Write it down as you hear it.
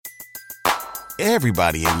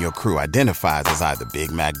Everybody in your crew identifies as either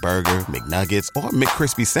Big Mac Burger, McNuggets, or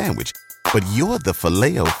McCrispy Sandwich. But you're the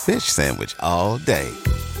Filet-O-Fish Sandwich all day.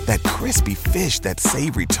 That crispy fish, that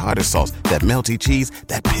savory tartar sauce, that melty cheese,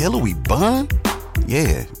 that pillowy bun.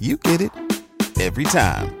 Yeah, you get it. Every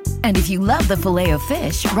time. And if you love the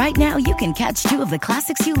Filet-O-Fish, right now you can catch two of the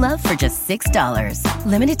classics you love for just $6.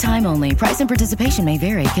 Limited time only. Price and participation may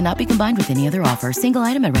vary. Cannot be combined with any other offer. Single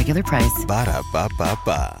item at regular price.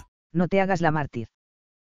 Ba-da-ba-ba-ba. No te hagas la mártir.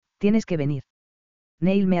 Tienes que venir.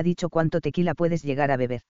 Neil me ha dicho cuánto tequila puedes llegar a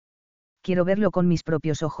beber. Quiero verlo con mis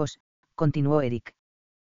propios ojos, continuó Eric.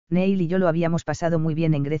 Neil y yo lo habíamos pasado muy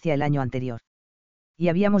bien en Grecia el año anterior. Y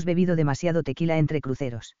habíamos bebido demasiado tequila entre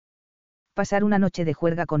cruceros. Pasar una noche de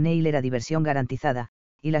juerga con Neil era diversión garantizada,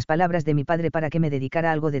 y las palabras de mi padre para que me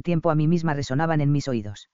dedicara algo de tiempo a mí misma resonaban en mis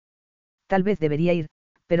oídos. Tal vez debería ir,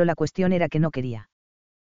 pero la cuestión era que no quería.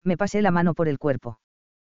 Me pasé la mano por el cuerpo.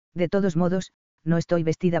 De todos modos, no estoy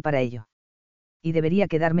vestida para ello. Y debería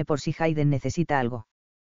quedarme por si Hayden necesita algo.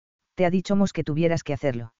 ¿Te ha dicho Moss que tuvieras que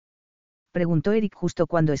hacerlo?, preguntó Eric justo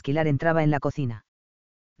cuando Esquilar entraba en la cocina.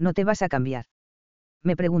 ¿No te vas a cambiar?,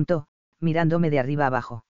 me preguntó, mirándome de arriba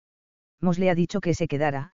abajo. Moss le ha dicho que se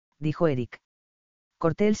quedara, dijo Eric.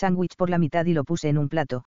 Corté el sándwich por la mitad y lo puse en un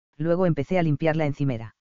plato, luego empecé a limpiar la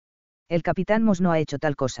encimera. El capitán Moss no ha hecho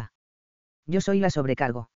tal cosa. Yo soy la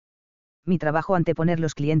sobrecargo. Mi trabajo anteponer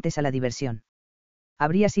los clientes a la diversión.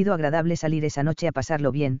 Habría sido agradable salir esa noche a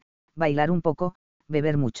pasarlo bien, bailar un poco,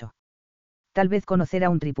 beber mucho. Tal vez conocer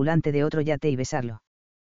a un tripulante de otro yate y besarlo.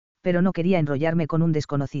 Pero no quería enrollarme con un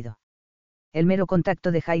desconocido. El mero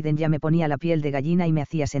contacto de Hayden ya me ponía la piel de gallina y me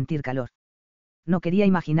hacía sentir calor. No quería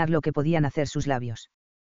imaginar lo que podían hacer sus labios.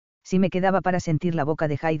 Si me quedaba para sentir la boca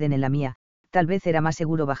de Hayden en la mía, tal vez era más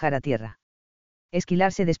seguro bajar a tierra.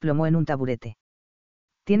 Esquilar se desplomó en un taburete.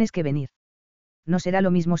 Tienes que venir. No será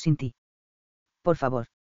lo mismo sin ti. Por favor.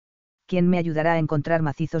 ¿Quién me ayudará a encontrar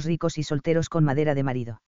macizos ricos y solteros con madera de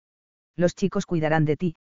marido? Los chicos cuidarán de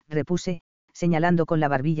ti, repuse, señalando con la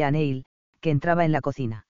barbilla a Neil, que entraba en la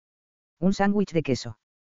cocina. ¿Un sándwich de queso?,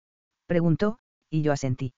 preguntó, y yo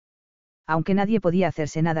asentí. Aunque nadie podía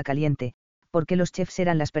hacerse nada caliente, porque los chefs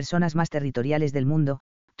eran las personas más territoriales del mundo,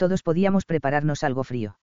 todos podíamos prepararnos algo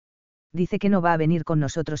frío. Dice que no va a venir con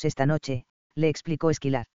nosotros esta noche, le explicó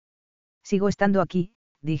Esquilar. Sigo estando aquí,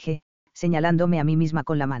 dije, señalándome a mí misma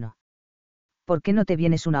con la mano. ¿Por qué no te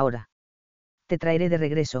vienes una hora? Te traeré de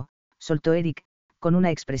regreso, soltó Eric, con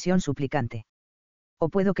una expresión suplicante. O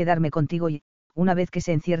puedo quedarme contigo y, una vez que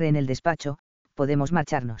se encierre en el despacho, podemos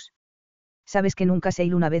marcharnos. Sabes que nunca se ha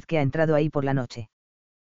ido una vez que ha entrado ahí por la noche.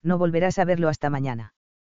 No volverás a verlo hasta mañana.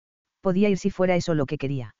 Podía ir si fuera eso lo que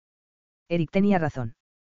quería. Eric tenía razón.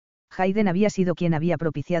 Hayden había sido quien había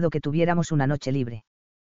propiciado que tuviéramos una noche libre.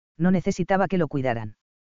 No necesitaba que lo cuidaran.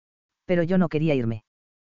 Pero yo no quería irme.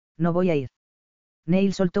 No voy a ir.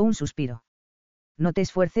 Neil soltó un suspiro. No te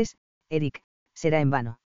esfuerces, Eric, será en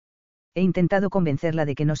vano. He intentado convencerla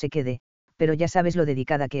de que no se quede, pero ya sabes lo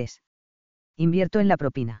dedicada que es. Invierto en la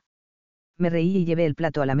propina. Me reí y llevé el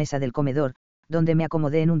plato a la mesa del comedor, donde me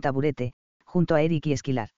acomodé en un taburete, junto a Eric y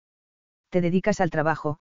Esquilar. Te dedicas al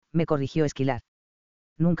trabajo, me corrigió Esquilar.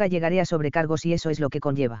 Nunca llegaré a sobrecargos y eso es lo que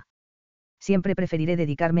conlleva. Siempre preferiré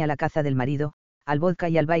dedicarme a la caza del marido, al vodka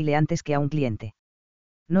y al baile antes que a un cliente.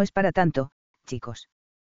 No es para tanto, chicos.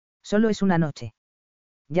 Solo es una noche.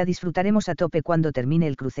 Ya disfrutaremos a tope cuando termine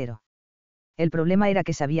el crucero. El problema era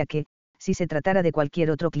que sabía que, si se tratara de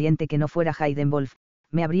cualquier otro cliente que no fuera Hayden Wolf,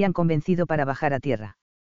 me habrían convencido para bajar a tierra.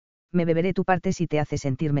 Me beberé tu parte si te hace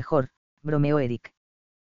sentir mejor, bromeó Eric.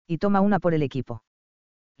 Y toma una por el equipo.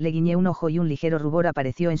 Le guiñé un ojo y un ligero rubor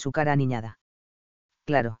apareció en su cara aniñada.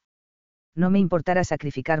 Claro. No me importará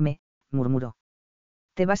sacrificarme, murmuró.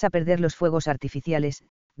 Te vas a perder los fuegos artificiales,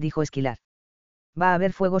 dijo Esquilar. ¿Va a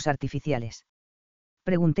haber fuegos artificiales?,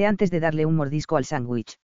 pregunté antes de darle un mordisco al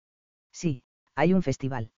sándwich. Sí, hay un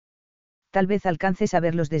festival. Tal vez alcances a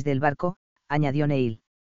verlos desde el barco, añadió Neil.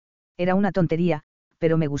 Era una tontería,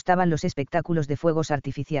 pero me gustaban los espectáculos de fuegos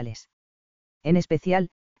artificiales. En especial,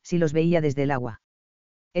 si los veía desde el agua.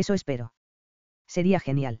 Eso espero. Sería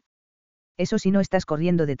genial. Eso si no estás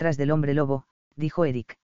corriendo detrás del hombre lobo, dijo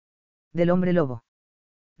Eric. ¿Del hombre lobo?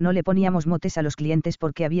 No le poníamos motes a los clientes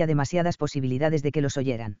porque había demasiadas posibilidades de que los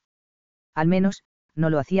oyeran. Al menos, no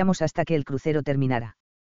lo hacíamos hasta que el crucero terminara.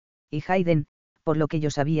 Y Hayden, por lo que yo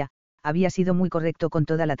sabía, había sido muy correcto con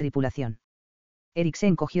toda la tripulación. Eric se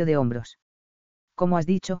encogió de hombros. Como has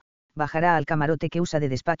dicho, bajará al camarote que usa de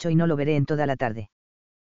despacho y no lo veré en toda la tarde.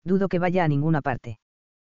 Dudo que vaya a ninguna parte.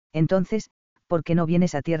 Entonces, ¿por qué no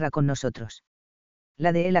vienes a tierra con nosotros?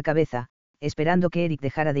 Ladeé la cabeza, esperando que Eric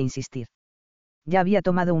dejara de insistir. Ya había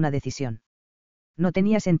tomado una decisión. No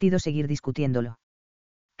tenía sentido seguir discutiéndolo.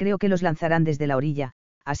 Creo que los lanzarán desde la orilla,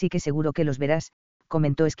 así que seguro que los verás,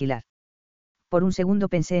 comentó Esquilar. Por un segundo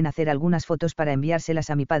pensé en hacer algunas fotos para enviárselas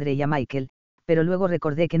a mi padre y a Michael, pero luego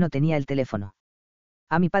recordé que no tenía el teléfono.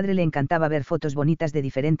 A mi padre le encantaba ver fotos bonitas de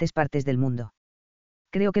diferentes partes del mundo.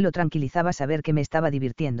 Creo que lo tranquilizaba saber que me estaba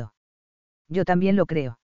divirtiendo. Yo también lo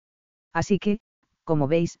creo. Así que, como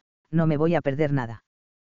veis, no me voy a perder nada.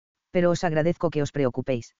 Pero os agradezco que os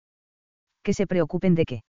preocupéis. ¿Que se preocupen de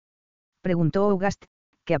qué? Preguntó August,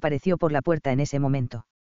 que apareció por la puerta en ese momento.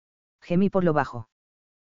 Gemí por lo bajo.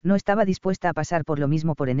 No estaba dispuesta a pasar por lo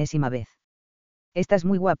mismo por enésima vez. Estás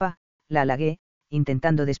muy guapa, la halagué,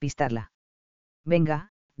 intentando despistarla.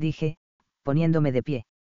 Venga, dije, poniéndome de pie.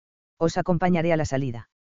 Os acompañaré a la salida.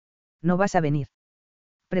 ¿No vas a venir?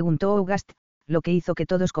 Preguntó August, lo que hizo que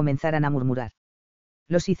todos comenzaran a murmurar.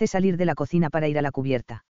 Los hice salir de la cocina para ir a la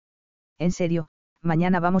cubierta. En serio,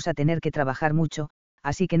 mañana vamos a tener que trabajar mucho,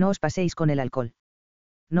 así que no os paséis con el alcohol.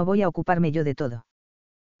 No voy a ocuparme yo de todo.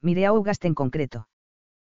 Miré a August en concreto.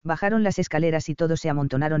 Bajaron las escaleras y todos se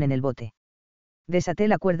amontonaron en el bote. Desaté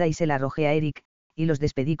la cuerda y se la arrojé a Eric, y los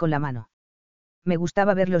despedí con la mano. Me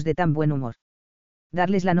gustaba verlos de tan buen humor.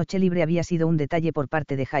 Darles la noche libre había sido un detalle por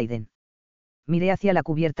parte de Hayden. Miré hacia la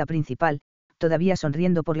cubierta principal, todavía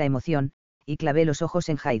sonriendo por la emoción, y clavé los ojos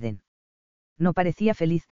en Hayden. No parecía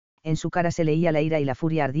feliz, en su cara se leía la ira y la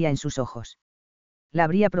furia ardía en sus ojos. ¿La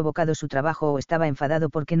habría provocado su trabajo o estaba enfadado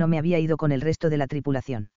porque no me había ido con el resto de la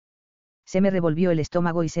tripulación? Se me revolvió el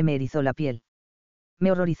estómago y se me erizó la piel.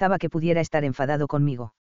 Me horrorizaba que pudiera estar enfadado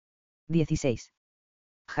conmigo. 16.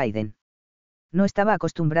 Hayden. No estaba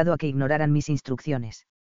acostumbrado a que ignoraran mis instrucciones.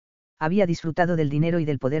 Había disfrutado del dinero y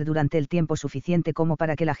del poder durante el tiempo suficiente como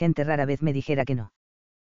para que la gente rara vez me dijera que no.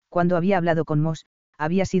 Cuando había hablado con Moss,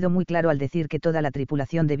 había sido muy claro al decir que toda la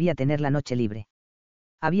tripulación debía tener la noche libre.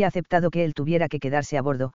 Había aceptado que él tuviera que quedarse a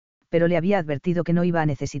bordo, pero le había advertido que no iba a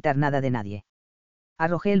necesitar nada de nadie.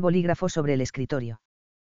 Arrojé el bolígrafo sobre el escritorio.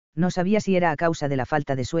 No sabía si era a causa de la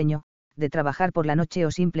falta de sueño, de trabajar por la noche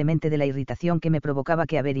o simplemente de la irritación que me provocaba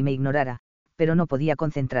que Avery me ignorara, pero no podía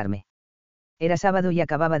concentrarme. Era sábado y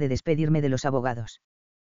acababa de despedirme de los abogados.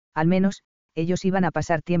 Al menos, ellos iban a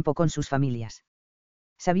pasar tiempo con sus familias.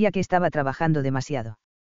 Sabía que estaba trabajando demasiado.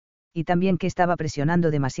 Y también que estaba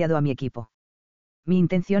presionando demasiado a mi equipo. Mi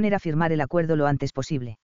intención era firmar el acuerdo lo antes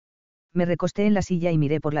posible. Me recosté en la silla y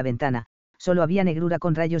miré por la ventana, solo había negrura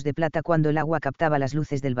con rayos de plata cuando el agua captaba las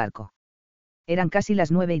luces del barco. Eran casi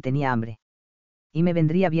las 9 y tenía hambre. Y me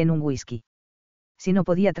vendría bien un whisky. Si no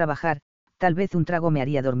podía trabajar, tal vez un trago me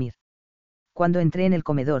haría dormir. Cuando entré en el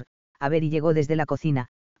comedor, Avery llegó desde la cocina,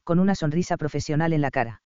 con una sonrisa profesional en la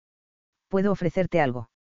cara. ¿Puedo ofrecerte algo?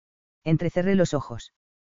 Entrecerré los ojos.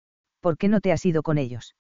 ¿Por qué no te has ido con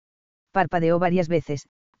ellos? Parpadeó varias veces,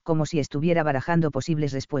 como si estuviera barajando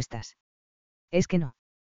posibles respuestas. Es que no.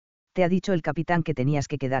 Te ha dicho el capitán que tenías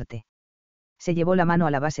que quedarte. Se llevó la mano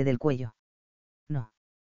a la base del cuello. No.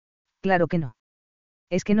 Claro que no.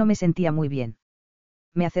 Es que no me sentía muy bien.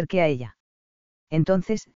 Me acerqué a ella.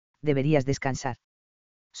 Entonces, deberías descansar.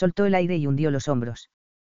 Soltó el aire y hundió los hombros.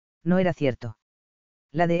 No era cierto.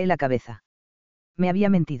 Ladeé la cabeza. Me había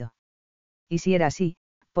mentido. Y si era así,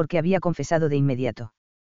 porque había confesado de inmediato.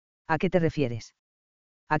 ¿A qué te refieres?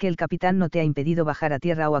 ¿A que el capitán no te ha impedido bajar a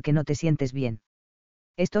tierra o a que no te sientes bien?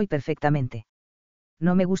 Estoy perfectamente.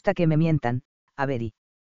 No me gusta que me mientan, Avery.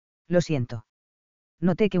 Lo siento.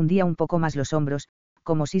 Noté que hundía un poco más los hombros,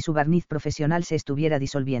 como si su barniz profesional se estuviera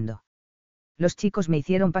disolviendo. Los chicos me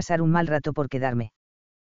hicieron pasar un mal rato por quedarme.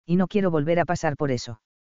 Y no quiero volver a pasar por eso.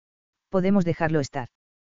 Podemos dejarlo estar.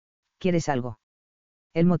 ¿Quieres algo?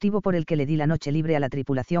 El motivo por el que le di la noche libre a la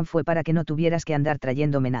tripulación fue para que no tuvieras que andar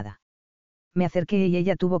trayéndome nada. Me acerqué y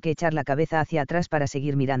ella tuvo que echar la cabeza hacia atrás para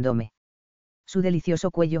seguir mirándome. Su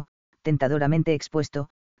delicioso cuello, tentadoramente expuesto,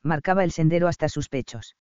 marcaba el sendero hasta sus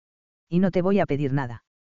pechos. Y no te voy a pedir nada.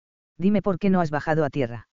 Dime por qué no has bajado a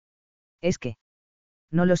tierra. Es que.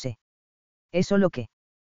 No lo sé. Es solo que.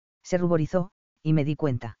 Se ruborizó, y me di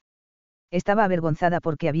cuenta. Estaba avergonzada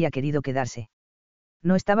porque había querido quedarse.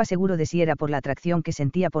 No estaba seguro de si era por la atracción que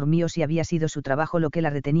sentía por mí o si había sido su trabajo lo que la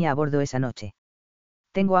retenía a bordo esa noche.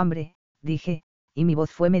 Tengo hambre, dije, y mi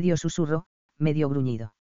voz fue medio susurro, medio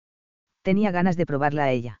gruñido. Tenía ganas de probarla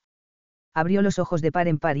a ella. Abrió los ojos de par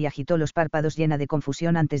en par y agitó los párpados llena de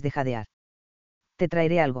confusión antes de jadear. Te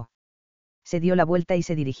traeré algo. Se dio la vuelta y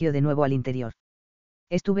se dirigió de nuevo al interior.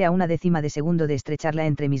 Estuve a una décima de segundo de estrecharla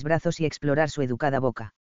entre mis brazos y explorar su educada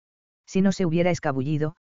boca. Si no se hubiera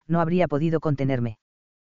escabullido, no habría podido contenerme.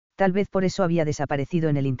 Tal vez por eso había desaparecido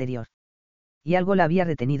en el interior. Y algo la había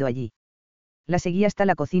retenido allí. La seguí hasta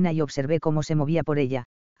la cocina y observé cómo se movía por ella,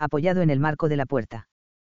 apoyado en el marco de la puerta.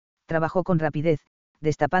 Trabajó con rapidez,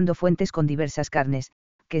 destapando fuentes con diversas carnes,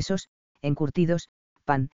 quesos, encurtidos,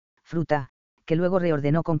 pan, fruta, que luego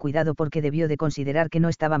reordenó con cuidado porque debió de considerar que no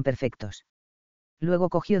estaban perfectos. Luego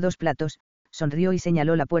cogió 2 platos, sonrió y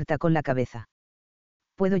señaló la puerta con la cabeza.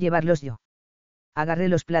 ¿Puedo llevarlos yo? Agarré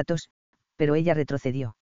los platos, pero ella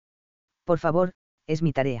retrocedió. Por favor, es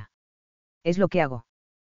mi tarea. Es lo que hago.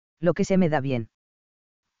 Lo que se me da bien.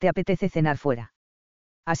 ¿Te apetece cenar fuera?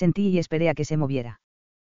 Asentí y esperé a que se moviera.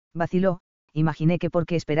 Vaciló, imaginé que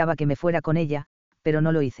porque esperaba que me fuera con ella, pero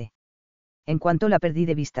no lo hice. En cuanto la perdí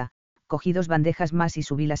de vista, cogí 2 bandejas más y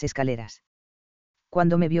subí las escaleras.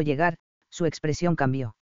 Cuando me vio llegar, su expresión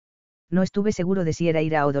cambió. No estuve seguro de si era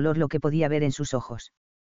ira o dolor lo que podía ver en sus ojos.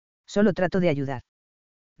 Solo trato de ayudar.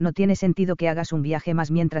 No tiene sentido que hagas un viaje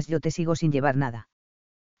más mientras yo te sigo sin llevar nada.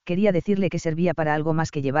 Quería decirle que servía para algo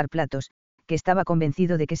más que llevar platos, que estaba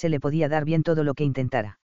convencido de que se le podía dar bien todo lo que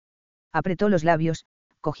intentara. Apretó los labios,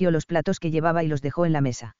 cogió los platos que llevaba y los dejó en la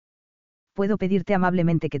mesa. ¿Puedo pedirte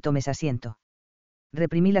amablemente que tomes asiento?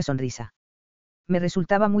 Reprimí la sonrisa. Me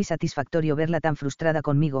resultaba muy satisfactorio verla tan frustrada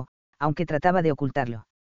conmigo, aunque trataba de ocultarlo.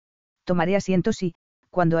 Tomaré asiento si,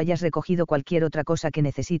 cuando hayas recogido cualquier otra cosa que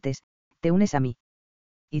necesites, te unes a mí.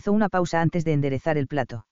 Hizo una pausa antes de enderezar el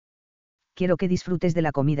plato. Quiero que disfrutes de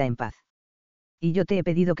la comida en paz. Y yo te he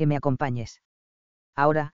pedido que me acompañes.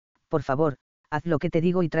 Ahora, por favor, haz lo que te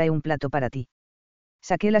digo y trae un plato para ti.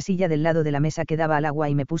 Saqué la silla del lado de la mesa que daba al agua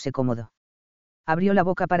y me puse cómodo. Abrió la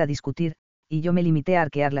boca para discutir, y yo me limité a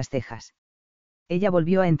arquear las cejas. Ella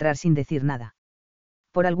volvió a entrar sin decir nada.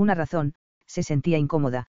 Por alguna razón, se sentía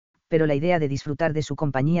incómoda, pero la idea de disfrutar de su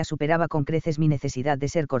compañía superaba con creces mi necesidad de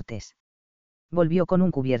ser cortés. Volvió con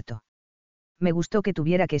un cubierto. Me gustó que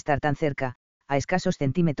tuviera que estar tan cerca, a escasos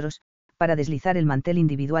centímetros, para deslizar el mantel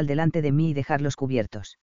individual delante de mí y dejarlos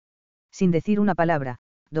cubiertos. Sin decir una palabra,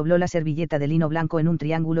 dobló la servilleta de lino blanco en un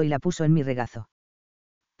triángulo y la puso en mi regazo.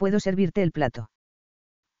 ¿Puedo servirte el plato?,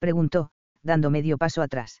 preguntó, dando medio paso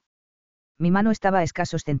atrás. Mi mano estaba a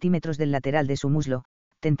escasos centímetros del lateral de su muslo,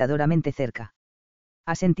 tentadoramente cerca.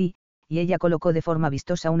 Asentí, y ella colocó de forma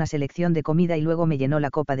vistosa una selección de comida y luego me llenó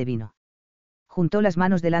la copa de vino. Juntó las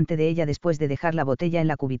manos delante de ella después de dejar la botella en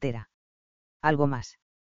la cubitera. ¿Algo más?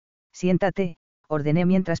 Siéntate, ordené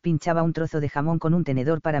mientras pinchaba un trozo de jamón con un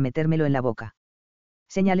tenedor para metérmelo en la boca.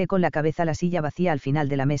 Señalé con la cabeza la silla vacía al final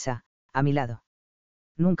de la mesa, a mi lado.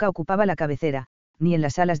 Nunca ocupaba la cabecera, ni en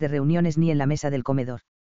las salas de reuniones ni en la mesa del comedor.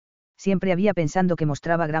 Siempre había pensado que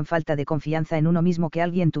mostraba gran falta de confianza en uno mismo que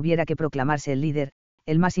alguien tuviera que proclamarse el líder,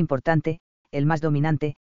 el más importante, el más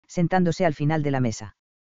dominante, sentándose al final de la mesa.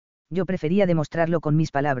 Yo prefería demostrarlo con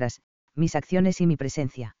mis palabras, mis acciones y mi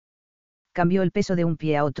presencia. Cambió el peso de un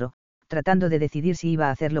pie a otro, tratando de decidir si iba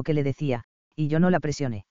a hacer lo que le decía, y yo no la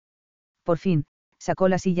presioné. Por fin, sacó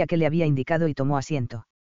la silla que le había indicado y tomó asiento.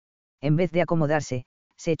 En vez de acomodarse,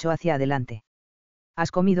 se echó hacia adelante.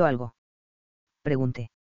 ¿Has comido algo?, pregunté.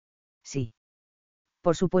 Sí.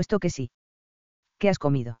 Por supuesto que sí. ¿Qué has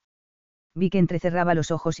comido? Vi que entrecerraba los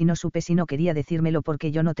ojos y no supe si no quería decírmelo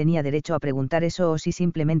porque yo no tenía derecho a preguntar eso o si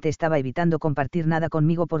simplemente estaba evitando compartir nada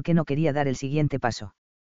conmigo porque no quería dar el siguiente paso.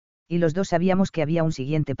 Y los dos sabíamos que había un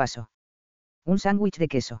siguiente paso. Un sándwich de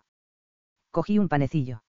queso. Cogí un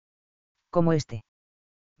panecillo. Como este.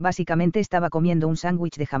 Básicamente estaba comiendo un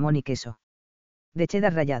sándwich de jamón y queso. De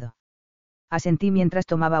cheddar rallado. Asentí mientras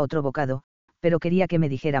tomaba otro bocado, pero quería que me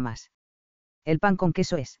dijera más. ¿El pan con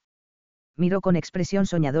queso es? Miró con expresión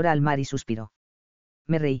soñadora al mar y suspiró.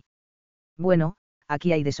 Me reí. Bueno,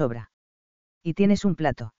 aquí hay de sobra. ¿Y tienes un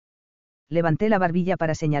plato? Levanté la barbilla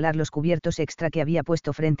para señalar los cubiertos extra que había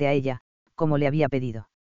puesto frente a ella, como le había pedido.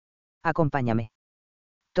 Acompáñame.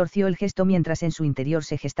 Torció el gesto mientras en su interior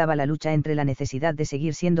se gestaba la lucha entre la necesidad de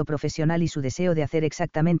seguir siendo profesional y su deseo de hacer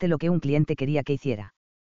exactamente lo que un cliente quería que hiciera.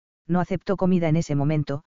 No aceptó comida en ese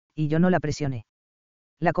momento, y yo no la presioné.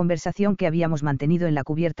 La conversación que habíamos mantenido en la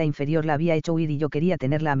cubierta inferior la había hecho huir y yo quería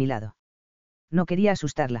tenerla a mi lado. No quería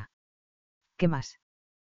asustarla. ¿Qué más?,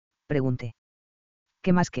 pregunté.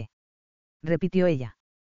 ¿Qué más qué?, repitió ella.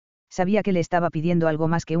 Sabía que le estaba pidiendo algo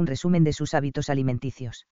más que un resumen de sus hábitos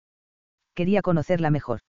alimenticios. Quería conocerla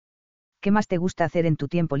mejor. ¿Qué más te gusta hacer en tu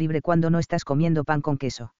tiempo libre cuando no estás comiendo pan con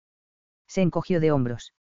queso? Se encogió de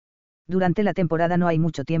hombros. Durante la temporada no hay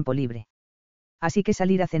mucho tiempo libre. Así que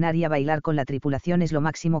salir a cenar y a bailar con la tripulación es lo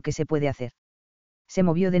máximo que se puede hacer. Se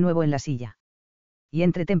movió de nuevo en la silla. Y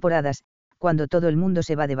entre temporadas, cuando todo el mundo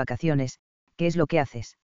se va de vacaciones, ¿qué es lo que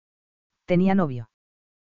haces? ¿Tenía novio?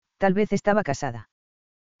 Tal vez estaba casada.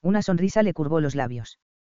 Una sonrisa le curvó los labios.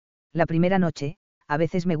 La primera noche, a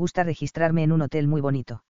veces me gusta registrarme en un hotel muy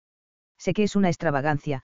bonito. Sé que es una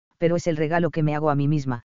extravagancia, pero es el regalo que me hago a mí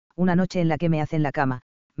misma, una noche en la que me hacen la cama,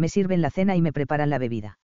 me sirven la cena y me preparan la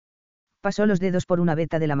bebida. Pasó los dedos por una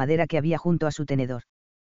veta de la madera que había junto a su tenedor.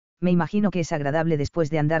 Me imagino que es agradable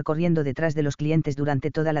después de andar corriendo detrás de los clientes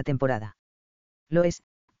durante toda la temporada. Lo es,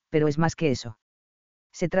 pero es más que eso.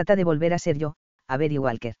 Se trata de volver a ser yo, Avery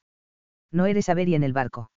Walker. No eres Avery en el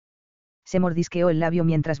barco. Se mordisqueó el labio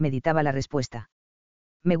mientras meditaba la respuesta.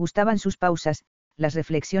 Me gustaban sus pausas, las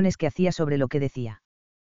reflexiones que hacía sobre lo que decía.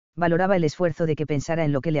 Valoraba el esfuerzo de que pensara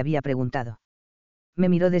en lo que le había preguntado. Me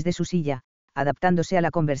miró desde su silla, adaptándose a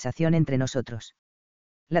la conversación entre nosotros.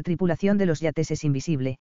 La tripulación de los yates es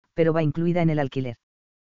invisible, pero va incluida en el alquiler.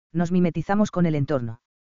 Nos mimetizamos con el entorno.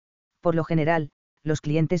 Por lo general, los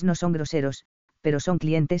clientes no son groseros, pero son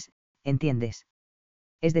clientes, ¿entiendes?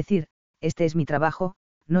 Es decir, este es mi trabajo,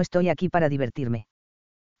 no estoy aquí para divertirme.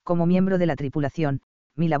 Como miembro de la tripulación,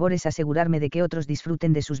 mi labor es asegurarme de que otros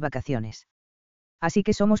disfruten de sus vacaciones. Así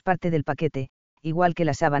que somos parte del paquete, igual que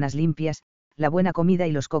las sábanas limpias, la buena comida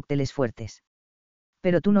y los cócteles fuertes.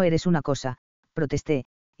 Pero tú no eres una cosa, protesté,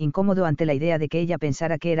 incómodo ante la idea de que ella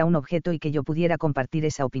pensara que era un objeto y que yo pudiera compartir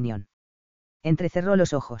esa opinión. Entrecerró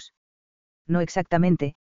los ojos. No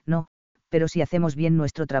exactamente, no, pero si hacemos bien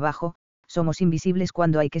nuestro trabajo, somos invisibles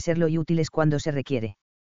cuando hay que serlo y útiles cuando se requiere.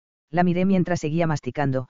 La miré mientras seguía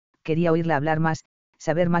masticando, quería oírla hablar más,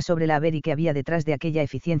 saber más sobre la Avery que había detrás de aquella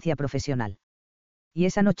eficiencia profesional. Y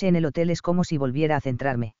esa noche en el hotel es como si volviera a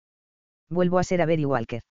centrarme. Vuelvo a ser Avery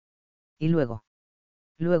Walker. Y luego.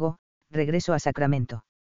 Luego, regreso a Sacramento,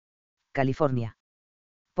 California.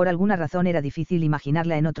 Por alguna razón era difícil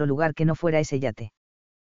imaginarla en otro lugar que no fuera ese yate.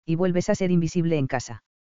 Y vuelves a ser invisible en casa.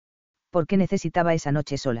 ¿Por qué necesitaba esa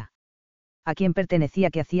noche sola? ¿A quién pertenecía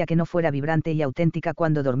que hacía que no fuera vibrante y auténtica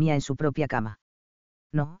cuando dormía en su propia cama?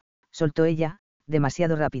 No, soltó ella,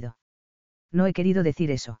 demasiado rápido. No he querido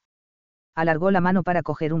decir eso. Alargó la mano para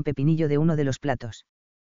coger un pepinillo de uno de los platos.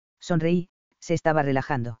 Sonreí, se estaba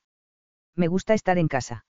relajando. Me gusta estar en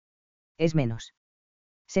casa. Es menos.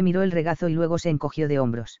 Se miró el regazo y luego se encogió de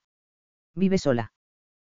hombros. ¿Vive sola?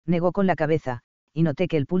 Negó con la cabeza, y noté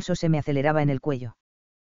que el pulso se me aceleraba en el cuello.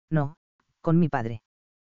 No, con mi padre.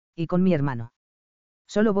 Y con mi hermano.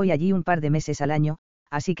 Solo voy allí un par de meses al año,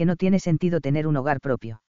 así que no tiene sentido tener un hogar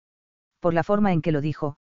propio. Por la forma en que lo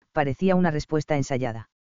dijo, parecía una respuesta ensayada.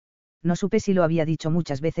 No supe si lo había dicho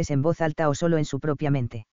muchas veces en voz alta o solo en su propia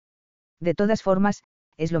mente. De todas formas,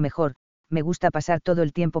 es lo mejor, me gusta pasar todo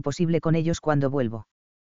el tiempo posible con ellos cuando vuelvo.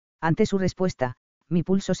 Ante su respuesta, mi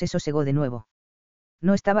pulso se sosegó de nuevo.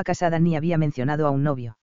 No estaba casada ni había mencionado a un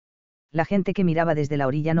novio. La gente que miraba desde la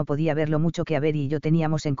orilla no podía ver lo mucho que Avery y yo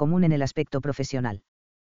teníamos en común en el aspecto profesional.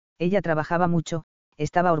 Ella trabajaba mucho,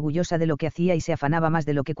 estaba orgullosa de lo que hacía y se afanaba más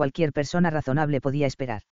de lo que cualquier persona razonable podía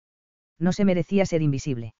esperar. No se merecía ser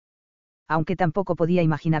invisible. Aunque tampoco podía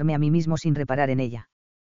imaginarme a mí mismo sin reparar en ella.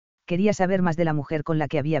 Quería saber más de la mujer con la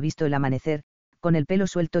que había visto el amanecer, con el pelo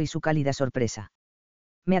suelto y su cálida sorpresa.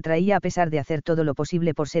 Me atraía a pesar de hacer todo lo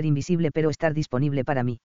posible por ser invisible pero estar disponible para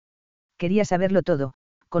mí. Quería saberlo todo,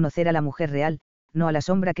 conocer a la mujer real, no a la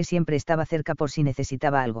sombra que siempre estaba cerca por si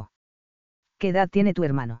necesitaba algo. ¿Qué edad tiene tu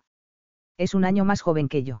hermano? Es un año más joven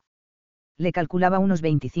que yo. Le calculaba unos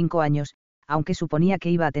 25 años, aunque suponía que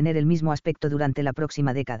iba a tener el mismo aspecto durante la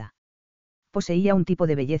próxima década. Poseía un tipo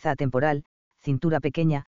de belleza atemporal, cintura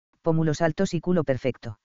pequeña, pómulos altos y culo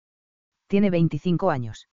perfecto. Tiene 25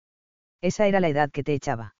 años. Esa era la edad que te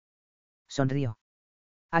echaba. Sonrió.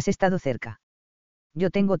 Has estado cerca. Yo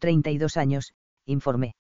tengo 32 años,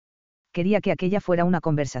 informé. Quería que aquella fuera una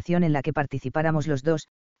conversación en la que participáramos los dos,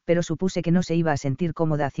 pero supuse que no se iba a sentir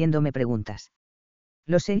cómoda haciéndome preguntas.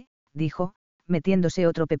 Lo sé, dijo, metiéndose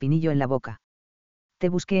otro pepinillo en la boca. Te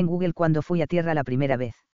busqué en Google cuando fui a tierra la primera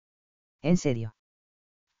vez. ¿En serio?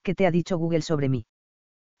 ¿Qué te ha dicho Google sobre mí?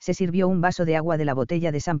 Se sirvió un vaso de agua de la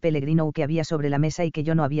botella de San Pellegrino que había sobre la mesa y que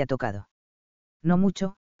yo no había tocado. No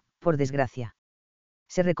mucho, por desgracia.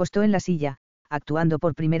 Se recostó en la silla, actuando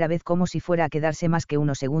por primera vez como si fuera a quedarse más que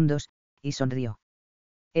unos segundos, y sonrió.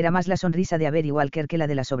 Era más la sonrisa de Avery Walker que la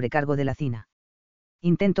de la sobrecargo de la cina.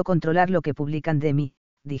 Intento controlar lo que publican de mí,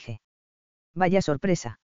 dije. Vaya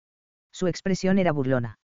sorpresa. Su expresión era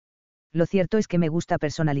burlona. Lo cierto es que me gusta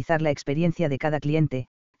personalizar la experiencia de cada cliente,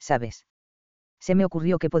 ¿sabes? Se me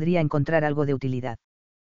ocurrió que podría encontrar algo de utilidad.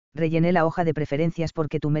 Rellené la hoja de preferencias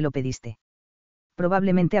porque tú me lo pediste.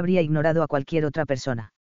 Probablemente habría ignorado a cualquier otra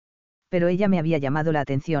persona. Pero ella me había llamado la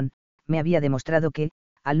atención, me había demostrado que,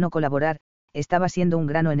 al no colaborar, estaba siendo un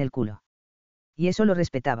grano en el culo. Y eso lo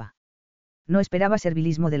respetaba. No esperaba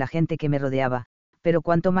servilismo de la gente que me rodeaba, pero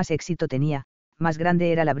cuanto más éxito tenía, más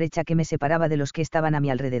grande era la brecha que me separaba de los que estaban a mi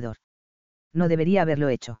alrededor. No debería haberlo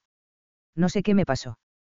hecho. No sé qué me pasó.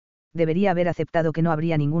 Debería haber aceptado que no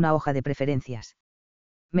habría ninguna hoja de preferencias.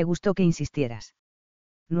 Me gustó que insistieras.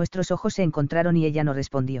 Nuestros ojos se encontraron y ella no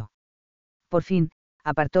respondió. Por fin,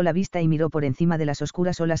 apartó la vista y miró por encima de las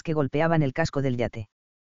oscuras olas que golpeaban el casco del yate.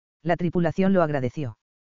 La tripulación lo agradeció.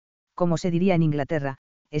 Como se diría en Inglaterra,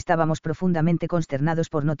 estábamos profundamente consternados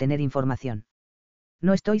por no tener información.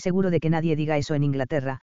 No estoy seguro de que nadie diga eso en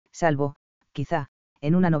Inglaterra, salvo, quizá,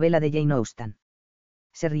 en una novela de Jane Austen.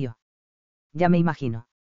 Se rió. Ya me imagino.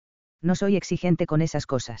 No soy exigente con esas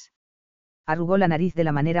cosas. Arrugó la nariz de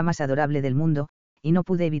la manera más adorable del mundo, y no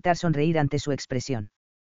pude evitar sonreír ante su expresión.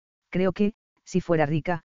 Creo que, si fuera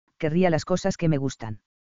rica, querría las cosas que me gustan.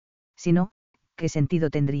 Si no, ¿qué sentido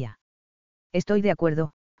tendría? Estoy de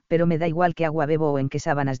acuerdo, pero me da igual qué agua bebo o en qué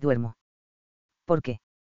sábanas duermo. ¿Por qué?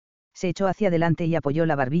 Se echó hacia adelante y apoyó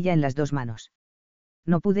la barbilla en las dos manos.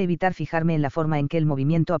 No pude evitar fijarme en la forma en que el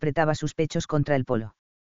movimiento apretaba sus pechos contra el polo.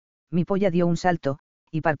 Mi polla dio un salto,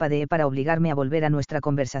 y parpadeé para obligarme a volver a nuestra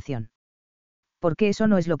conversación. Porque eso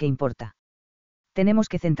no es lo que importa. Tenemos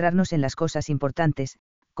que centrarnos en las cosas importantes,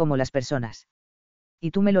 como las personas.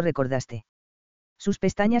 Y tú me lo recordaste. Sus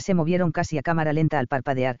pestañas se movieron casi a cámara lenta al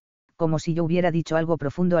parpadear, como si yo hubiera dicho algo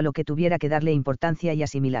profundo a lo que tuviera que darle importancia y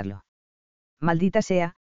asimilarlo. Maldita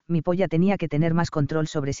sea, mi polla tenía que tener más control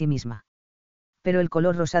sobre sí misma. Pero el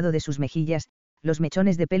color rosado de sus mejillas, los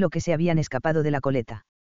mechones de pelo que se habían escapado de la coleta.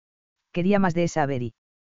 Quería más de esa Avery.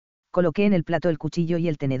 Coloqué en el plato el cuchillo y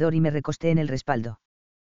el tenedor y me recosté en el respaldo.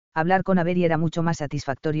 Hablar con Avery era mucho más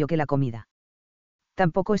satisfactorio que la comida.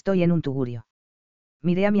 Tampoco estoy en un tugurio.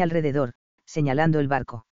 Miré a mi alrededor, señalando el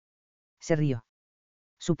barco. Se rió.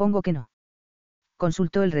 Supongo que no.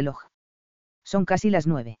 Consultó el reloj. Son casi las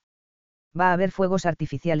 9. Va a haber fuegos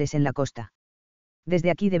artificiales en la costa.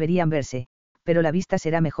 Desde aquí deberían verse, pero la vista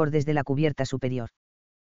será mejor desde la cubierta superior.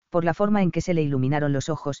 Por la forma en que se le iluminaron los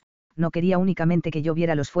ojos, no quería únicamente que yo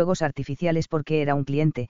viera los fuegos artificiales porque era un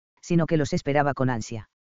cliente, sino que los esperaba con ansia.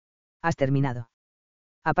 ¿Has terminado?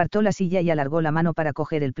 Apartó la silla y alargó la mano para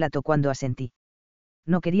coger el plato cuando asentí.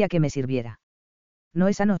 No quería que me sirviera. No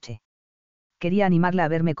esa noche. Quería animarla a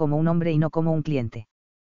verme como un hombre y no como un cliente.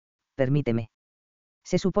 Permíteme.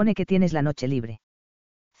 Se supone que tienes la noche libre.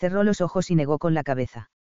 Cerró los ojos y negó con la cabeza.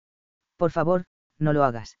 Por favor, no lo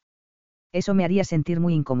hagas. Eso me haría sentir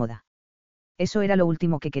muy incómoda. Eso era lo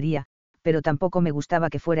último que quería, pero tampoco me gustaba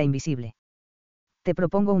que fuera invisible. Te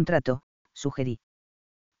propongo un trato, sugerí.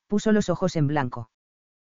 Puso los ojos en blanco.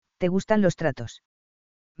 ¿Te gustan los tratos?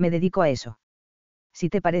 Me dedico a eso. Si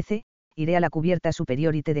te parece, iré a la cubierta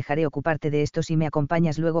superior y te dejaré ocuparte de esto si me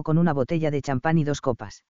acompañas luego con una botella de champán y 2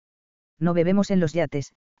 copas. No bebemos en los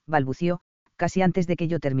yates, balbució, casi antes de que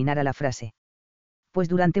yo terminara la frase. Pues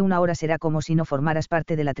durante 1 hora será como si no formaras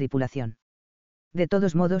parte de la tripulación. De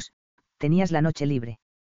todos modos, tenías la noche libre.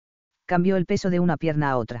 Cambió el peso de una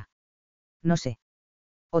pierna a otra. No sé.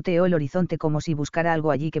 Oteó el horizonte como si buscara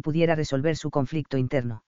algo allí que pudiera resolver su conflicto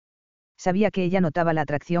interno. Sabía que ella notaba la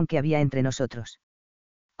atracción que había entre nosotros.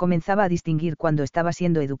 Comenzaba a distinguir cuándo estaba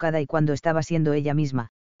siendo educada y cuándo estaba siendo ella misma,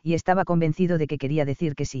 y estaba convencido de que quería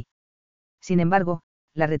decir que sí. Sin embargo,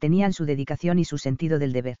 la retenían su dedicación y su sentido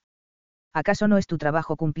del deber. ¿Acaso no es tu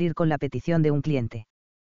trabajo cumplir con la petición de un cliente?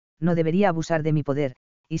 No debería abusar de mi poder,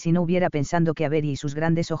 y si no hubiera pensando que Avery y sus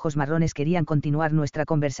grandes ojos marrones querían continuar nuestra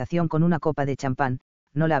conversación con una copa de champán,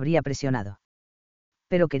 no la habría presionado.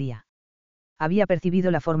 Pero quería. Había percibido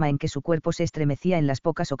la forma en que su cuerpo se estremecía en las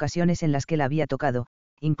pocas ocasiones en las que la había tocado,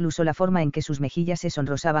 incluso la forma en que sus mejillas se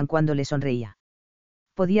sonrosaban cuando le sonreía.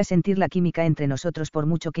 Podía sentir la química entre nosotros por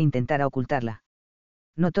mucho que intentara ocultarla.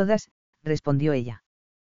 No todas, respondió ella.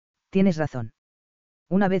 Tienes razón.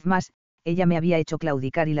 Una vez más, ella me había hecho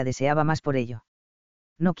claudicar y la deseaba más por ello.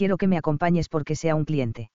 No quiero que me acompañes porque sea un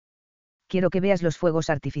cliente. Quiero que veas los fuegos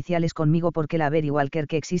artificiales conmigo porque la Avery Walker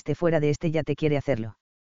que existe fuera de este ya te quiere hacerlo.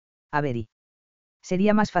 Avery.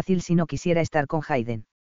 Sería más fácil si no quisiera estar con Hayden.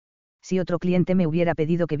 Si otro cliente me hubiera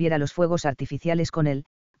pedido que viera los fuegos artificiales con él,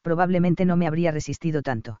 probablemente no me habría resistido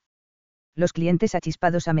tanto. Los clientes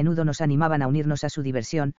achispados a menudo nos animaban a unirnos a su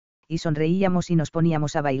diversión, y sonreíamos y nos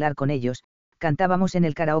poníamos a bailar con ellos, cantábamos en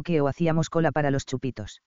el karaoke o hacíamos cola para los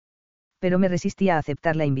chupitos. Pero me resistía a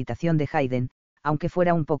aceptar la invitación de Hayden, aunque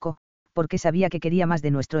fuera un poco, porque sabía que quería más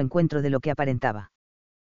de nuestro encuentro de lo que aparentaba.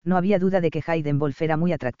 No había duda de que Hayden Wolf era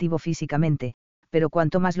muy atractivo físicamente, pero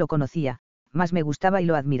cuanto más lo conocía, más me gustaba y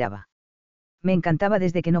lo admiraba. Me encantaba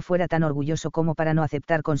desde que no fuera tan orgulloso como para no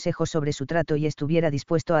aceptar consejos sobre su trato y estuviera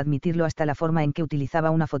dispuesto a admitirlo hasta la forma en que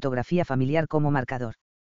utilizaba una fotografía familiar como marcador.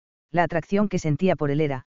 La atracción que sentía por él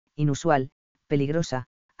era, inusual, peligrosa,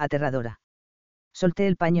 aterradora. Solté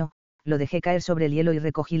el paño, lo dejé caer sobre el hielo y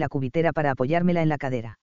recogí la cubitera para apoyármela en la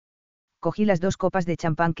cadera. Cogí las 2 copas de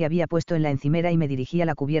champán que había puesto en la encimera y me dirigí a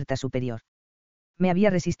la cubierta superior. Me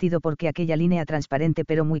había resistido porque aquella línea transparente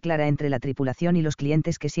pero muy clara entre la tripulación y los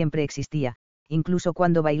clientes que siempre existía, incluso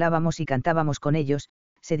cuando bailábamos y cantábamos con ellos,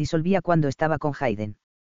 se disolvía cuando estaba con Hayden.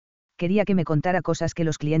 Quería que me contara cosas que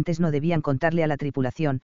los clientes no debían contarle a la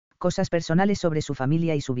tripulación, cosas personales sobre su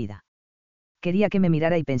familia y su vida. Quería que me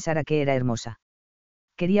mirara y pensara que era hermosa.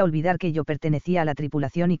 Quería olvidar que yo pertenecía a la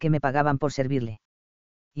tripulación y que me pagaban por servirle.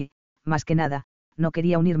 Y, más que nada, no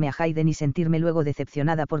quería unirme a Hayden y sentirme luego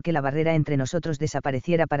decepcionada porque la barrera entre nosotros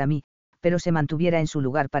desapareciera para mí, pero se mantuviera en su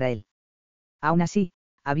lugar para él. Aún así,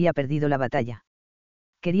 había perdido la batalla.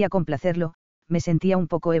 Quería complacerlo, me sentía un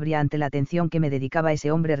poco ebria ante la atención que me dedicaba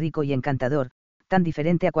ese hombre rico y encantador, tan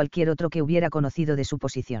diferente a cualquier otro que hubiera conocido de su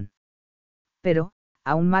posición. Pero,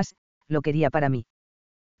 aún más, lo quería para mí.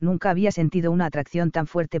 Nunca había sentido una atracción tan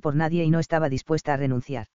fuerte por nadie y no estaba dispuesta a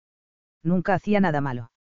renunciar. Nunca hacía nada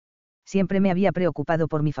malo. Siempre me había preocupado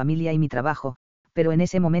por mi familia y mi trabajo, pero en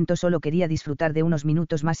ese momento solo quería disfrutar de unos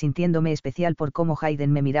minutos más sintiéndome especial por cómo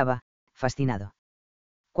Hayden me miraba, fascinado.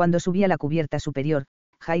 Cuando subí a la cubierta superior,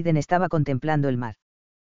 Hayden estaba contemplando el mar.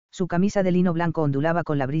 Su camisa de lino blanco ondulaba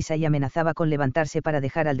con la brisa y amenazaba con levantarse para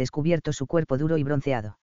dejar al descubierto su cuerpo duro y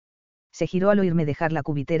bronceado. Se giró al oírme dejar la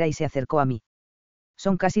cubitera y se acercó a mí.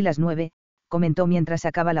 Son casi las 9, comentó mientras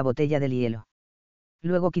sacaba la botella del hielo.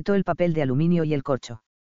 Luego quitó el papel de aluminio y el corcho.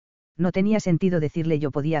 No tenía sentido decirle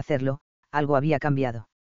yo podía hacerlo, algo había cambiado.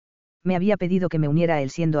 Me había pedido que me uniera a él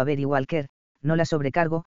siendo Avery Walker, no la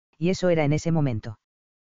sobrecargo, y eso era en ese momento.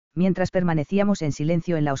 Mientras permanecíamos en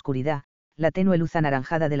silencio en la oscuridad, la tenue luz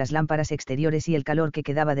anaranjada de las lámparas exteriores y el calor que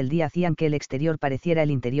quedaba del día hacían que el exterior pareciera el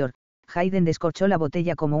interior. Hayden descorchó la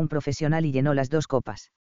botella como un profesional y llenó las 2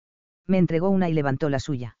 copas. Me entregó una y levantó la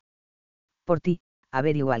suya. Por ti,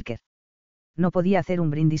 Avery Walker. No podía hacer un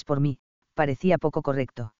brindis por mí, parecía poco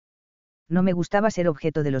correcto. No me gustaba ser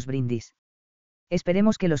objeto de los brindis.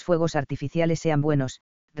 Esperemos que los fuegos artificiales sean buenos,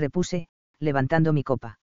 repuse, levantando mi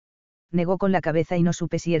copa. Negó con la cabeza y no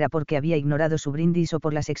supe si era porque había ignorado su brindis o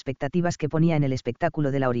por las expectativas que ponía en el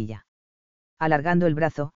espectáculo de la orilla. Alargando el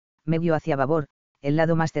brazo, me guió hacia babor, el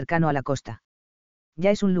lado más cercano a la costa.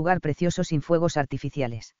 Ya es un lugar precioso sin fuegos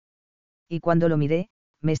artificiales. Y cuando lo miré,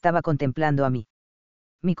 me estaba contemplando a mí.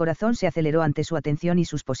 Mi corazón se aceleró ante su atención y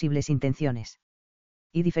sus posibles intenciones.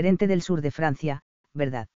 Y diferente del sur de Francia,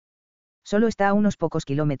 ¿verdad? Solo está a unos pocos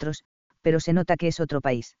kilómetros, pero se nota que es otro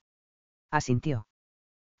país. Asintió.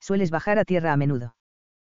 ¿Sueles bajar a tierra a menudo?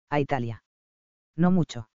 A Italia. No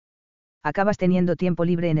mucho. Acabas teniendo tiempo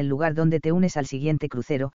libre en el lugar donde te unes al siguiente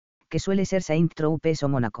crucero, que suele ser Saint-Tropez o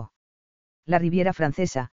Mónaco. La Riviera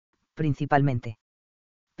Francesa, principalmente.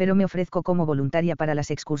 Pero me ofrezco como voluntaria para las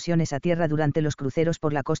excursiones a tierra durante los cruceros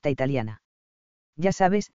por la costa italiana. Ya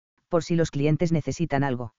sabes, por si los clientes necesitan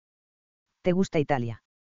algo. ¿Te gusta Italia?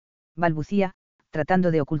 Balbucía, tratando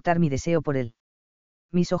de ocultar mi deseo por él.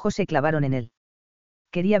 Mis ojos se clavaron en él.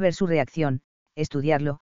 Quería ver su reacción,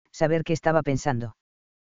 estudiarlo, saber qué estaba pensando.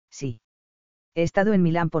 Sí. He estado en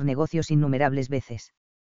Milán por negocios innumerables veces.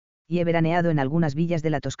 Y he veraneado en algunas villas de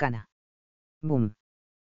la Toscana. ¡Bum!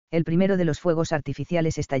 El primero de los fuegos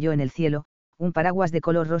artificiales estalló en el cielo, un paraguas de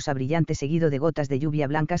color rosa brillante seguido de gotas de lluvia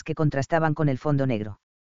blancas que contrastaban con el fondo negro.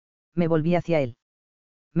 Me volví hacia él.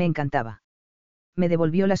 Me encantaba. Me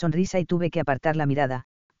devolvió la sonrisa y tuve que apartar la mirada,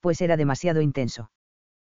 pues era demasiado intenso.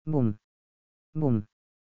 ¡Bum! ¡Bum!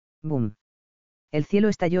 ¡Bum! El cielo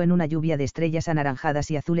estalló en una lluvia de estrellas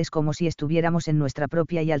anaranjadas y azules como si estuviéramos en nuestra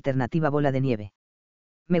propia y alternativa bola de nieve.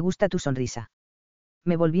 Me gusta tu sonrisa.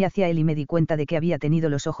 Me volví hacia él y me di cuenta de que había tenido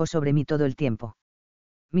los ojos sobre mí todo el tiempo.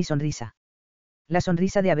 Mi sonrisa. La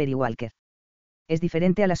sonrisa de Avery Walker. Es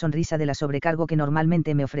diferente a la sonrisa de la sobrecargo que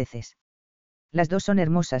normalmente me ofreces. Las dos son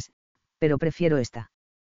hermosas, pero prefiero esta.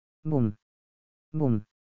 Boom. Boom.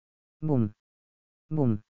 Boom.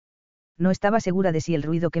 Boom. No estaba segura de si el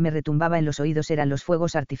ruido que me retumbaba en los oídos eran los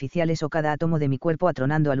fuegos artificiales o cada átomo de mi cuerpo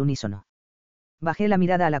atronando al unísono. Bajé la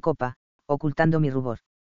mirada a la copa, ocultando mi rubor.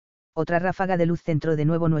 Otra ráfaga de luz centró de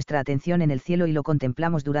nuevo nuestra atención en el cielo y lo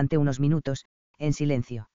contemplamos durante unos minutos, en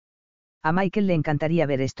silencio. A Michael le encantaría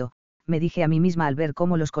ver esto, me dije a mí misma al ver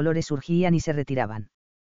cómo los colores surgían y se retiraban.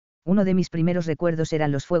 Uno de mis primeros recuerdos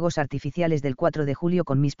eran los fuegos artificiales del 4 de julio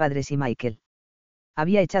con mis padres y Michael.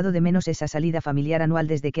 Había echado de menos esa salida familiar anual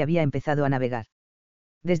desde que había empezado a navegar.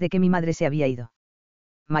 Desde que mi madre se había ido.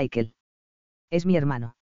 Michael. Es mi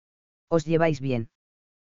hermano. ¿Os lleváis bien?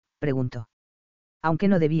 Preguntó. Aunque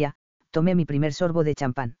no debía, tomé mi primer sorbo de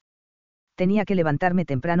champán. Tenía que levantarme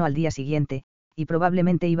temprano al día siguiente, y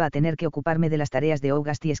probablemente iba a tener que ocuparme de las tareas de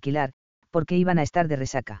August y esquilar, porque iban a estar de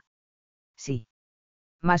resaca. Sí.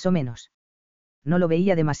 Más o menos. No lo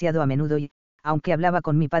veía demasiado a menudo y, aunque hablaba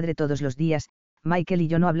con mi padre todos los días, Michael y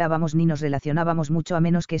yo no hablábamos ni nos relacionábamos mucho a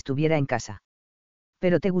menos que estuviera en casa.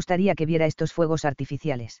 Pero te gustaría que viera estos fuegos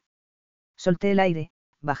artificiales. Solté el aire,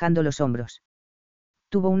 bajando los hombros.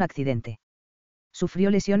 Tuvo un accidente. Sufrió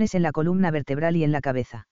lesiones en la columna vertebral y en la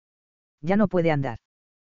cabeza. Ya no puede andar.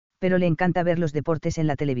 Pero le encanta ver los deportes en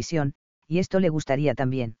la televisión, y esto le gustaría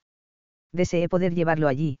también. Deseé poder llevarlo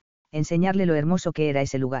allí, enseñarle lo hermoso que era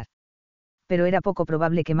ese lugar. Pero era poco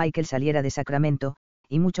probable que Michael saliera de Sacramento,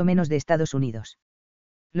 y mucho menos de Estados Unidos.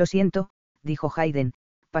 Lo siento, dijo Hayden,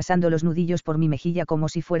 pasando los nudillos por mi mejilla como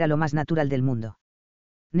si fuera lo más natural del mundo.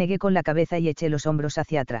 Negué con la cabeza y eché los hombros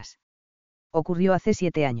hacia atrás. Ocurrió hace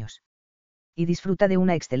 7 años. Y disfruta de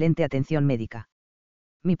una excelente atención médica.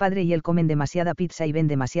 Mi padre y él comen demasiada pizza y ven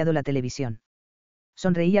demasiado la televisión.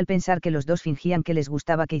 Sonreí al pensar que los dos fingían que les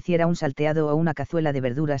gustaba que hiciera un salteado o una cazuela de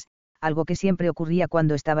verduras, algo que siempre ocurría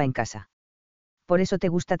cuando estaba en casa. Por eso te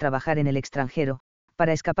gusta trabajar en el extranjero,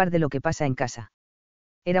 para escapar de lo que pasa en casa.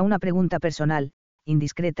 Era una pregunta personal,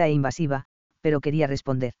 indiscreta e invasiva, pero quería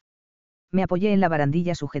responder. Me apoyé en la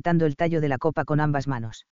barandilla sujetando el tallo de la copa con ambas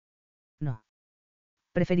manos. No.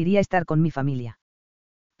 Preferiría estar con mi familia.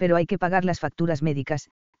 Pero hay que pagar las facturas médicas,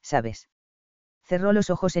 ¿sabes? Cerró los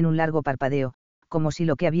ojos en un largo parpadeo, como si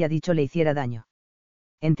lo que había dicho le hiciera daño.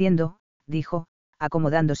 Entiendo, dijo,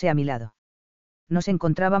 acomodándose a mi lado. Nos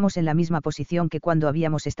encontrábamos en la misma posición que cuando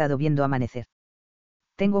habíamos estado viendo amanecer.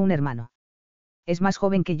 Tengo un hermano. Es más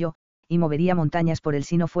joven que yo, y movería montañas por él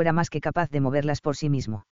si no fuera más que capaz de moverlas por sí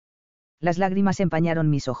mismo. Las lágrimas empañaron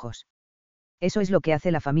mis ojos. Eso es lo que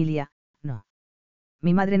hace la familia, ¿no?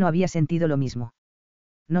 Mi madre no había sentido lo mismo.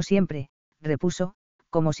 No siempre, repuso,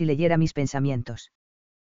 como si leyera mis pensamientos.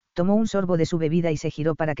 Tomó un sorbo de su bebida y se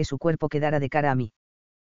giró para que su cuerpo quedara de cara a mí.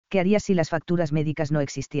 ¿Qué harías si las facturas médicas no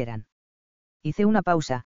existieran? Hice una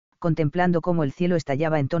pausa, contemplando cómo el cielo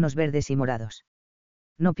estallaba en tonos verdes y morados.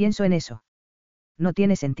 No pienso en eso. No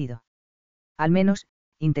tiene sentido. Al menos,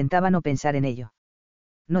 intentaba no pensar en ello.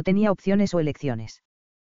 No tenía opciones o elecciones.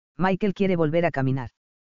 Michael quiere volver a caminar.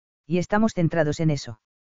 Y estamos centrados en eso.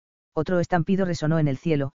 Otro estampido resonó en el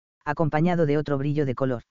cielo, acompañado de otro brillo de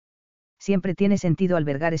color. Siempre tiene sentido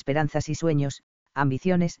albergar esperanzas y sueños,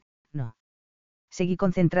 ambiciones, no. Seguí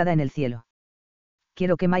concentrada en el cielo.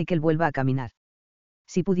 Quiero que Michael vuelva a caminar.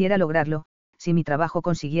 Si pudiera lograrlo, si mi trabajo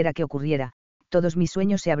consiguiera que ocurriera, todos mis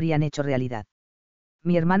sueños se habrían hecho realidad.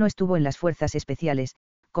 Mi hermano estuvo en las fuerzas especiales,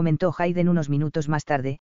 comentó Hayden unos minutos más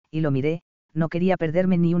tarde, y lo miré, no quería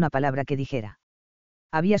perderme ni una palabra que dijera.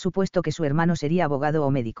 Había supuesto que su hermano sería abogado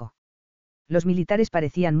o médico. Los militares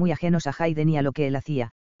parecían muy ajenos a Hayden y a lo que él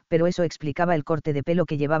hacía, pero eso explicaba el corte de pelo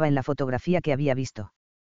que llevaba en la fotografía que había visto.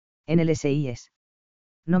 En el SIS.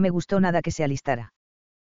 No me gustó nada que se alistara.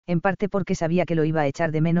 En parte porque sabía que lo iba a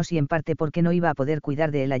echar de menos y en parte porque no iba a poder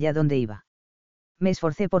cuidar de él allá donde iba. Me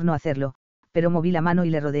esforcé por no hacerlo, pero moví la mano y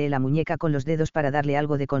le rodeé la muñeca con los dedos para darle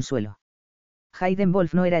algo de consuelo. Hayden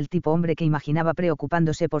Wolf no era el tipo hombre que imaginaba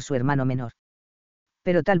preocupándose por su hermano menor.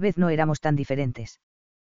 Pero tal vez no éramos tan diferentes.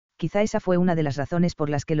 Quizá esa fue una de las razones por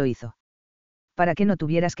las que lo hizo. Para que no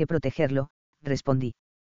tuvieras que protegerlo, respondí.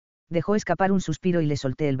 Dejó escapar un suspiro y le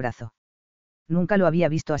solté el brazo. Nunca lo había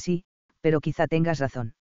visto así, pero quizá tengas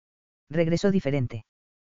razón. Regresó diferente.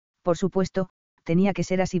 Por supuesto, tenía que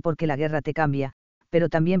ser así porque la guerra te cambia, pero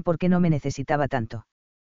también porque no me necesitaba tanto.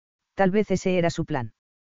 Tal vez ese era su plan.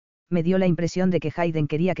 Me dio la impresión de que Hayden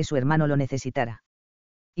quería que su hermano lo necesitara.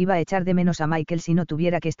 Iba a echar de menos a Michael si no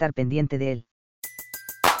tuviera que estar pendiente de él.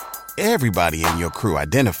 Everybody in your crew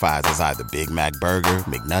identifies as either Big Mac Burger,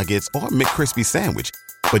 McNuggets, or McCrispy Sandwich.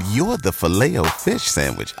 But you're the Filet-O-Fish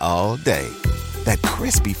Sandwich all day. That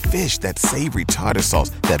crispy fish, that savory tartar sauce,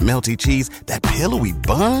 that melty cheese, that pillowy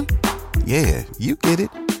bun. Yeah, you get it.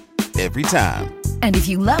 Every time. And if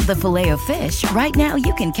you love the Filet-O-Fish, right now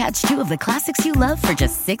you can catch 2 of the classics you love for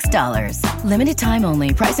just $6. Limited time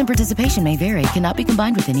only. Price and participation may vary. Cannot be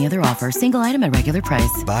combined with any other offer. Single item at regular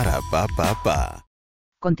price. Ba-da-ba-ba-ba.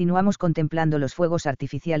 Continuamos contemplando los fuegos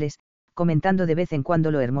artificiales, comentando de vez en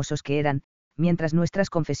cuando lo hermosos que eran, mientras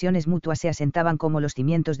nuestras confesiones mutuas se asentaban como los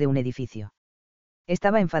cimientos de un edificio.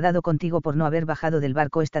 Estaba enfadado contigo por no haber bajado del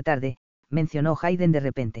barco esta tarde, mencionó Hayden de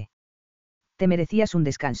repente. Te merecías un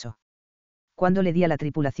descanso. Cuando le di a la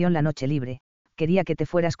tripulación la noche libre, quería que te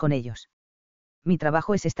fueras con ellos. Mi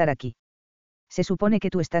trabajo es estar aquí. Se supone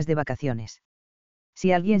que tú estás de vacaciones.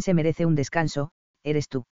 Si alguien se merece un descanso, eres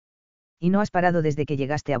tú. Y no has parado desde que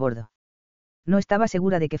llegaste a bordo. No estaba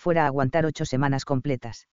segura de que fuera a aguantar 8 semanas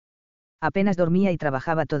completas. Apenas dormía y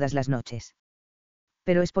trabajaba todas las noches.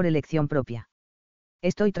 Pero es por elección propia.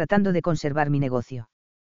 Estoy tratando de conservar mi negocio.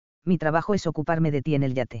 Mi trabajo es ocuparme de ti en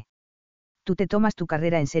el yate. Tú te tomas tu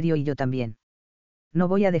carrera en serio y yo también. No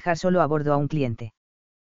voy a dejar solo a bordo a un cliente.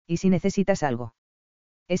 ¿Y si necesitas algo?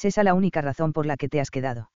 ¿Es esa la única razón por la que te has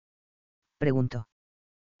quedado? Preguntó.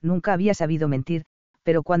 Nunca había sabido mentir,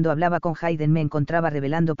 pero cuando hablaba con Hayden me encontraba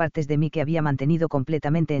revelando partes de mí que había mantenido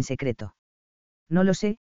completamente en secreto. No lo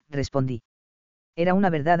sé, respondí. Era una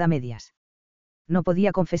verdad a medias. No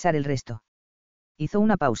podía confesar el resto. Hizo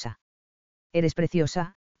una pausa. Eres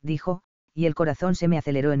preciosa, dijo, y el corazón se me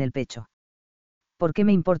aceleró en el pecho. ¿Por qué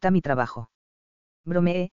me importa mi trabajo?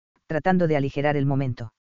 Bromeé, tratando de aligerar el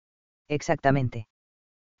momento. Exactamente.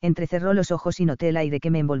 Entrecerró los ojos y noté el aire que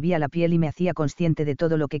me envolvía la piel y me hacía consciente de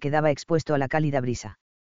todo lo que quedaba expuesto a la cálida brisa.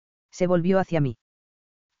 Se volvió hacia mí.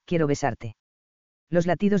 Quiero besarte. Los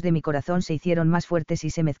latidos de mi corazón se hicieron más fuertes y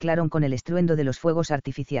se mezclaron con el estruendo de los fuegos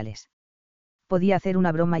artificiales. Podía hacer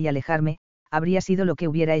una broma y alejarme, habría sido lo que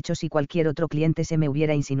hubiera hecho si cualquier otro cliente se me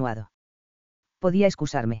hubiera insinuado. Podía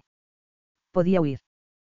excusarme. Podía huir.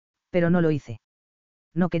 Pero no lo hice.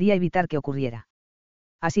 No quería evitar que ocurriera.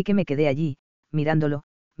 Así que me quedé allí, mirándolo,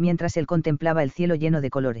 mientras él contemplaba el cielo lleno de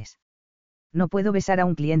colores. No puedo besar a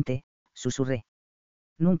un cliente, susurré.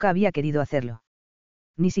 Nunca había querido hacerlo.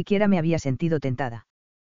 Ni siquiera me había sentido tentada.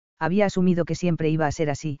 Había asumido que siempre iba a ser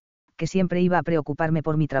así, que siempre iba a preocuparme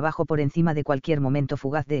por mi trabajo por encima de cualquier momento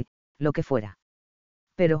fugaz de, lo que fuera.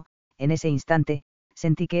 Pero, en ese instante,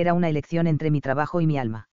 sentí que era una elección entre mi trabajo y mi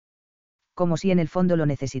alma. Como si en el fondo lo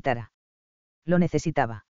necesitara. Lo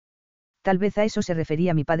necesitaba. Tal vez a eso se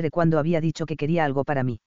refería mi padre cuando había dicho que quería algo para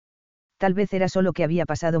mí. Tal vez era solo que había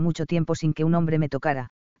pasado mucho tiempo sin que un hombre me tocara,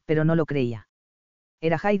 pero no lo creía.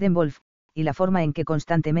 Era Hayden Wolf, y la forma en que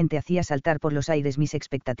constantemente hacía saltar por los aires mis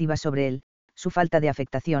expectativas sobre él, su falta de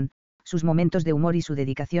afectación, sus momentos de humor y su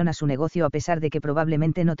dedicación a su negocio a pesar de que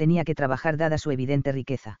probablemente no tenía que trabajar dada su evidente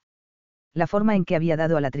riqueza. La forma en que había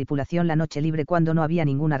dado a la tripulación la noche libre cuando no había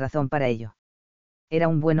ninguna razón para ello. Era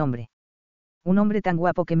un buen hombre. Un hombre tan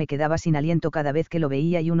guapo que me quedaba sin aliento cada vez que lo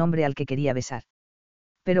veía y un hombre al que quería besar.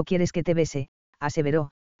 «¿Pero quieres que te bese?»,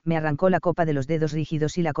 aseveró, me arrancó la copa de los dedos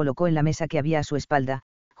rígidos y la colocó en la mesa que había a su espalda,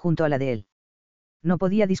 junto a la de él. No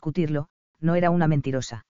podía discutirlo, no era una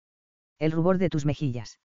mentirosa. El rubor de tus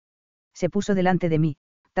mejillas. Se puso delante de mí,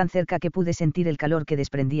 tan cerca que pude sentir el calor que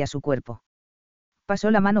desprendía su cuerpo.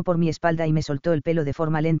 Pasó la mano por mi espalda y me soltó el pelo de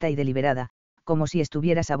forma lenta y deliberada, como si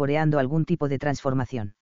estuviera saboreando algún tipo de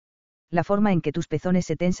transformación. La forma en que tus pezones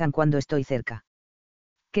se tensan cuando estoy cerca.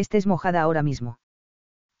 Que estés mojada ahora mismo.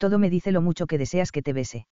 Todo me dice lo mucho que deseas que te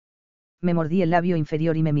bese. Me mordí el labio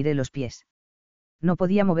inferior y me miré los pies. No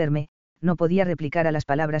podía moverme, no podía replicar a las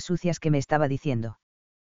palabras sucias que me estaba diciendo.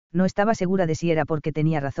 No estaba segura de si era porque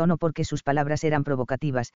tenía razón o porque sus palabras eran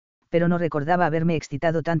provocativas, pero no recordaba haberme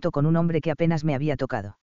excitado tanto con un hombre que apenas me había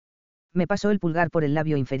tocado. Me pasó el pulgar por el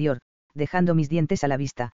labio inferior, dejando mis dientes a la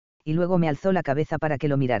vista, y luego me alzó la cabeza para que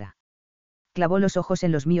lo mirara. Clavó los ojos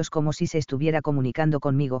en los míos como si se estuviera comunicando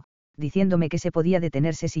conmigo, diciéndome que se podía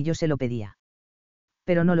detenerse si yo se lo pedía.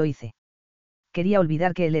 Pero no lo hice. Quería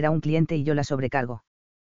olvidar que él era un cliente y yo la sobrecargo.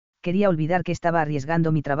 Quería olvidar que estaba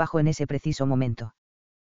arriesgando mi trabajo en ese preciso momento.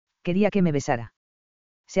 Quería que me besara.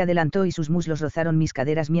 Se adelantó y sus muslos rozaron mis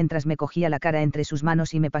caderas mientras me cogía la cara entre sus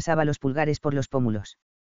manos y me pasaba los pulgares por los pómulos.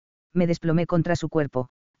 Me desplomé contra su cuerpo,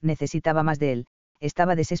 necesitaba más de él,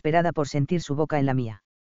 estaba desesperada por sentir su boca en la mía.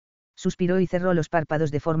 Suspiró y cerró los párpados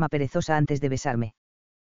de forma perezosa antes de besarme.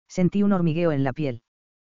 Sentí un hormigueo en la piel.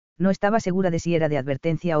 No estaba segura de si era de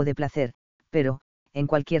advertencia o de placer, pero, en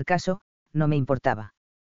cualquier caso, no me importaba.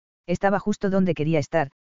 Estaba justo donde quería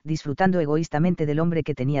estar, disfrutando egoístamente del hombre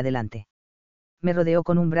que tenía delante. Me rodeó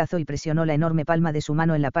con un brazo y presionó la enorme palma de su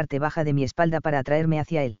mano en la parte baja de mi espalda para atraerme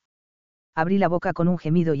hacia él. Abrí la boca con un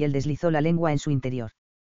gemido y él deslizó la lengua en su interior.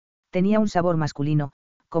 Tenía un sabor masculino,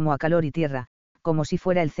 como a calor y tierra, como si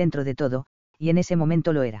fuera el centro de todo, y en ese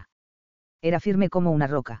momento lo era. Era firme como una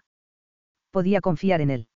roca. Podía confiar en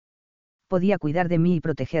él. Podía cuidar de mí y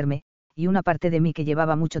protegerme, y una parte de mí que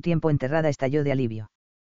llevaba mucho tiempo enterrada estalló de alivio.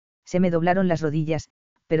 Se me doblaron las rodillas,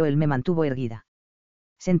 pero él me mantuvo erguida.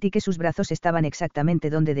 Sentí que sus brazos estaban exactamente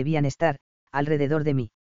donde debían estar, alrededor de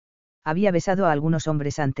mí. Había besado a algunos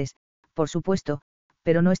hombres antes, por supuesto,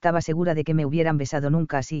 pero no estaba segura de que me hubieran besado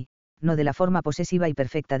nunca así, no de la forma posesiva y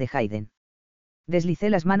perfecta de Hayden. Deslicé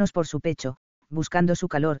las manos por su pecho, buscando su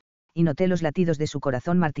calor, y noté los latidos de su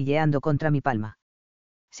corazón martilleando contra mi palma.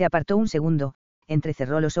 Se apartó un segundo,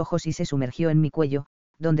 entrecerró los ojos y se sumergió en mi cuello,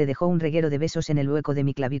 donde dejó un reguero de besos en el hueco de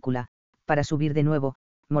mi clavícula, para subir de nuevo,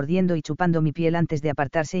 mordiendo y chupando mi piel antes de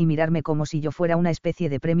apartarse y mirarme como si yo fuera una especie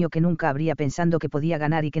de premio que nunca habría pensado que podía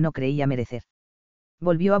ganar y que no creía merecer.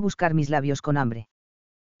 Volvió a buscar mis labios con hambre.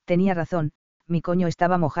 Tenía razón, mi coño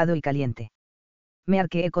estaba mojado y caliente. Me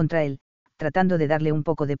arqueé contra él, tratando de darle un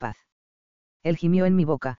poco de paz. Él gimió en mi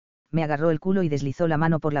boca, me agarró el culo y deslizó la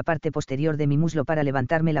mano por la parte posterior de mi muslo para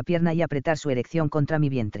levantarme la pierna y apretar su erección contra mi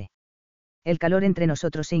vientre. El calor entre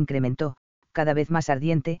nosotros se incrementó, cada vez más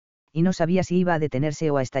ardiente, y no sabía si iba a detenerse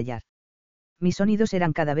o a estallar. Mis sonidos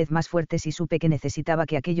eran cada vez más fuertes y supe que necesitaba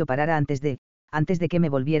que aquello parara antes de que me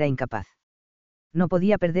volviera incapaz. No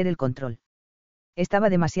podía perder el control. Estaba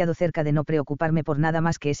demasiado cerca de no preocuparme por nada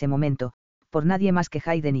más que ese momento, por nadie más que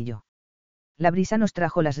Hayden y yo. La brisa nos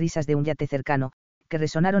trajo las risas de un yate cercano, que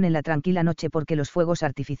resonaron en la tranquila noche porque los fuegos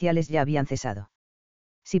artificiales ya habían cesado.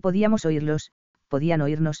 Si podíamos oírlos, podían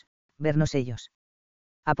oírnos, vernos ellos.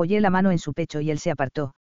 Apoyé la mano en su pecho y él se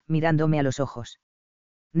apartó, mirándome a los ojos.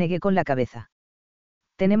 Negué con la cabeza.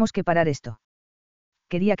 Tenemos que parar esto.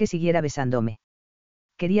 Quería que siguiera besándome.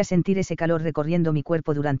 Quería sentir ese calor recorriendo mi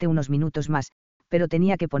cuerpo durante unos minutos más, pero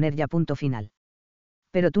tenía que poner ya punto final.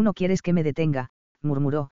 Pero tú no quieres que me detenga,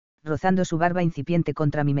 murmuró, rozando su barba incipiente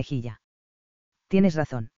contra mi mejilla. Tienes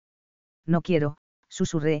razón. No quiero,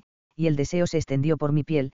 susurré, y el deseo se extendió por mi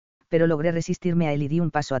piel, pero logré resistirme a él y di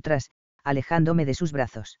un paso atrás, alejándome de sus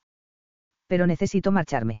brazos. Pero necesito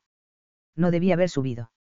marcharme. No debí haber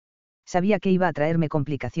subido. Sabía que iba a traerme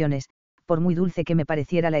complicaciones, por muy dulce que me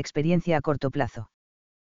pareciera la experiencia a corto plazo.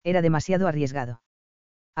 Era demasiado arriesgado.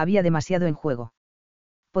 Había demasiado en juego.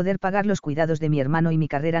 Poder pagar los cuidados de mi hermano y mi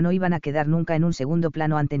carrera no iban a quedar nunca en un segundo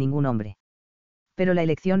plano ante ningún hombre. Pero la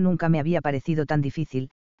elección nunca me había parecido tan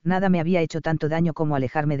difícil, nada me había hecho tanto daño como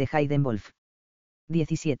alejarme de Hayden Wolf.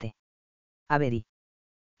 17. Avery.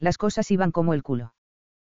 Las cosas iban como el culo.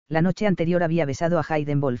 La noche anterior había besado a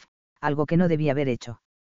Hayden Wolf, algo que no debía haber hecho.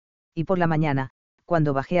 Y por la mañana,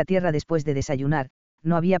 cuando bajé a tierra después de desayunar,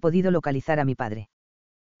 no había podido localizar a mi padre.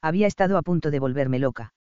 Había estado a punto de volverme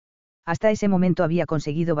loca. Hasta ese momento había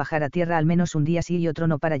conseguido bajar a tierra al menos un día sí y otro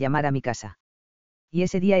no para llamar a mi casa. Y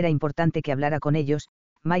ese día era importante que hablara con ellos.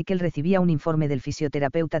 Michael recibía un informe del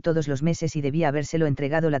fisioterapeuta todos los meses y debía habérselo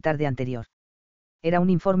entregado la tarde anterior. Era un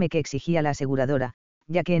informe que exigía la aseguradora,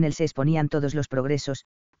 ya que en él se exponían todos los progresos,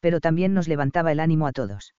 pero también nos levantaba el ánimo a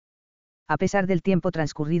todos. A pesar del tiempo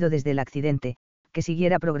transcurrido desde el accidente, que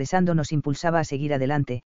siguiera progresando nos impulsaba a seguir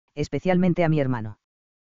adelante, especialmente a mi hermano.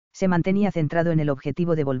 Se mantenía centrado en el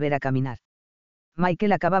objetivo de volver a caminar.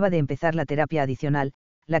 Michael acababa de empezar la terapia adicional,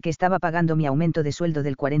 la que estaba pagando mi aumento de sueldo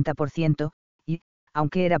del 40%, y,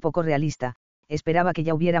 aunque era poco realista, esperaba que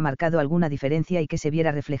ya hubiera marcado alguna diferencia y que se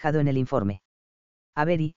viera reflejado en el informe.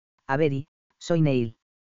 Avery, soy Neil.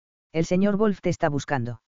 El señor Wolf te está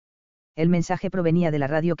buscando. El mensaje provenía de la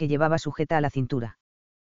radio que llevaba sujeta a la cintura.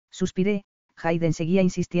 Suspiré. Hayden seguía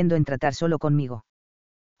insistiendo en tratar solo conmigo.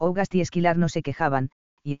 August y Esquilar no se quejaban,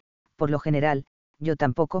 y, por lo general, yo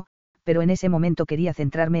tampoco, pero en ese momento quería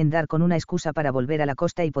centrarme en dar con una excusa para volver a la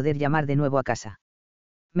costa y poder llamar de nuevo a casa.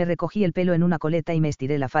 Me recogí el pelo en una coleta y me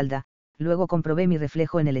estiré la falda, luego comprobé mi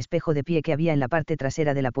reflejo en el espejo de pie que había en la parte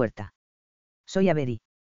trasera de la puerta. Soy Avery.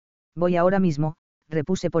 Voy ahora mismo,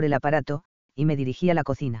 repuse por el aparato, y me dirigí a la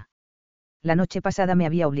cocina. La noche pasada me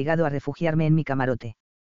había obligado a refugiarme en mi camarote.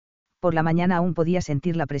 Por la mañana aún podía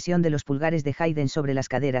sentir la presión de los pulgares de Hayden sobre las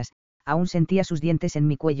caderas, aún sentía sus dientes en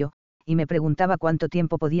mi cuello, y me preguntaba cuánto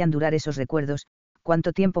tiempo podían durar esos recuerdos,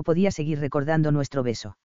 cuánto tiempo podía seguir recordando nuestro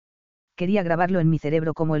beso. Quería grabarlo en mi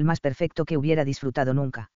cerebro como el más perfecto que hubiera disfrutado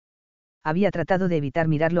nunca. Había tratado de evitar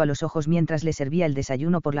mirarlo a los ojos mientras le servía el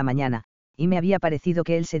desayuno por la mañana, y me había parecido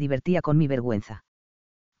que él se divertía con mi vergüenza.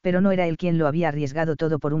 Pero no era él quien lo había arriesgado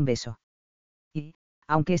todo por un beso. Y,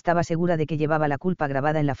 aunque estaba segura de que llevaba la culpa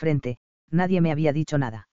grabada en la frente, nadie me había dicho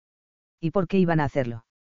nada. ¿Y por qué iban a hacerlo?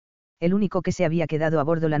 El único que se había quedado a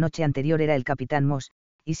bordo la noche anterior era el capitán Moss,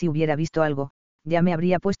 y si hubiera visto algo, ya me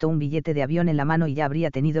habría puesto un billete de avión en la mano y ya habría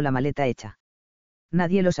tenido la maleta hecha.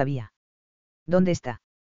 Nadie lo sabía. ¿Dónde está?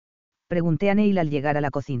 Pregunté a Neil al llegar a la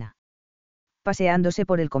cocina. Paseándose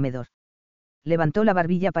por el comedor. Levantó la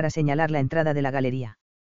barbilla para señalar la entrada de la galería.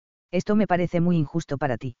 Esto me parece muy injusto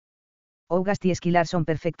para ti. August y Esquilar son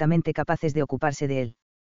perfectamente capaces de ocuparse de él.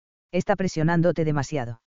 Está presionándote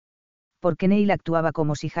demasiado. Porque Neil actuaba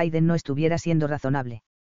como si Hayden no estuviera siendo razonable.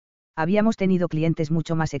 Habíamos tenido clientes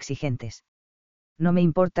mucho más exigentes. No me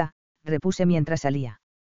importa, repuse mientras salía.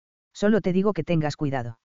 Solo te digo que tengas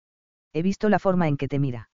cuidado. He visto la forma en que te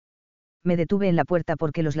mira. Me detuve en la puerta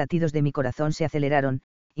porque los latidos de mi corazón se aceleraron,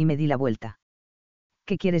 y me di la vuelta.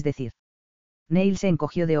 ¿Qué quieres decir? Neil se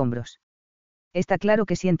encogió de hombros. Está claro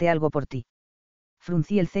que siente algo por ti.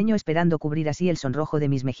 Fruncí el ceño esperando cubrir así el sonrojo de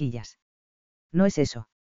mis mejillas. No es eso.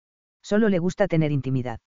 Solo le gusta tener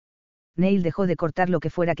intimidad. Neil dejó de cortar lo que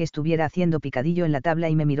fuera que estuviera haciendo picadillo en la tabla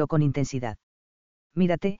y me miró con intensidad.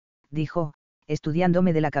 Mírate, dijo,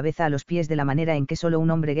 estudiándome de la cabeza a los pies de la manera en que solo un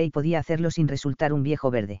hombre gay podía hacerlo sin resultar un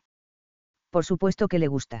viejo verde. Por supuesto que le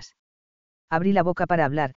gustas. Abrí la boca para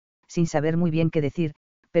hablar, sin saber muy bien qué decir,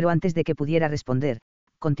 pero antes de que pudiera responder,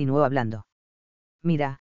 continuó hablando.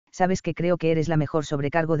 Mira, sabes que creo que eres la mejor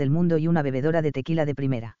sobrecargo del mundo y una bebedora de tequila de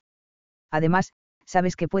primera. Además,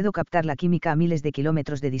 sabes que puedo captar la química a miles de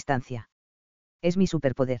kilómetros de distancia. Es mi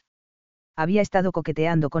superpoder. Había estado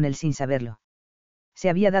coqueteando con él sin saberlo. Se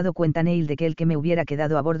había dado cuenta Neil de que el que me hubiera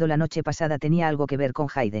quedado a bordo la noche pasada tenía algo que ver con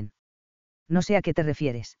Hayden. No sé a qué te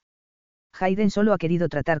refieres. Hayden solo ha querido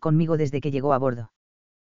tratar conmigo desde que llegó a bordo.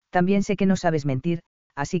 También sé que no sabes mentir,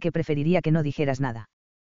 así que preferiría que no dijeras nada.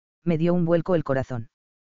 Me dio un vuelco el corazón.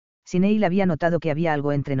 Si Neil había notado que había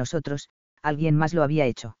algo entre nosotros, alguien más lo había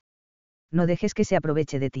hecho. No dejes que se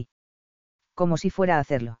aproveche de ti. Como si fuera a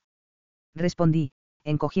hacerlo. Respondí,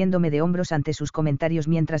 encogiéndome de hombros ante sus comentarios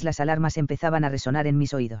mientras las alarmas empezaban a resonar en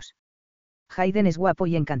mis oídos. Hayden es guapo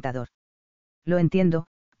y encantador. Lo entiendo,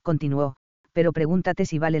 continuó, pero pregúntate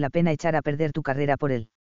si vale la pena echar a perder tu carrera por él.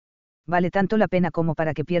 Vale tanto la pena como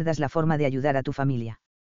para que pierdas la forma de ayudar a tu familia.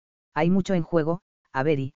 Hay mucho en juego,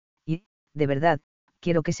 Avery, y, de verdad,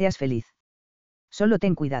 quiero que seas feliz. Solo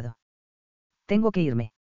ten cuidado. Tengo que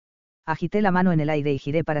irme. Agité la mano en el aire y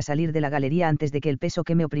giré para salir de la galería antes de que el peso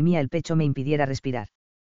que me oprimía el pecho me impidiera respirar.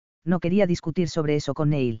 No quería discutir sobre eso con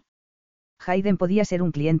Neil. Hayden podía ser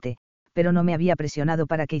un cliente, pero no me había presionado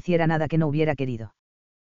para que hiciera nada que no hubiera querido.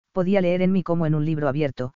 Podía leer en mí como en un libro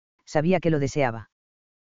abierto, sabía que lo deseaba.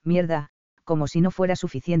 Mierda, como si no fuera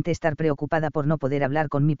suficiente estar preocupada por no poder hablar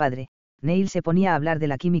con mi padre, Neil se ponía a hablar de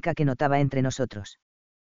la química que notaba entre nosotros.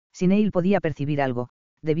 Si Neil podía percibir algo,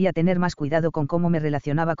 debía tener más cuidado con cómo me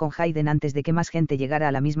relacionaba con Hayden antes de que más gente llegara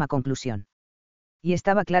a la misma conclusión. Y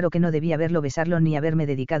estaba claro que no debía verlo besarlo ni haberme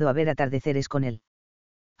dedicado a ver atardeceres con él.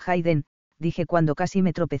 Hayden, dije cuando casi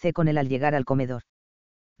me tropecé con él al llegar al comedor.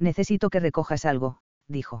 Necesito que recojas algo,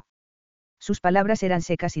 dijo. Sus palabras eran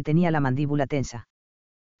secas y tenía la mandíbula tensa.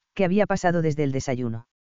 ¿Qué había pasado desde el desayuno?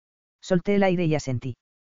 Solté el aire y asentí.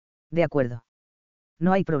 De acuerdo.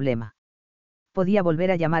 No hay problema. Podía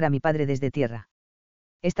volver a llamar a mi padre desde tierra.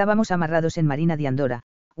 Estábamos amarrados en Marina di Andorra,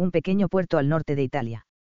 un pequeño puerto al norte de Italia.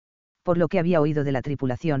 Por lo que había oído de la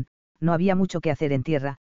tripulación, no había mucho que hacer en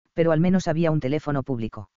tierra, pero al menos había un teléfono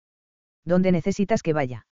público. ¿Dónde necesitas que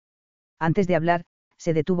vaya? Antes de hablar,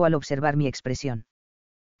 se detuvo al observar mi expresión.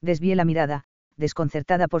 Desvié la mirada,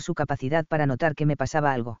 desconcertada por su capacidad para notar que me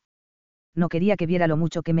pasaba algo. No quería que viera lo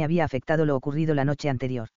mucho que me había afectado lo ocurrido la noche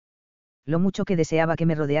anterior. Lo mucho que deseaba que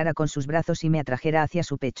me rodeara con sus brazos y me atrajera hacia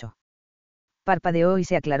su pecho. Parpadeó y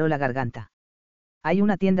se aclaró la garganta. Hay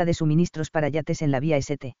una tienda de suministros para yates en la vía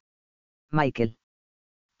St. Michael.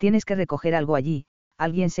 Tienes que recoger algo allí,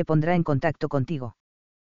 alguien se pondrá en contacto contigo.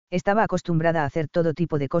 Estaba acostumbrada a hacer todo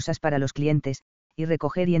tipo de cosas para los clientes, y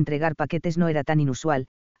recoger y entregar paquetes no era tan inusual,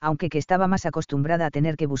 aunque que estaba más acostumbrada a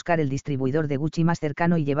tener que buscar el distribuidor de Gucci más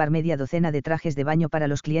cercano y llevar media docena de trajes de baño para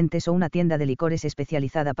los clientes o una tienda de licores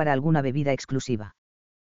especializada para alguna bebida exclusiva.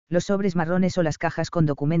 Los sobres marrones o las cajas con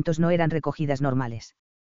documentos no eran recogidas normales.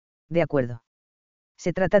 De acuerdo.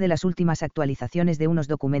 Se trata de las últimas actualizaciones de unos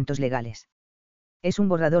documentos legales. Es un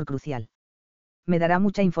borrador crucial. Me dará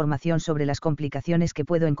mucha información sobre las complicaciones que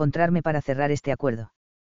puedo encontrarme para cerrar este acuerdo.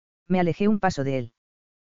 Me alejé un paso de él.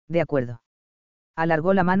 De acuerdo.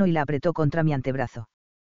 Alargó la mano y la apretó contra mi antebrazo.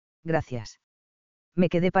 Gracias. Me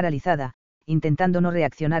quedé paralizada, intentando no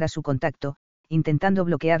reaccionar a su contacto, intentando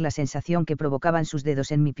bloquear la sensación que provocaban sus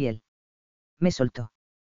dedos en mi piel. Me soltó.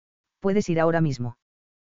 ¿Puedes ir ahora mismo?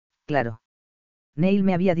 Claro. Neil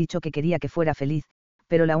me había dicho que quería que fuera feliz,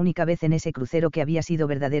 pero la única vez en ese crucero que había sido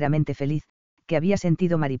verdaderamente feliz, que había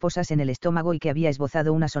sentido mariposas en el estómago y que había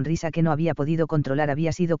esbozado una sonrisa que no había podido controlar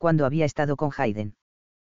había sido cuando había estado con Hayden.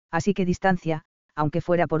 Así que distancia, aunque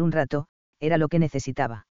fuera por un rato, era lo que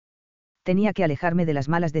necesitaba. Tenía que alejarme de las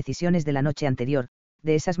malas decisiones de la noche anterior,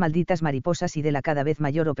 de esas malditas mariposas y de la cada vez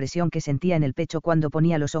mayor opresión que sentía en el pecho cuando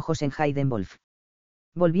ponía los ojos en Hayden Wolf.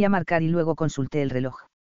 Volví a marcar y luego consulté el reloj.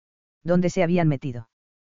 ¿Dónde se habían metido?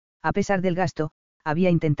 A pesar del gasto, había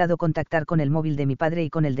intentado contactar con el móvil de mi padre y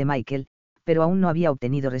con el de Michael, pero aún no había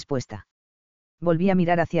obtenido respuesta. Volví a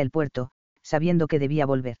mirar hacia el puerto, sabiendo que debía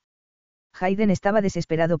volver. Hayden estaba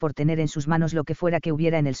desesperado por tener en sus manos lo que fuera que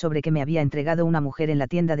hubiera en el sobre que me había entregado una mujer en la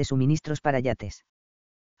tienda de suministros para yates.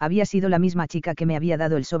 Había sido la misma chica que me había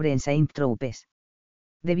dado el sobre en Saint-Tropez.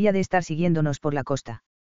 Debía de estar siguiéndonos por la costa.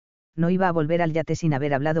 No iba a volver al yate sin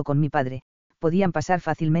haber hablado con mi padre, podían pasar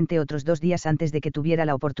fácilmente otros 2 días antes de que tuviera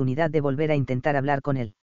la oportunidad de volver a intentar hablar con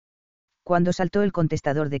él. Cuando saltó el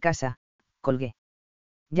contestador de casa, colgué.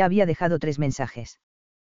 Ya había dejado 3 mensajes.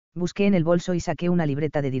 Busqué en el bolso y saqué una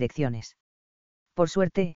libreta de direcciones. Por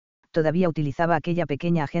suerte, todavía utilizaba aquella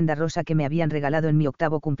pequeña agenda rosa que me habían regalado en mi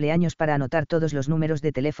 8º cumpleaños para anotar todos los números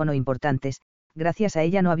de teléfono importantes. Gracias a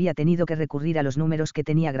ella no había tenido que recurrir a los números que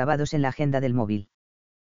tenía grabados en la agenda del móvil.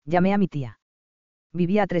 Llamé a mi tía.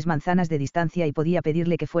 Vivía a 3 manzanas de distancia y podía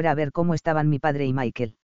pedirle que fuera a ver cómo estaban mi padre y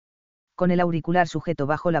Michael. Con el auricular sujeto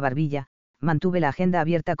bajo la barbilla, mantuve la agenda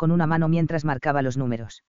abierta con una mano mientras marcaba los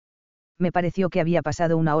números. Me pareció que había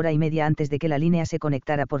pasado 1 hora y media antes de que la línea se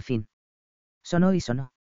conectara por fin. Sonó y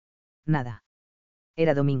sonó. Nada.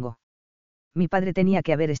 Era domingo. Mi padre tenía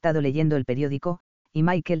que haber estado leyendo el periódico, y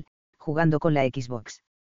Michael, jugando con la Xbox.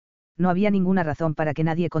 No había ninguna razón para que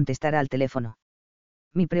nadie contestara al teléfono.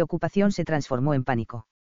 Mi preocupación se transformó en pánico.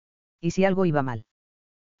 ¿Y si algo iba mal?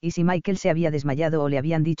 ¿Y si Michael se había desmayado o le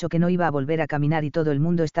habían dicho que no iba a volver a caminar y todo el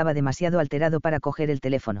mundo estaba demasiado alterado para coger el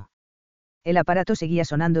teléfono? El aparato seguía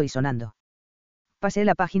sonando y sonando. Pasé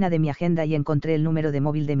la página de mi agenda y encontré el número de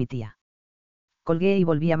móvil de mi tía. Colgué y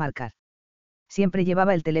volví a marcar. Siempre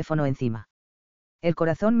llevaba el teléfono encima. El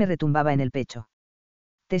corazón me retumbaba en el pecho.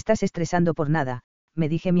 «Te estás estresando por nada», me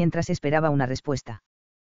dije mientras esperaba una respuesta.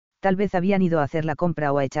 Tal vez habían ido a hacer la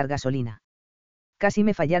compra o a echar gasolina. Casi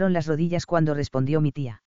me fallaron las rodillas cuando respondió mi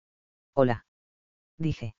tía. «Hola»,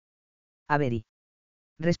 dije. «Avery»,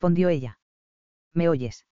 respondió ella. «¿Me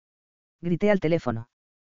oyes?», grité al teléfono.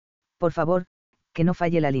 «Por favor, que no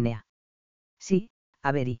falle la línea». «Sí,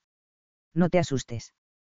 Avery. No te asustes.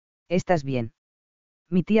 ¿Estás bien?».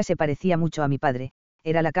 Mi tía se parecía mucho a mi padre,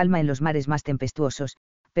 era la calma en los mares más tempestuosos,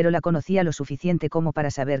 pero la conocía lo suficiente como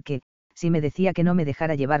para saber que, si me decía que no me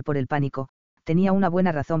dejara llevar por el pánico, tenía una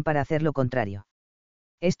buena razón para hacer lo contrario.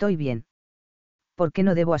 «Estoy bien. ¿Por qué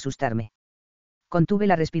no debo asustarme?». Contuve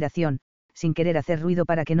la respiración, sin querer hacer ruido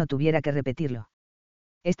para que no tuviera que repetirlo.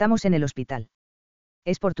 «Estamos en el hospital.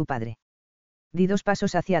 Es por tu padre». Di 2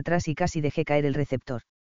 pasos hacia atrás y casi dejé caer el receptor.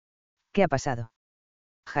 «¿Qué ha pasado?».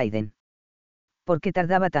 «Hayden». «¿Por qué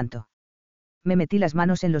tardaba tanto?». Me metí las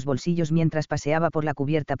manos en los bolsillos mientras paseaba por la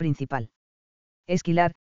cubierta principal.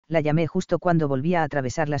 «Esquilar», la llamé justo cuando volvía a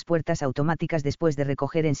atravesar las puertas automáticas después de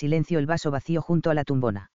recoger en silencio el vaso vacío junto a la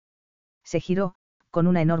tumbona. Se giró, con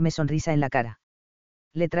una enorme sonrisa en la cara.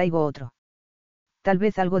 «Le traigo otro». «Tal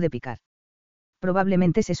vez algo de picar».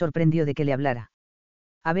 Probablemente se sorprendió de que le hablara.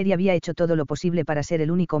 Avery había hecho todo lo posible para ser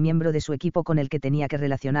el único miembro de su equipo con el que tenía que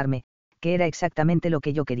relacionarme, que era exactamente lo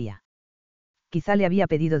que yo quería. Quizá le había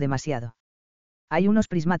pedido demasiado. «Hay unos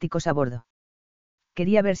prismáticos a bordo».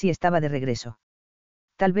 Quería ver si estaba de regreso.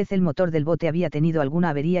 Tal vez el motor del bote había tenido alguna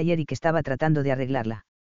avería y Eric estaba tratando de arreglarla.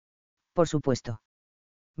 «Por supuesto.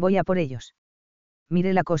 Voy a por ellos».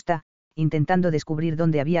 Miré la costa, intentando descubrir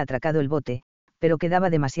dónde había atracado el bote, pero quedaba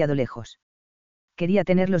demasiado lejos. Quería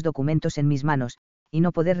tener los documentos en mis manos, y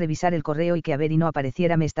no poder revisar el correo y que Avery no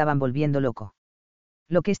apareciera me estaban volviendo loco.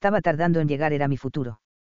 Lo que estaba tardando en llegar era mi futuro.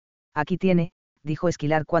 «Aquí tiene», dijo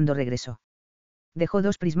Esquilar cuando regresó. Dejó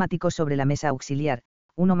 2 prismáticos sobre la mesa auxiliar,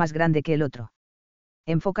 uno más grande que el otro.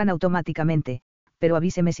 «Enfocan automáticamente, pero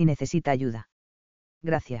avíseme si necesita ayuda».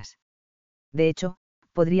 «Gracias. De hecho,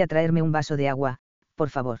 ¿podría traerme un vaso de agua, por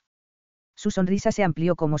favor?». Su sonrisa se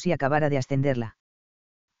amplió como si acabara de ascenderla.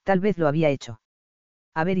 Tal vez lo había hecho.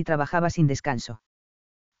 Avery trabajaba sin descanso.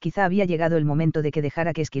 Quizá había llegado el momento de que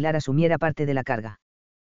dejara que Esquilar asumiera parte de la carga.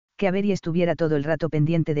 Que Avery estuviera todo el rato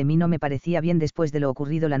pendiente de mí no me parecía bien después de lo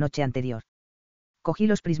ocurrido la noche anterior. Cogí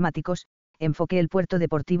los prismáticos, enfoqué el puerto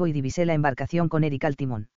deportivo y divisé la embarcación con Eric al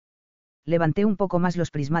timón. Levanté un poco más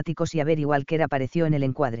los prismáticos y Avery Walker apareció en el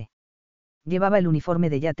encuadre. Llevaba el uniforme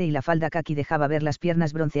de yate y la falda caqui dejaba ver las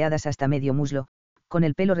piernas bronceadas hasta medio muslo, con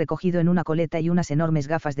el pelo recogido en una coleta y unas enormes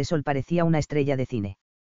gafas de sol parecía una estrella de cine.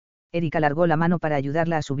 Eric alargó la mano para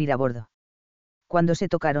ayudarla a subir a bordo. Cuando se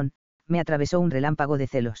tocaron, me atravesó un relámpago de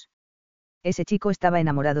celos. Ese chico estaba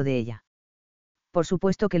enamorado de ella. Por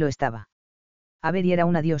supuesto que lo estaba. Avery era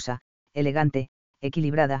una diosa, elegante,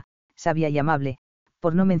 equilibrada, sabia y amable,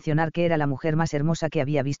 por no mencionar que era la mujer más hermosa que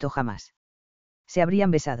había visto jamás. Se habrían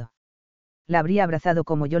besado. La habría abrazado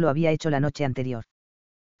como yo lo había hecho la noche anterior.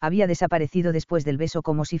 Había desaparecido después del beso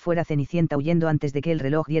como si fuera Cenicienta huyendo antes de que el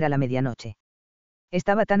reloj diera la medianoche.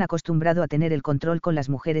 Estaba tan acostumbrado a tener el control con las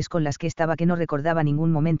mujeres con las que estaba que no recordaba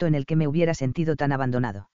ningún momento en el que me hubiera sentido tan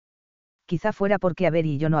abandonado. Quizá fuera porque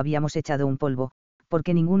Avery y yo no habíamos echado un polvo,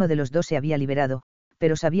 porque ninguno de los dos se había liberado,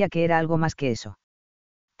 pero sabía que era algo más que eso.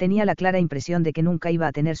 Tenía la clara impresión de que nunca iba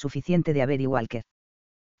a tener suficiente de Avery Walker.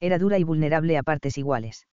 Era dura y vulnerable a partes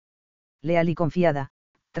iguales. Leal y confiada,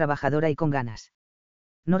 trabajadora y con ganas.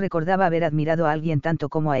 No recordaba haber admirado a alguien tanto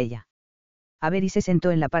como a ella. Avery se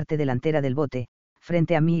sentó en la parte delantera del bote,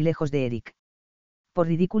 frente a mí y lejos de Eric. Por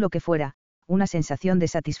ridículo que fuera, una sensación de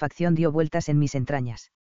satisfacción dio vueltas en mis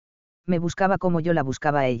entrañas. Me buscaba como yo la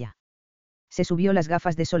buscaba a ella. Se subió las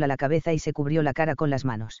gafas de sol a la cabeza y se cubrió la cara con las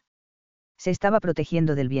manos. Se estaba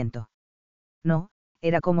protegiendo del viento. No,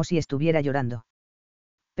 era como si estuviera llorando.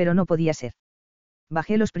 Pero no podía ser.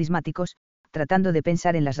 Bajé los prismáticos, tratando de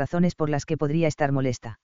pensar en las razones por las que podría estar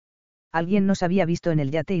molesta. Alguien nos había visto en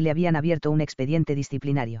el yate y le habían abierto un expediente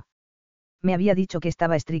disciplinario. Me había dicho que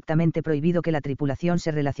estaba estrictamente prohibido que la tripulación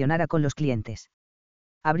se relacionara con los clientes.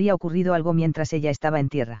 Habría ocurrido algo mientras ella estaba en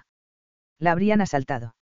tierra. La habrían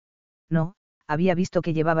asaltado. No, había visto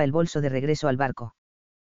que llevaba el bolso de regreso al barco.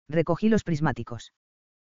 Recogí los prismáticos.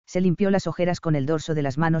 Se limpió las ojeras con el dorso de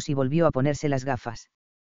las manos y volvió a ponerse las gafas.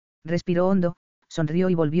 Respiró hondo, sonrió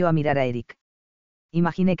y volvió a mirar a Eric.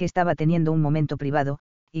 Imaginé que estaba teniendo un momento privado,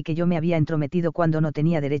 y que yo me había entrometido cuando no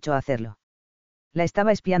tenía derecho a hacerlo. La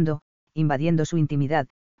estaba espiando, invadiendo su intimidad,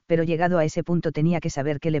 pero llegado a ese punto tenía que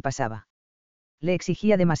saber qué le pasaba. Le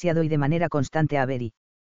exigía demasiado y de manera constante a Avery.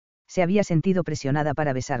 Se había sentido presionada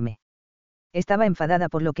para besarme. Estaba enfadada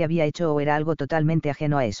por lo que había hecho o era algo totalmente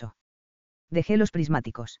ajeno a eso. Dejé los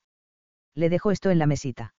prismáticos. ¿Le dejo esto en la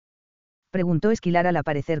mesita?, preguntó Esquilar al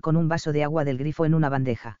aparecer con un vaso de agua del grifo en una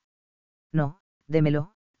bandeja. No,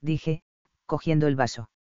 démelo, dije, cogiendo el vaso.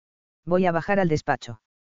 Voy a bajar al despacho.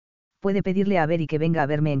 Puede pedirle a Avery que venga a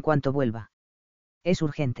verme en cuanto vuelva. Es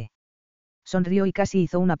urgente. Sonrió y casi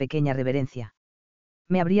hizo una pequeña reverencia.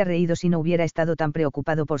 Me habría reído si no hubiera estado tan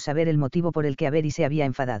preocupado por saber el motivo por el que Avery se había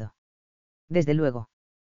enfadado. Desde luego.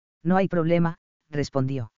 No hay problema,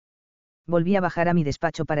 respondió. Volví a bajar a mi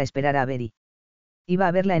despacho para esperar a Avery. Iba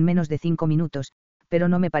a verla en menos de 5 minutos, pero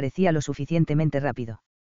no me parecía lo suficientemente rápido.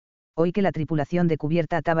 Oí que la tripulación de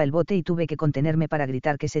cubierta ataba el bote y tuve que contenerme para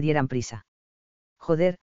gritar que se dieran prisa.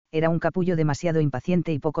 Joder, era un capullo demasiado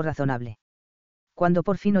impaciente y poco razonable. Cuando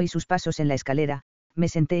por fin oí sus pasos en la escalera, me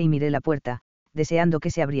senté y miré la puerta, deseando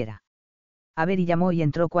que se abriera. Avery llamó y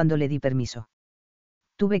entró cuando le di permiso.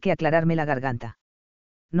 Tuve que aclararme la garganta.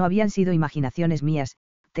 No habían sido imaginaciones mías,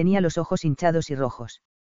 tenía los ojos hinchados y rojos.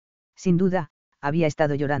 Sin duda, había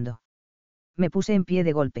estado llorando. Me puse en pie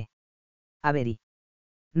de golpe. Avery.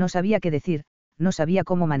 No sabía qué decir, no sabía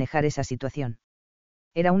cómo manejar esa situación.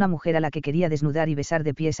 Era una mujer a la que quería desnudar y besar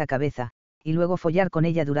de pies a cabeza, y luego follar con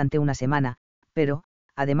ella durante una semana, pero,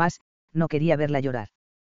 además, no quería verla llorar.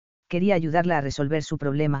 Quería ayudarla a resolver su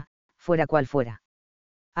problema, fuera cual fuera.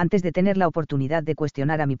 Antes de tener la oportunidad de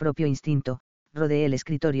cuestionar a mi propio instinto, rodeé el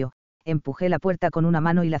escritorio, empujé la puerta con una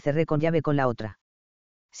mano y la cerré con llave con la otra.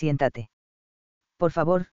 Siéntate. Por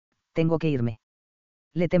favor, tengo que irme.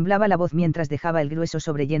 Le temblaba la voz mientras dejaba el grueso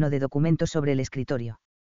sobre lleno de documentos sobre el escritorio.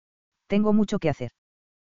 Tengo mucho que hacer.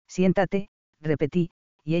 Siéntate, repetí,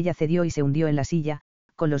 y ella cedió y se hundió en la silla,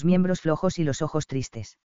 con los miembros flojos y los ojos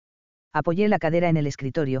tristes. Apoyé la cadera en el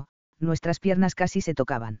escritorio, nuestras piernas casi se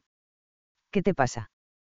tocaban. ¿Qué te pasa?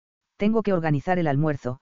 Tengo que organizar el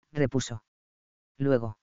almuerzo, repuso.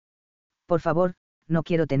 Luego. Por favor, no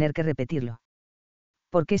quiero tener que repetirlo.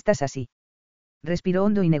 ¿Por qué estás así? Respiró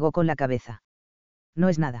hondo y negó con la cabeza. No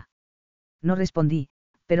es nada. No respondí,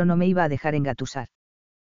 pero no me iba a dejar engatusar.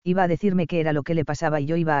 Iba a decirme qué era lo que le pasaba y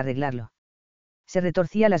yo iba a arreglarlo. Se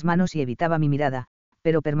retorcía las manos y evitaba mi mirada,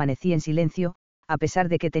 pero permanecí en silencio, a pesar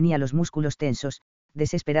de que tenía los músculos tensos,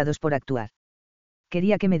 desesperados por actuar.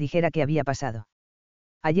 Quería que me dijera qué había pasado.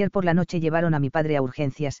 Ayer por la noche llevaron a mi padre a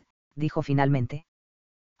urgencias, dijo finalmente.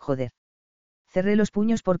 Joder. Cerré los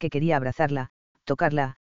puños porque quería abrazarla,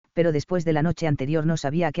 tocarla, pero después de la noche anterior no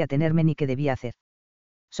sabía a qué atenerme ni qué debía hacer.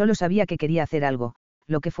 Solo sabía que quería hacer algo,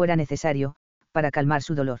 lo que fuera necesario, para calmar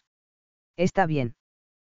su dolor. Está bien.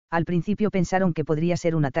 Al principio pensaron que podría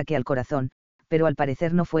ser un ataque al corazón, pero al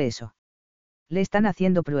parecer no fue eso. Le están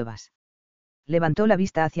haciendo pruebas. Levantó la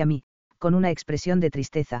vista hacia mí, con una expresión de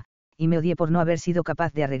tristeza, y me odié por no haber sido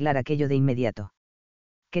capaz de arreglar aquello de inmediato.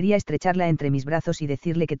 Quería estrecharla entre mis brazos y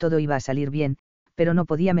decirle que todo iba a salir bien, pero no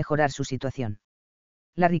podía mejorar su situación.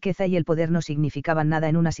 La riqueza y el poder no significaban nada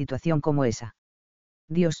en una situación como esa.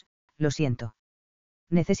 Dios, lo siento.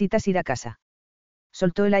 Necesitas ir a casa.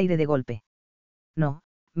 Soltó el aire de golpe. No,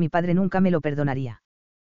 mi padre nunca me lo perdonaría.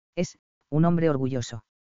 Es, un hombre orgulloso.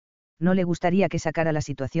 No le gustaría que sacara la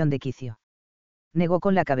situación de quicio. Negó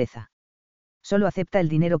con la cabeza. Solo acepta el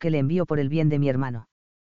dinero que le envío por el bien de mi hermano.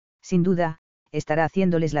 Sin duda, estará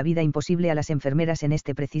haciéndoles la vida imposible a las enfermeras en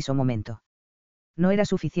este preciso momento. No era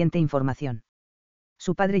suficiente información.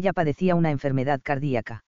 Su padre ya padecía una enfermedad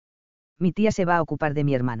cardíaca. Mi tía se va a ocupar de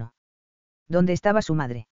mi hermano. ¿Dónde estaba su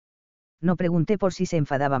madre? No pregunté por si se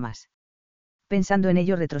enfadaba más. Pensando en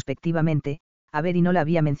ello retrospectivamente, Avery no la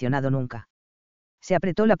había mencionado nunca. Se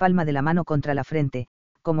apretó la palma de la mano contra la frente,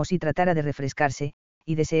 como si tratara de refrescarse,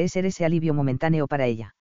 y deseé ser ese alivio momentáneo para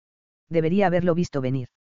ella. Debería haberlo visto venir.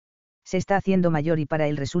 Se está haciendo mayor y para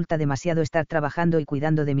él resulta demasiado estar trabajando y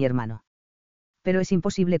cuidando de mi hermano. Pero es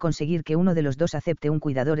imposible conseguir que uno de los dos acepte un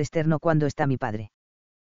cuidador externo cuando está mi padre.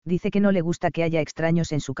 Dice que no le gusta que haya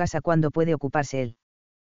extraños en su casa cuando puede ocuparse él.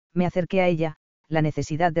 Me acerqué a ella, la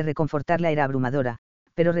necesidad de reconfortarla era abrumadora,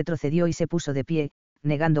 pero retrocedió y se puso de pie,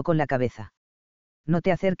 negando con la cabeza. No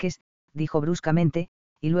te acerques, dijo bruscamente,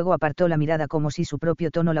 y luego apartó la mirada como si su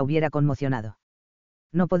propio tono la hubiera conmocionado.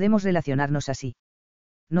 No podemos relacionarnos así.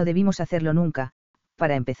 No debimos hacerlo nunca,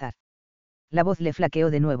 para empezar. La voz le flaqueó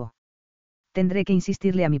de nuevo. Tendré que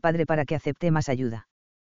insistirle a mi padre para que acepte más ayuda.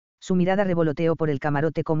 Su mirada revoloteó por el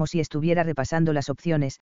camarote como si estuviera repasando las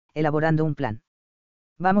opciones, elaborando un plan.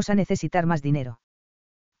 Vamos a necesitar más dinero.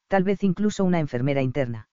 Tal vez incluso una enfermera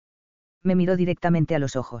interna. Me miró directamente a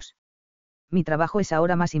los ojos. Mi trabajo es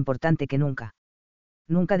ahora más importante que nunca.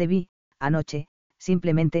 Nunca debí, anoche,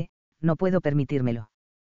 simplemente, no puedo permitírmelo.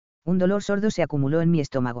 Un dolor sordo se acumuló en mi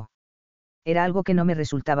estómago. Era algo que no me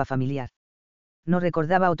resultaba familiar. No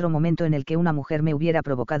recordaba otro momento en el que una mujer me hubiera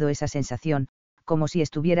provocado esa sensación, como si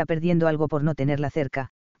estuviera perdiendo algo por no tenerla cerca,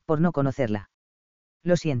 por no conocerla.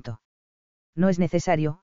 Lo siento. No es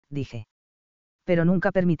necesario, dije. Pero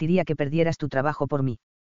nunca permitiría que perdieras tu trabajo por mí.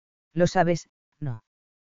 Lo sabes, no.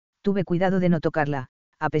 Tuve cuidado de no tocarla,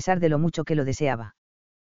 a pesar de lo mucho que lo deseaba.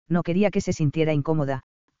 No quería que se sintiera incómoda,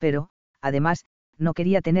 pero, además, no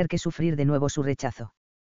quería tener que sufrir de nuevo su rechazo.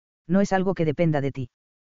 No es algo que dependa de ti.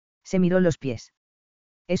 Se miró los pies.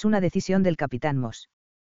 Es una decisión del capitán Moss.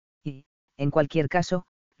 Y, en cualquier caso,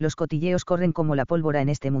 los cotilleos corren como la pólvora en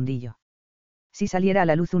este mundillo. Si saliera a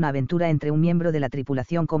la luz una aventura entre un miembro de la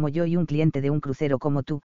tripulación como yo y un cliente de un crucero como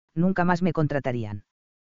tú, nunca más me contratarían.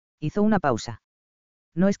 Hizo una pausa.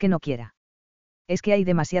 No es que no quiera. Es que hay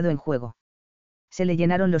demasiado en juego. Se le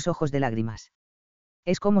llenaron los ojos de lágrimas.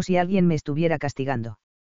 Es como si alguien me estuviera castigando.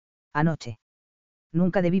 Anoche.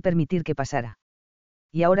 Nunca debí permitir que pasara.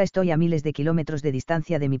 Y ahora estoy a miles de kilómetros de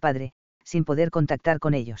distancia de mi padre, sin poder contactar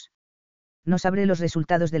con ellos. No sabré los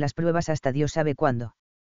resultados de las pruebas hasta Dios sabe cuándo.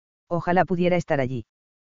 Ojalá pudiera estar allí.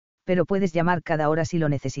 Pero puedes llamar cada hora si lo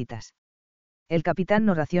necesitas. El capitán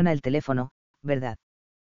no raciona el teléfono, ¿verdad?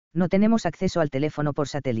 No tenemos acceso al teléfono por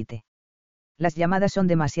satélite. Las llamadas son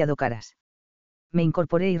demasiado caras. Me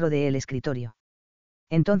incorporé y rodeé el escritorio.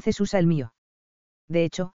 Entonces usa el mío. De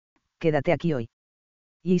hecho, quédate aquí hoy.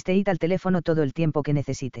 Y stay al teléfono todo el tiempo que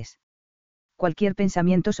necesites. Cualquier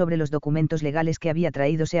pensamiento sobre los documentos legales que había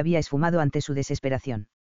traído se había esfumado ante su desesperación.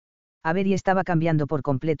 Y estaba cambiando por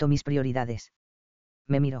completo mis prioridades.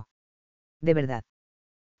 Me miró. ¿De verdad?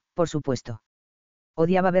 Por supuesto.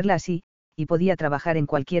 Odiaba verla así, y podía trabajar en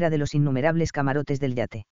cualquiera de los innumerables camarotes del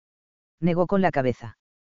yate. Negó con la cabeza.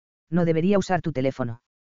 No debería usar tu teléfono.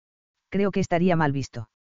 Creo que estaría mal visto.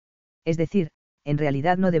 Es decir, en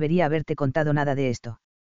realidad no debería haberte contado nada de esto.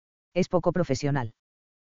 Es poco profesional.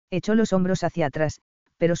 Echó los hombros hacia atrás,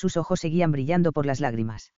 pero sus ojos seguían brillando por las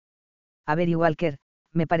lágrimas. Y Walker,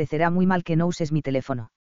 me parecerá muy mal que no uses mi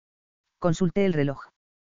teléfono. Consulté el reloj.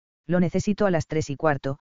 Lo necesito a las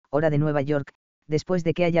 3:15, hora de Nueva York, después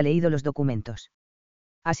de que haya leído los documentos.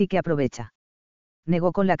 Así que aprovecha.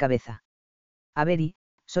 Negó con la cabeza.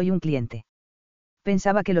 Soy un cliente.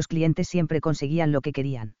 Pensaba que los clientes siempre conseguían lo que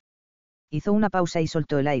querían. Hizo una pausa y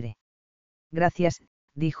soltó el aire. Gracias,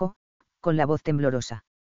 dijo, con la voz temblorosa.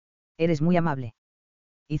 Eres muy amable.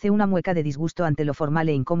 Hice una mueca de disgusto ante lo formal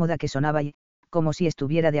e incómoda que sonaba y, como si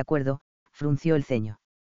estuviera de acuerdo, frunció el ceño.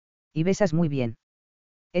 Y besas muy bien.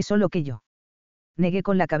 Es solo que yo. Negué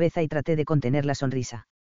con la cabeza y traté de contener la sonrisa.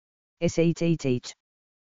 SHHH.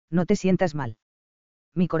 No te sientas mal.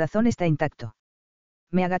 Mi corazón está intacto.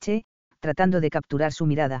 Me agaché, tratando de capturar su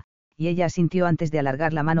mirada, y ella asintió antes de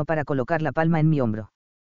alargar la mano para colocar la palma en mi hombro.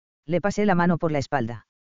 Le pasé la mano por la espalda.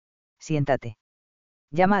 Siéntate.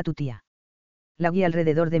 Llama a tu tía. La guié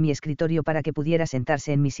alrededor de mi escritorio para que pudiera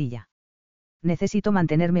sentarse en mi silla. Necesito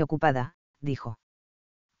mantenerme ocupada, dijo.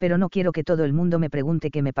 Pero no quiero que todo el mundo me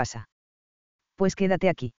pregunte qué me pasa. Pues quédate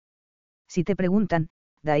aquí. Si te preguntan,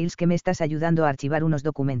 Diles que me estás ayudando a archivar unos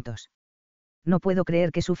documentos. No puedo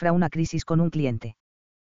creer que sufra una crisis con un cliente.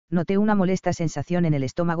 Noté una molesta sensación en el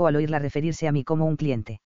estómago al oírla referirse a mí como un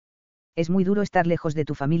cliente. Es muy duro estar lejos de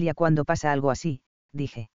tu familia cuando pasa algo así,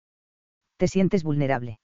 dije. Te sientes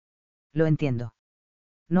vulnerable. Lo entiendo.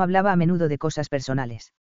 No hablaba a menudo de cosas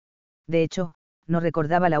personales. De hecho, no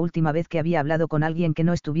recordaba la última vez que había hablado con alguien que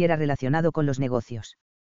no estuviera relacionado con los negocios.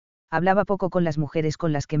 Hablaba poco con las mujeres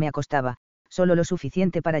con las que me acostaba, solo lo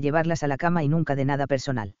suficiente para llevarlas a la cama y nunca de nada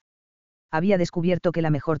personal. Había descubierto que la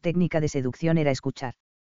mejor técnica de seducción era escuchar.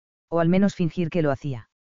 O al menos fingir que lo hacía.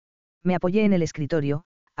 Me apoyé en el escritorio,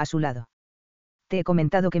 a su lado. Te he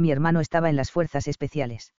comentado que mi hermano estaba en las fuerzas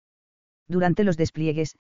especiales. Durante los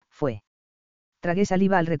despliegues, fue. Tragué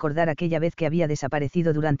saliva al recordar aquella vez que había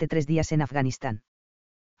desaparecido durante 3 días en Afganistán.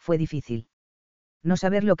 Fue difícil. No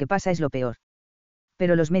saber lo que pasa es lo peor.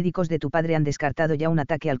 Pero los médicos de tu padre han descartado ya un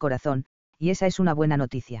ataque al corazón, y esa es una buena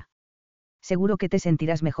noticia. Seguro que te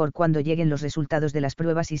sentirás mejor cuando lleguen los resultados de las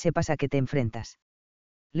pruebas y sepas a qué te enfrentas.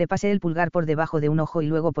 Le pasé el pulgar por debajo de un ojo y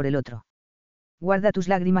luego por el otro. Guarda tus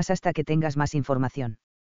lágrimas hasta que tengas más información.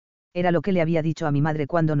 Era lo que le había dicho a mi madre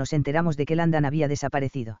cuando nos enteramos de que Landon había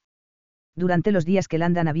desaparecido. Durante los días que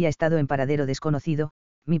Landon había estado en paradero desconocido,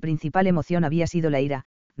 mi principal emoción había sido la ira,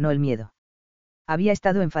 no el miedo. Había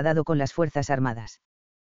estado enfadado con las Fuerzas Armadas.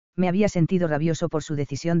 Me había sentido rabioso por su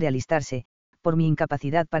decisión de alistarse, por mi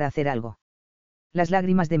incapacidad para hacer algo. Las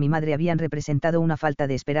lágrimas de mi madre habían representado una falta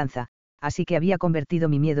de esperanza, así que había convertido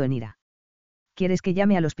mi miedo en ira. ¿Quieres que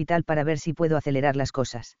llame al hospital para ver si puedo acelerar las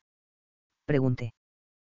cosas? Pregunté.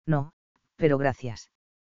 No, pero gracias.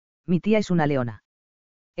 Mi tía es una leona.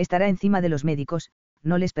 Estará encima de los médicos,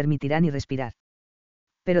 no les permitirá ni respirar.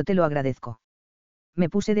 Pero te lo agradezco. Me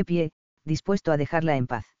puse de pie, dispuesto a dejarla en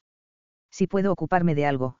paz. Si puedo ocuparme de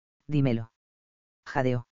algo, dímelo.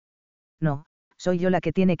 Jadeó. No, soy yo la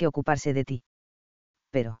que tiene que ocuparse de ti.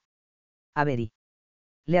 Pero. A ver y.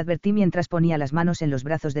 Le advertí mientras ponía las manos en los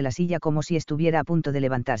brazos de la silla como si estuviera a punto de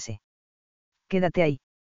levantarse. Quédate ahí.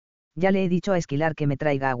 Ya le he dicho a Esquilar que me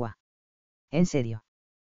traiga agua. ¿En serio?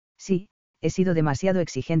 Sí, he sido demasiado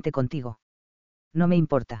exigente contigo. No me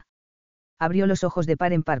importa. Abrió los ojos de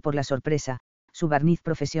par en par por la sorpresa, su barniz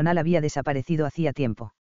profesional había desaparecido hacía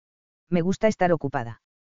tiempo. Me gusta estar ocupada.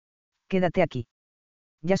 Quédate aquí.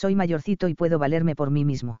 Ya soy mayorcito y puedo valerme por mí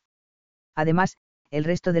mismo. Además, el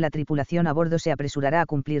resto de la tripulación a bordo se apresurará a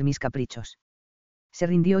cumplir mis caprichos. Se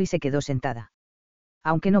rindió y se quedó sentada.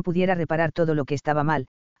 Aunque no pudiera reparar todo lo que estaba mal,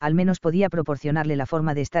 al menos podía proporcionarle la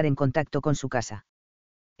forma de estar en contacto con su casa.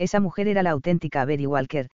 Esa mujer era la auténtica Avery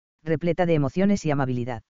Walker, repleta de emociones y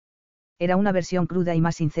amabilidad. Era una versión cruda y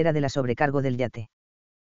más sincera de la sobrecargo del yate.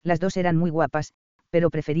 Las dos eran muy guapas, pero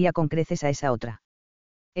prefería con creces a esa otra.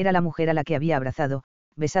 Era la mujer a la que había abrazado,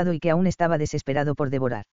 besado y que aún estaba desesperado por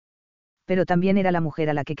devorar. Pero también era la mujer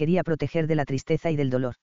a la que quería proteger de la tristeza y del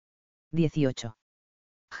dolor. 18.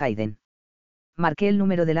 Hayden. Marqué el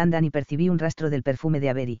número de Landon y percibí un rastro del perfume de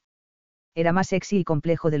Avery. Era más sexy y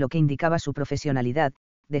complejo de lo que indicaba su profesionalidad,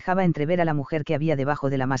 dejaba entrever a la mujer que había debajo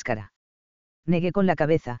de la máscara. Negué con la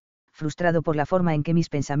cabeza, frustrado por la forma en que mis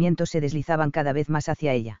pensamientos se deslizaban cada vez más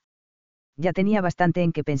hacia ella. Ya tenía bastante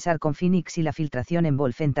en que pensar con Phoenix y la filtración en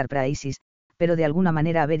Wolf Enterprises, pero de alguna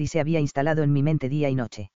manera Avery se había instalado en mi mente día y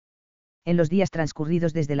noche. En los días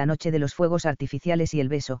transcurridos desde la noche de los fuegos artificiales y el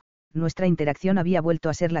beso, nuestra interacción había vuelto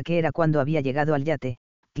a ser la que era cuando había llegado al yate,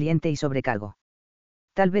 cliente y sobrecargo.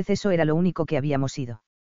 Tal vez eso era lo único que habíamos sido.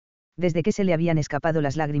 Desde que se le habían escapado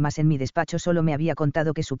las lágrimas en mi despacho solo me había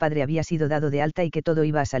contado que su padre había sido dado de alta y que todo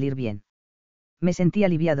iba a salir bien. Me sentí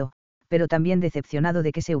aliviado, pero también decepcionado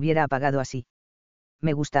de que se hubiera apagado así.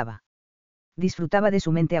 Me gustaba. Disfrutaba de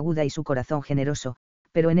su mente aguda y su corazón generoso,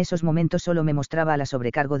 pero en esos momentos solo me mostraba a la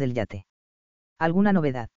sobrecargo del yate. ¿Alguna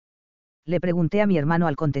novedad? Le pregunté a mi hermano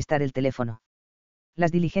al contestar el teléfono.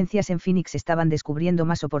 Las diligencias en Phoenix estaban descubriendo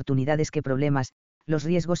más oportunidades que problemas, los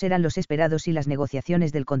riesgos eran los esperados y las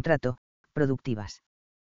negociaciones del contrato, productivas.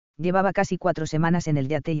 Llevaba casi 4 semanas en el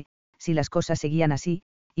yate y, si las cosas seguían así,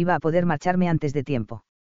 iba a poder marcharme antes de tiempo.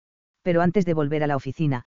 Pero antes de volver a la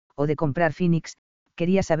oficina, o de comprar Phoenix,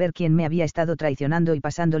 quería saber quién me había estado traicionando y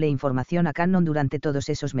pasándole información a Cannon durante todos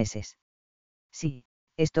esos meses. Sí,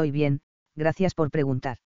 estoy bien, gracias por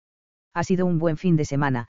preguntar. Ha sido un buen fin de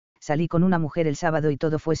semana, salí con una mujer el sábado y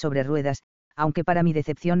todo fue sobre ruedas, aunque para mi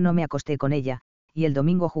decepción no me acosté con ella, y el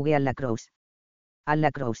domingo jugué al lacrosse. ¿Al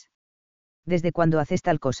lacrosse? ¿Desde cuándo haces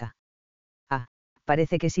tal cosa? Ah,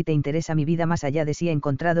 parece que sí te interesa mi vida más allá de si he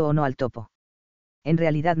encontrado o no al topo. En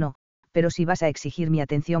realidad no, pero si vas a exigir mi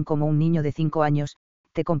atención como un niño de 5 años,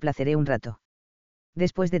 te complaceré un rato.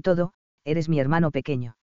 Después de todo, eres mi hermano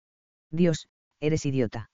pequeño. Dios, eres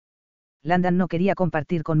idiota. Landon no quería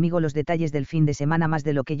compartir conmigo los detalles del fin de semana más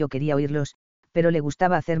de lo que yo quería oírlos, pero le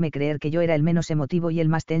gustaba hacerme creer que yo era el menos emotivo y el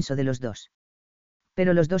más tenso de los dos.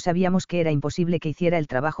 Pero los dos sabíamos que era imposible que hiciera el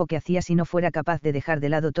trabajo que hacía si no fuera capaz de dejar de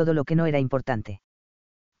lado todo lo que no era importante.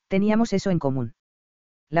 Teníamos eso en común.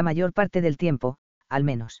 La mayor parte del tiempo, al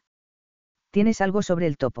menos. ¿Tienes algo sobre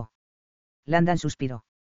el topo? Landon suspiró.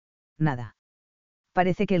 Nada.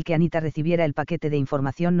 Parece que el que Anita recibiera el paquete de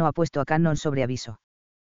información no ha puesto a Cannon sobre aviso.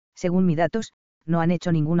 Según mis datos, no han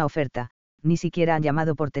hecho ninguna oferta, ni siquiera han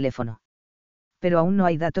llamado por teléfono. Pero aún no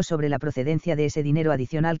hay datos sobre la procedencia de ese dinero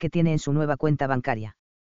adicional que tiene en su nueva cuenta bancaria.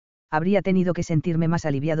 Habría tenido que sentirme más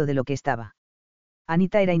aliviado de lo que estaba.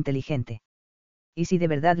 Anita era inteligente. Y si de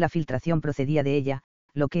verdad la filtración procedía de ella,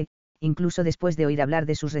 lo que, incluso después de oír hablar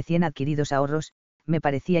de sus recién adquiridos ahorros, me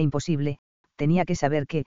parecía imposible, tenía que saber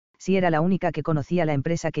que, si era la única que conocía la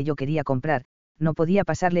empresa que yo quería comprar, no podía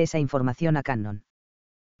pasarle esa información a Cannon.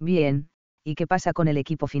 Bien, ¿y qué pasa con el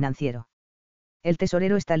equipo financiero? El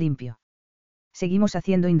tesorero está limpio. Seguimos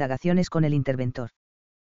haciendo indagaciones con el interventor.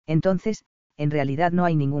 Entonces, en realidad no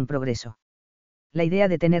hay ningún progreso. La idea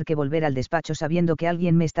de tener que volver al despacho sabiendo que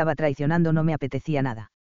alguien me estaba traicionando no me apetecía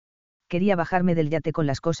nada. Quería bajarme del yate con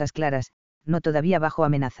las cosas claras, no todavía bajo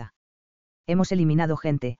amenaza. Hemos eliminado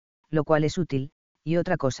gente, lo cual es útil, y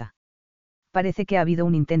otra cosa. Parece que ha habido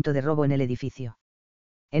un intento de robo en el edificio.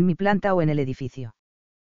 ¿En mi planta o en el edificio?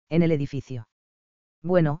 En el edificio.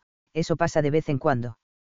 Bueno, eso pasa de vez en cuando.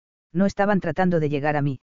 No estaban tratando de llegar a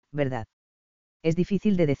mí, ¿verdad? Es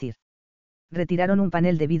difícil de decir. Retiraron un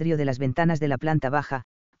panel de vidrio de las ventanas de la planta baja,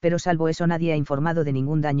 pero salvo eso nadie ha informado de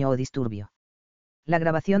ningún daño o disturbio. La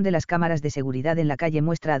grabación de las cámaras de seguridad en la calle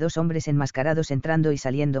muestra a 2 hombres enmascarados entrando y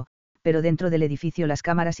saliendo, pero dentro del edificio las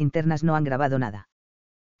cámaras internas no han grabado nada.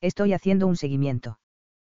 Estoy haciendo un seguimiento.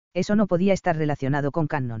 Eso no podía estar relacionado con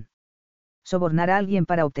Cannon. Sobornar a alguien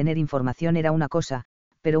para obtener información era una cosa,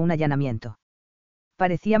 pero un allanamiento.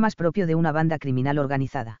 Parecía más propio de una banda criminal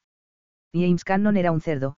organizada. James Cannon era un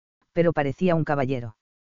cerdo, pero parecía un caballero.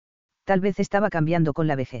 Tal vez estaba cambiando con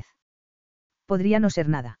la vejez. Podría no ser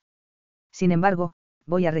nada. Sin embargo,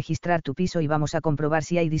 voy a registrar tu piso y vamos a comprobar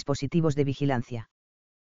si hay dispositivos de vigilancia.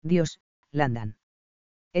 Dios, Landon.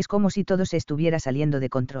 Es como si todo se estuviera saliendo de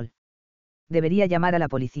control. Debería llamar a la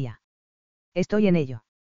policía. Estoy en ello.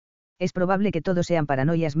 Es probable que todo sean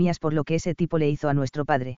paranoias mías por lo que ese tipo le hizo a nuestro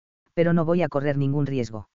padre, pero no voy a correr ningún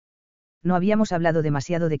riesgo. No habíamos hablado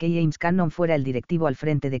demasiado de que James Cannon fuera el directivo al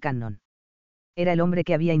frente de Cannon. Era el hombre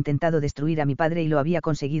que había intentado destruir a mi padre y lo había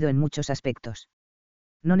conseguido en muchos aspectos.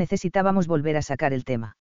 No necesitábamos volver a sacar el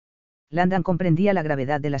tema. Landon comprendía la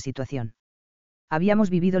gravedad de la situación. Habíamos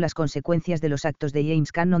vivido las consecuencias de los actos de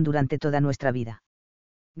James Cannon durante toda nuestra vida.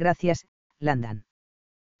 Gracias, Landon.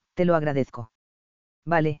 Te lo agradezco.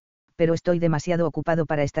 Vale, pero estoy demasiado ocupado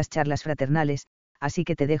para estas charlas fraternales, así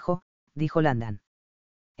que te dejo, dijo Landon.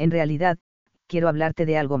 En realidad, quiero hablarte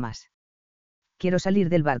de algo más. Quiero salir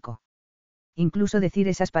del barco. Incluso decir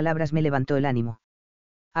esas palabras me levantó el ánimo.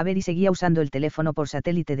 Avery seguía usando el teléfono por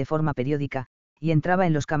satélite de forma periódica, y entraba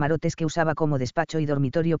en los camarotes que usaba como despacho y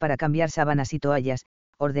dormitorio para cambiar sábanas y toallas,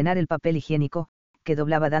 ordenar el papel higiénico, que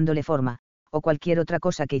doblaba dándole forma, o cualquier otra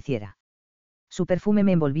cosa que hiciera. Su perfume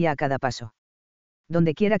me envolvía a cada paso.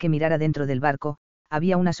 Dondequiera que mirara dentro del barco,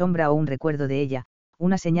 había una sombra o un recuerdo de ella,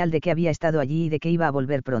 una señal de que había estado allí y de que iba a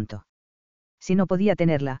volver pronto. Si no podía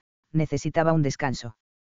tenerla, necesitaba un descanso.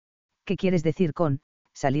 ¿Qué quieres decir con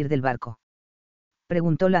salir del barco?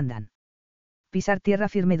 Preguntó Landon. Pisar tierra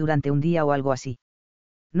firme durante un día o algo así.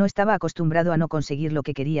 No estaba acostumbrado a no conseguir lo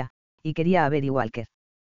que quería, y quería a Avery Walker.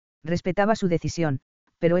 Respetaba su decisión,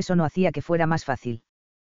 pero eso no hacía que fuera más fácil.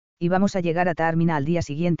 Íbamos a llegar a Taormina al día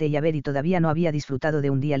siguiente y Avery todavía no había disfrutado de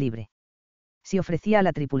un día libre. Si ofrecía a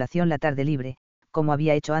la tripulación la tarde libre, como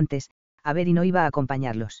había hecho antes, Avery no iba a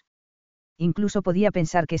acompañarlos. Incluso podía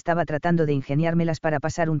pensar que estaba tratando de ingeniármelas para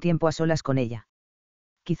pasar un tiempo a solas con ella.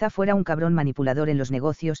 Quizá fuera un cabrón manipulador en los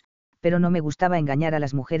negocios, pero no me gustaba engañar a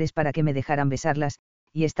las mujeres para que me dejaran besarlas,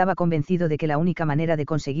 y estaba convencido de que la única manera de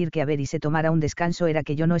conseguir que Avery se tomara un descanso era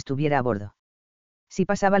que yo no estuviera a bordo. Si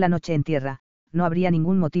pasaba la noche en tierra, no habría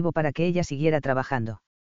ningún motivo para que ella siguiera trabajando.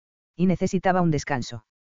 Y necesitaba un descanso.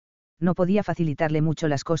 No podía facilitarle mucho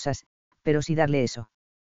las cosas, pero sí darle eso.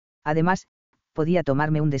 Además, podía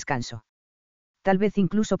tomarme un descanso. Tal vez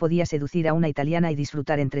incluso podía seducir a una italiana y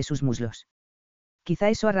disfrutar entre sus muslos. Quizá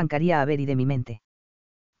eso arrancaría a Avery de mi mente.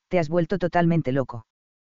 Te has vuelto totalmente loco.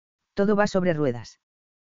 Todo va sobre ruedas.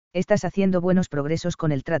 Estás haciendo buenos progresos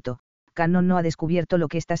con el trato, Cannon no ha descubierto lo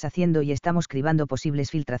que estás haciendo y estamos cribando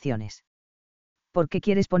posibles filtraciones. ¿Por qué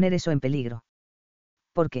quieres poner eso en peligro?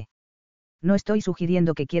 ¿Por qué? No estoy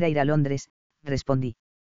sugiriendo que quiera ir a Londres, respondí.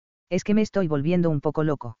 Es que me estoy volviendo un poco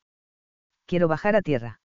loco. Quiero bajar a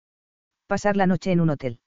tierra. Pasar la noche en un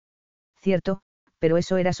hotel. Cierto, pero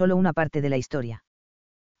eso era solo una parte de la historia.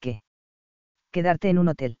 ¿Qué? ¿Quedarte en un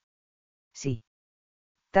hotel? Sí.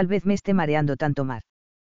 Tal vez me esté mareando tanto mar.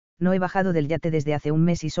 No he bajado del yate desde hace un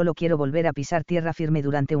mes y solo quiero volver a pisar tierra firme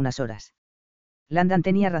durante unas horas. Landon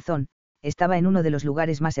tenía razón, estaba en uno de los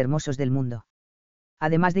lugares más hermosos del mundo.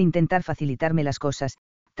 Además de intentar facilitarme las cosas,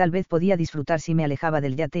 tal vez podía disfrutar si me alejaba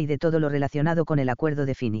del yate y de todo lo relacionado con el acuerdo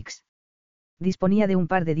de Phoenix. Disponía de un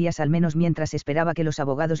par de días al menos mientras esperaba que los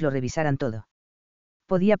abogados lo revisaran todo.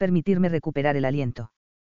 Podía permitirme recuperar el aliento.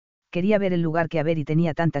 Quería ver el lugar que Avery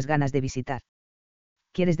tenía tantas ganas de visitar.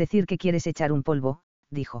 ¿Quieres decir que quieres echar un polvo?,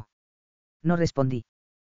 dijo. No respondí.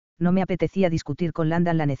 No me apetecía discutir con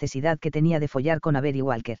Landon la necesidad que tenía de follar con Avery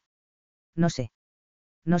Walker. No sé.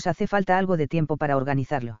 Nos hace falta algo de tiempo para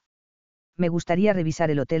organizarlo. Me gustaría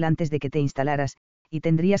revisar el hotel antes de que te instalaras, y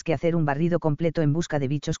tendrías que hacer un barrido completo en busca de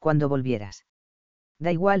bichos cuando volvieras.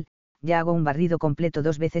 Da igual, ya hago un barrido completo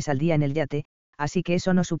 2 veces al día en el yate, así que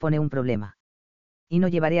eso no supone un problema. Y no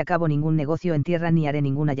llevaré a cabo ningún negocio en tierra ni haré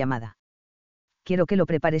ninguna llamada. Quiero que lo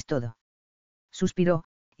prepares todo. Suspiró,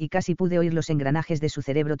 y casi pude oír los engranajes de su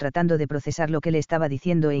cerebro tratando de procesar lo que le estaba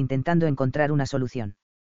diciendo e intentando encontrar una solución.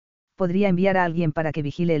 Podría enviar a alguien para que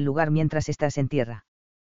vigile el lugar mientras estás en tierra.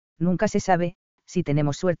 Nunca se sabe, si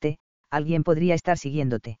tenemos suerte, alguien podría estar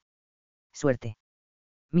siguiéndote. Suerte.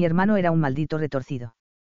 Mi hermano era un maldito retorcido.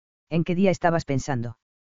 ¿En qué día estabas pensando?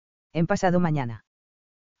 En pasado mañana.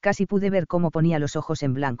 Casi pude ver cómo ponía los ojos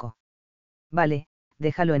en blanco. Vale,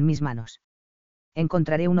 déjalo en mis manos.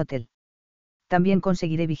 Encontraré un hotel. También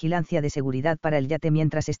conseguiré vigilancia de seguridad para el yate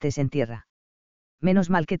mientras estés en tierra. Menos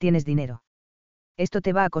mal que tienes dinero. Esto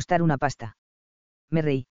te va a costar una pasta. Me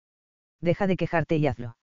reí. Deja de quejarte y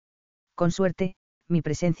hazlo. Con suerte, mi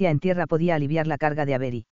presencia en tierra podía aliviar la carga de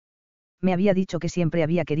Avery. Me había dicho que siempre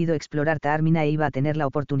había querido explorar Taormina e iba a tener la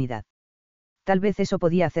oportunidad. Tal vez eso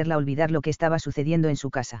podía hacerla olvidar lo que estaba sucediendo en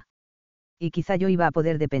su casa. Y quizá yo iba a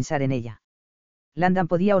poder de pensar en ella. Landon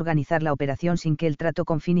podía organizar la operación sin que el trato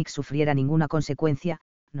con Phoenix sufriera ninguna consecuencia,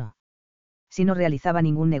 no. Si no realizaba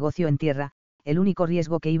ningún negocio en tierra, el único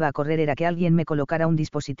riesgo que iba a correr era que alguien me colocara un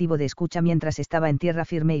dispositivo de escucha mientras estaba en tierra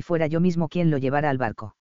firme y fuera yo mismo quien lo llevara al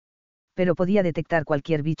barco. Pero podía detectar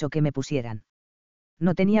cualquier bicho que me pusieran.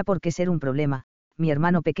 No tenía por qué ser un problema, mi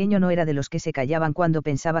hermano pequeño no era de los que se callaban cuando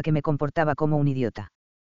pensaba que me comportaba como un idiota.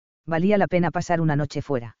 Valía la pena pasar una noche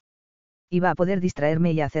fuera. Iba a poder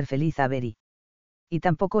distraerme y a hacer feliz a Avery. Y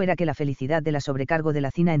tampoco era que la felicidad de la sobrecargo de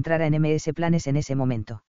la cina entrara en MS planes en ese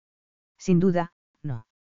momento. Sin duda, no.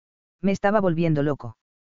 Me estaba volviendo loco.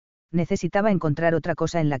 Necesitaba encontrar otra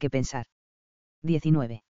cosa en la que pensar.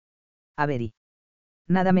 19. Avery.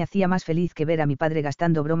 Nada me hacía más feliz que ver a mi padre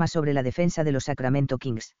gastando bromas sobre la defensa de los Sacramento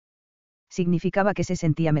Kings. Significaba que se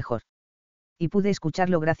sentía mejor. Y pude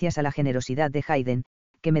escucharlo gracias a la generosidad de Hayden,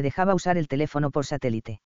 que me dejaba usar el teléfono por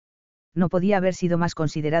satélite. No podía haber sido más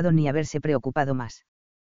considerado ni haberse preocupado más.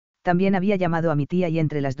 También había llamado a mi tía y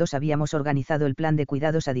entre las dos habíamos organizado el plan de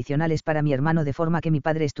cuidados adicionales para mi hermano de forma que mi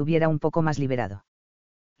padre estuviera un poco más liberado.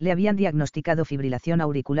 Le habían diagnosticado fibrilación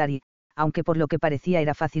auricular y, aunque por lo que parecía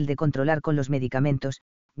era fácil de controlar con los medicamentos,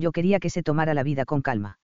 yo quería que se tomara la vida con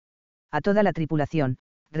calma. A toda la tripulación,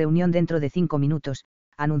 reunión dentro de 5 minutos,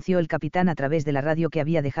 anunció el capitán a través de la radio que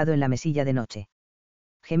había dejado en la mesilla de noche.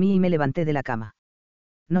 Gemí y me levanté de la cama.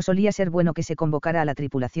 No solía ser bueno que se convocara a la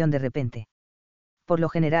tripulación de repente. Por lo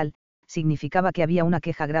general, significaba que había una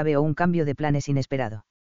queja grave o un cambio de planes inesperado.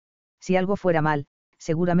 Si algo fuera mal,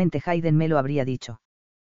 seguramente Hayden me lo habría dicho.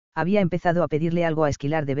 Había empezado a pedirle algo a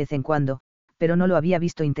Esquilar de vez en cuando, pero no lo había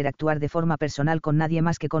visto interactuar de forma personal con nadie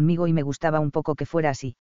más que conmigo y me gustaba un poco que fuera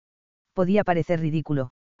así. Podía parecer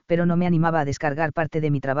ridículo, pero no me animaba a descargar parte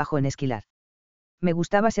de mi trabajo en Esquilar. Me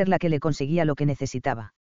gustaba ser la que le conseguía lo que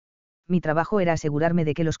necesitaba. Mi trabajo era asegurarme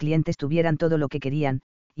de que los clientes tuvieran todo lo que querían,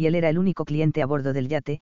 y él era el único cliente a bordo del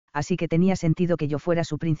yate, así que tenía sentido que yo fuera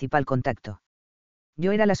su principal contacto.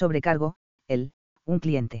 Yo era la sobrecargo, él, un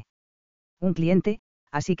cliente. Un cliente,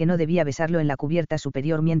 así que no debía besarlo en la cubierta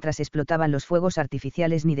superior mientras explotaban los fuegos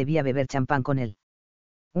artificiales ni debía beber champán con él.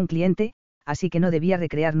 Un cliente, así que no debía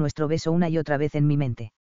recrear nuestro beso una y otra vez en mi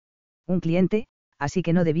mente. Un cliente, así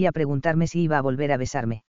que no debía preguntarme si iba a volver a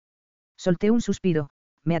besarme. Solté un suspiro,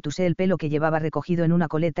 me atusé el pelo que llevaba recogido en una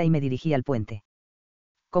coleta y me dirigí al puente.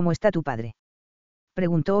 ¿Cómo está tu padre?,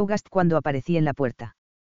 preguntó August cuando aparecí en la puerta.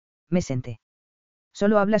 Me senté.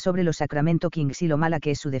 Solo habla sobre los Sacramento Kings y lo mala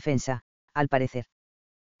que es su defensa, al parecer.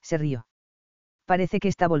 Se rió. Parece que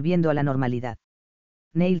está volviendo a la normalidad.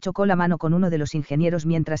 Neil chocó la mano con uno de los ingenieros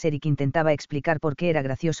mientras Eric intentaba explicar por qué era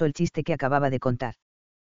gracioso el chiste que acababa de contar.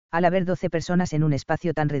 Al haber 12 personas en un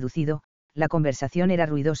espacio tan reducido, la conversación era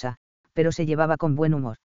ruidosa, pero se llevaba con buen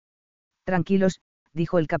humor. Tranquilos,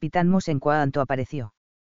 dijo el capitán Moss en cuanto apareció.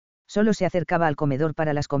 Solo se acercaba al comedor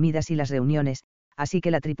para las comidas y las reuniones, así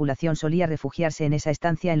que la tripulación solía refugiarse en esa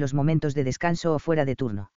estancia en los momentos de descanso o fuera de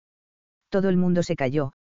turno. Todo el mundo se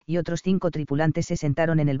calló, y otros 5 tripulantes se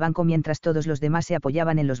sentaron en el banco mientras todos los demás se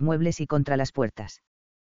apoyaban en los muebles y contra las puertas.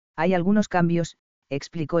 Hay algunos cambios,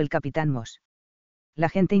 explicó el capitán Moss. La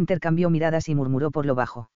gente intercambió miradas y murmuró por lo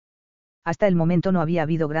bajo. Hasta el momento no había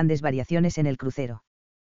habido grandes variaciones en el crucero.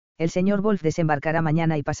 El señor Wolf desembarcará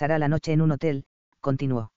mañana y pasará la noche en un hotel,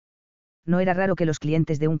 continuó. No era raro que los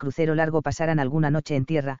clientes de un crucero largo pasaran alguna noche en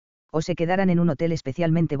tierra, o se quedaran en un hotel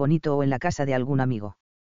especialmente bonito o en la casa de algún amigo.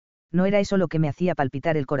 No era eso lo que me hacía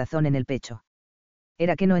palpitar el corazón en el pecho.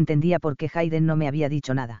 Era que no entendía por qué Hayden no me había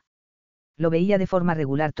dicho nada. Lo veía de forma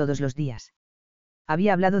regular todos los días.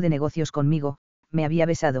 Había hablado de negocios conmigo, me había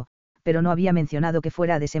besado, pero no había mencionado que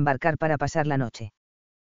fuera a desembarcar para pasar la noche.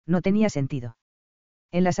 No tenía sentido.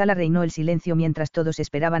 En la sala reinó el silencio mientras todos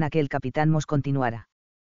esperaban a que el capitán Moss continuara.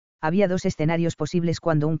 Había dos escenarios posibles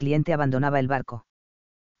cuando un cliente abandonaba el barco.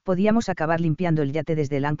 Podíamos acabar limpiando el yate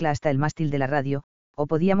desde el ancla hasta el mástil de la radio, o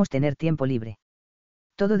podíamos tener tiempo libre.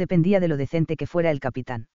 Todo dependía de lo decente que fuera el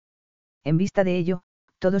capitán. En vista de ello,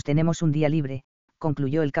 todos tenemos un día libre,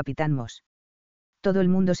 concluyó el capitán Moss. Todo el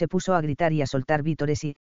mundo se puso a gritar y a soltar vítores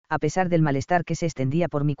y, a pesar del malestar que se extendía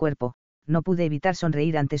por mi cuerpo, no pude evitar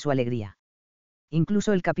sonreír ante su alegría.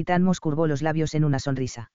 Incluso el capitán Moss curvó los labios en una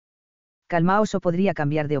sonrisa. Calmaos o podría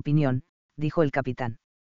cambiar de opinión, dijo el capitán.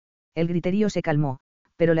 El griterío se calmó,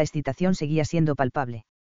 pero la excitación seguía siendo palpable.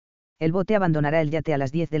 El bote abandonará el yate a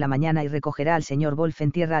las 10 de la mañana y recogerá al señor Wolf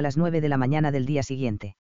en tierra a las 9 de la mañana del día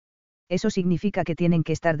siguiente. Eso significa que tienen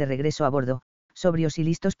que estar de regreso a bordo, sobrios y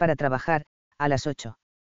listos para trabajar, a las 8.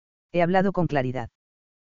 He hablado con claridad.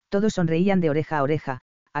 Todos sonreían de oreja a oreja,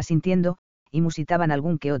 asintiendo, y musitaban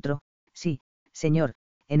algún que otro, sí, señor,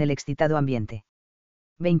 en el excitado ambiente.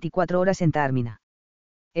 24 horas en Taormina.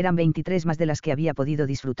 Eran 23 más de las que había podido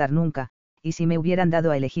disfrutar nunca, y si me hubieran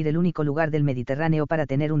dado a elegir el único lugar del Mediterráneo para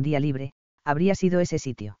tener un día libre, habría sido ese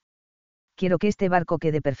sitio. Quiero que este barco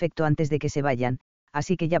quede perfecto antes de que se vayan,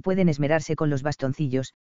 así que ya pueden esmerarse con los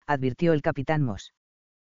bastoncillos, advirtió el capitán Moss.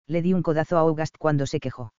 Le di un codazo a August cuando se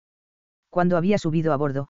quejó. Cuando había subido a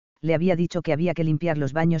bordo, le había dicho que había que limpiar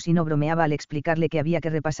los baños y no bromeaba al explicarle que había que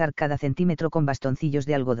repasar cada centímetro con bastoncillos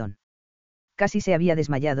de algodón. Casi se había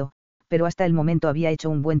desmayado, pero hasta el momento había hecho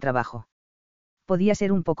un buen trabajo. Podía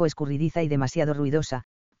ser un poco escurridiza y demasiado ruidosa,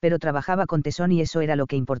 pero trabajaba con tesón y eso era lo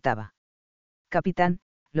que importaba. Capitán,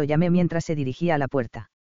 lo llamé mientras se dirigía a la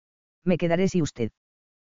puerta. Me quedaré si usted.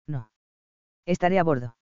 No. Estaré a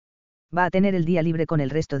bordo. Va a tener el día libre con el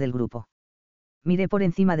resto del grupo. Miré por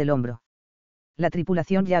encima del hombro. La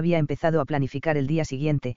tripulación ya había empezado a planificar el día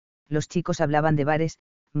siguiente, los chicos hablaban de bares,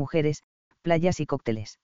 mujeres, playas y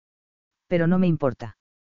cócteles. Pero no me importa.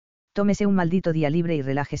 Tómese un maldito día libre y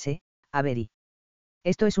relájese, Avery.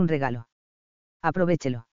 Esto es un regalo.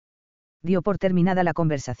 Aprovéchelo. Dio por terminada la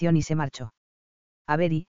conversación y se marchó.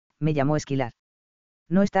 Avery, me llamó Esquilar.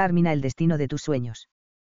 ¿No está Taormina el destino de tus sueños?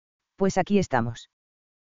 Pues aquí estamos.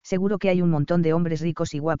 Seguro que hay un montón de hombres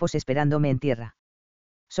ricos y guapos esperándome en tierra.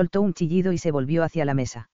 Soltó un chillido y se volvió hacia la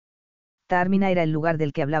mesa. Taormina era el lugar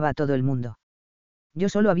del que hablaba a todo el mundo. Yo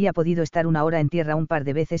solo había podido estar una hora en tierra un par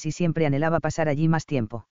de veces y siempre anhelaba pasar allí más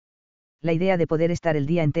tiempo. La idea de poder estar el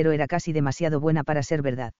día entero era casi demasiado buena para ser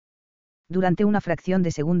verdad. Durante una fracción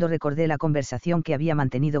de segundo recordé la conversación que había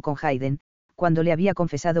mantenido con Hayden, cuando le había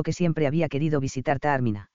confesado que siempre había querido visitar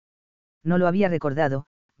Taormina. No lo había recordado,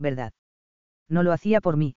 ¿verdad? No lo hacía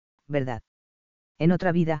por mí, ¿verdad? En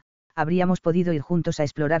otra vida, habríamos podido ir juntos a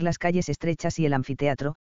explorar las calles estrechas y el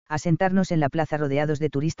anfiteatro, a sentarnos en la plaza rodeados de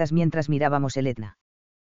turistas mientras mirábamos el Etna.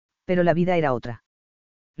 Pero la vida era otra.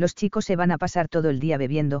 Los chicos se van a pasar todo el día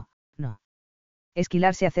bebiendo, no.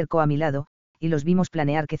 Esquilar se acercó a mi lado, y los vimos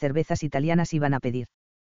planear qué cervezas italianas iban a pedir.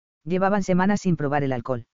 Llevaban semanas sin probar el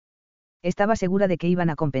alcohol. Estaba segura de que iban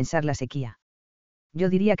a compensar la sequía. Yo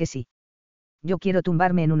diría que sí. Yo quiero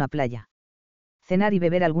tumbarme en una playa. Cenar y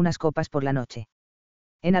beber algunas copas por la noche.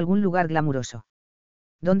 En algún lugar glamuroso.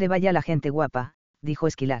 Donde vaya la gente guapa, dijo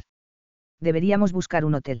Esquilar. Deberíamos buscar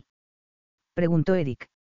un hotel. Preguntó Eric.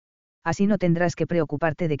 Así no tendrás que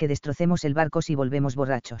preocuparte de que destrocemos el barco si volvemos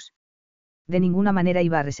borrachos. De ninguna manera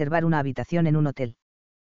iba a reservar una habitación en un hotel.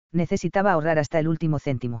 Necesitaba ahorrar hasta el último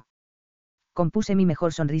céntimo. Compuse mi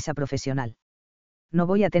mejor sonrisa profesional. No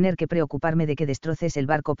voy a tener que preocuparme de que destroces el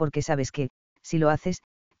barco porque sabes que, si lo haces,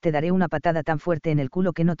 te daré una patada tan fuerte en el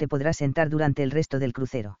culo que no te podrás sentar durante el resto del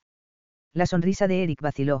crucero. La sonrisa de Eric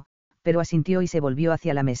vaciló, pero asintió y se volvió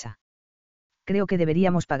hacia la mesa. Creo que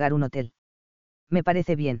deberíamos pagar un hotel. Me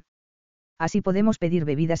parece bien. Así podemos pedir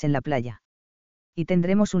bebidas en la playa. Y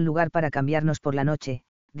tendremos un lugar para cambiarnos por la noche,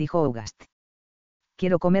 dijo August.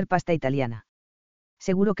 Quiero comer pasta italiana.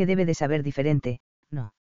 Seguro que debe de saber diferente,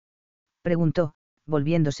 ¿no? Preguntó,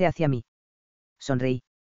 volviéndose hacia mí. Sonreí.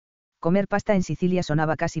 Comer pasta en Sicilia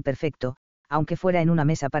sonaba casi perfecto, aunque fuera en una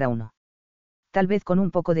mesa para uno. Tal vez con un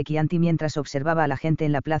poco de Chianti mientras observaba a la gente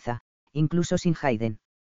en la plaza, incluso sin Hayden.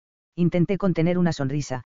 Intenté contener una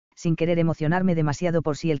sonrisa, sin querer emocionarme demasiado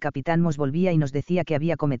por si el capitán Moss volvía y nos decía que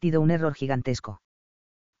había cometido un error gigantesco.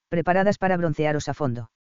 ¿Preparadas para broncearos a fondo?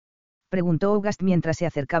 Preguntó August mientras se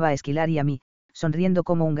acercaba a Esquilar y a mí, sonriendo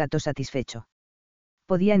como un gato satisfecho.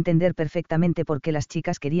 Podía entender perfectamente por qué las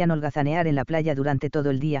chicas querían holgazanear en la playa durante todo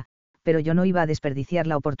el día, pero yo no iba a desperdiciar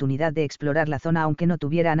la oportunidad de explorar la zona aunque no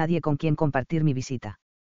tuviera a nadie con quien compartir mi visita.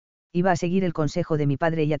 Iba a seguir el consejo de mi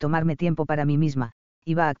padre y a tomarme tiempo para mí misma,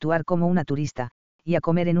 iba a actuar como una turista, y a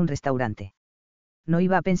comer en un restaurante. No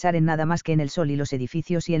iba a pensar en nada más que en el sol y los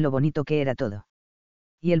edificios y en lo bonito que era todo.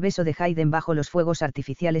 Y el beso de Hayden bajo los fuegos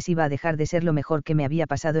artificiales iba a dejar de ser lo mejor que me había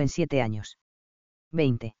pasado en 7 años.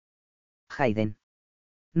 20. Hayden.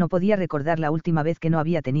 No podía recordar la última vez que no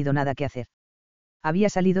había tenido nada que hacer. Había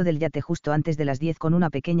salido del yate justo antes de las 10 con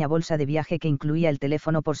una pequeña bolsa de viaje que incluía el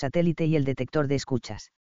teléfono por satélite y el detector de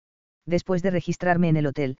escuchas. Después de registrarme en el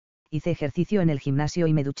hotel, hice ejercicio en el gimnasio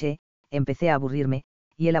y me duché, empecé a aburrirme,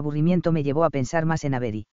 y el aburrimiento me llevó a pensar más en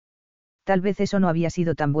Avery. Tal vez eso no había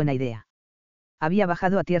sido tan buena idea. Había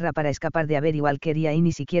bajado a tierra para escapar de Avery Walker y ahí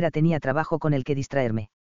ni siquiera tenía trabajo con el que distraerme.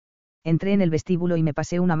 Entré en el vestíbulo y me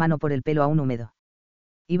pasé una mano por el pelo aún húmedo.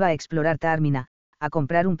 Iba a explorar Taormina, a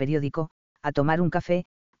comprar un periódico, a tomar un café,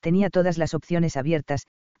 tenía todas las opciones abiertas,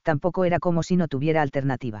 tampoco era como si no tuviera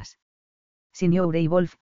alternativas. Señor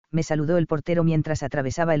Wolf, me saludó el portero mientras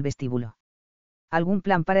atravesaba el vestíbulo. ¿Algún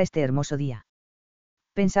plan para este hermoso día?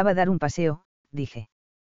 Pensaba dar un paseo, dije.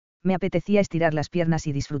 Me apetecía estirar las piernas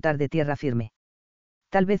y disfrutar de tierra firme.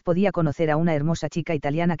 Tal vez podía conocer a una hermosa chica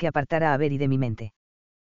italiana que apartara a Avery de mi mente.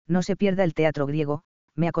 No se pierda el teatro griego,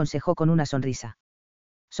 me aconsejó con una sonrisa.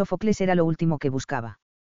 Sófocles era lo último que buscaba.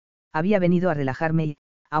 Había venido a relajarme y,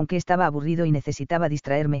 aunque estaba aburrido y necesitaba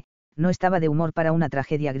distraerme, no estaba de humor para una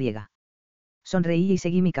tragedia griega. Sonreí y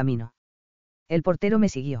seguí mi camino. El portero me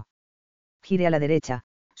siguió. Gire a la derecha,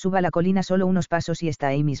 suba la colina solo unos pasos y está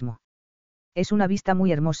ahí mismo. Es una vista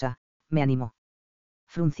muy hermosa, me animó.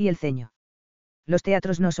 Fruncí el ceño. Los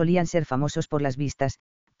teatros no solían ser famosos por las vistas,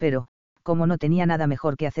 pero, como no tenía nada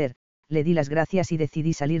mejor que hacer, le di las gracias y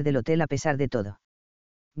decidí salir del hotel a pesar de todo.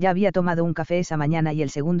 Ya había tomado un café esa mañana y el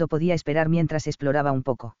segundo podía esperar mientras exploraba un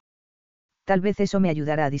poco. Tal vez eso me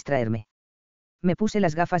ayudara a distraerme. Me puse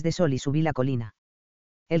las gafas de sol y subí la colina.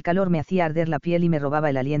 El calor me hacía arder la piel y me robaba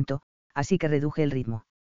el aliento, así que reduje el ritmo.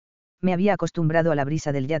 Me había acostumbrado a la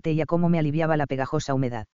brisa del yate y a cómo me aliviaba la pegajosa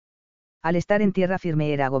humedad. Al estar en tierra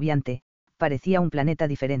firme era agobiante, parecía un planeta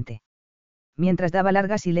diferente. Mientras daba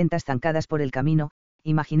largas y lentas zancadas por el camino,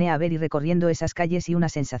 imaginé a Avery recorriendo esas calles y una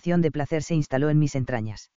sensación de placer se instaló en mis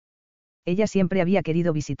entrañas. Ella siempre había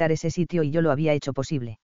querido visitar ese sitio y yo lo había hecho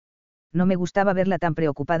posible. No me gustaba verla tan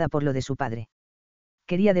preocupada por lo de su padre.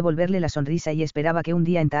 Quería devolverle la sonrisa y esperaba que un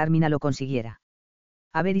día en Taormina lo consiguiera.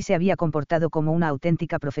 Avery se había comportado como una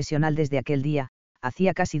auténtica profesional desde aquel día,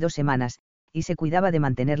 hacía casi 2 semanas, y se cuidaba de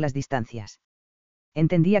mantener las distancias.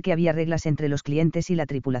 Entendía que había reglas entre los clientes y la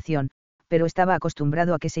tripulación, pero estaba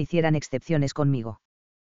acostumbrado a que se hicieran excepciones conmigo.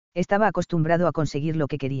 Estaba acostumbrado a conseguir lo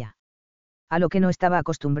que quería. A lo que no estaba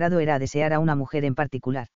acostumbrado era a desear a una mujer en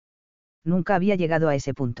particular. Nunca había llegado a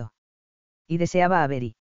ese punto. Y deseaba a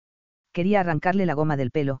Avery. Quería arrancarle la goma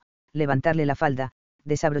del pelo, levantarle la falda,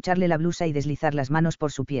 desabrocharle la blusa y deslizar las manos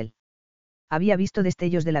por su piel. Había visto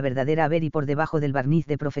destellos de la verdadera Avery por debajo del barniz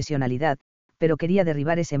de profesionalidad, pero quería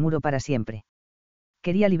derribar ese muro para siempre.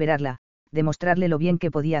 Quería liberarla, demostrarle lo bien que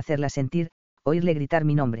podía hacerla sentir, oírle gritar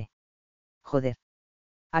mi nombre. Joder.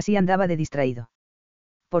 Así andaba de distraído.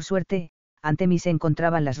 Por suerte, ante mí se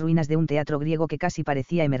encontraban las ruinas de un teatro griego que casi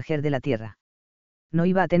parecía emerger de la tierra. No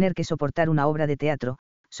iba a tener que soportar una obra de teatro,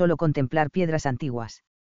 solo contemplar piedras antiguas.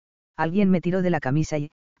 Alguien me tiró de la camisa y,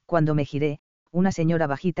 cuando me giré, una señora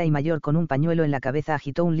bajita y mayor con un pañuelo en la cabeza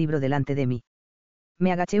agitó un libro delante de mí.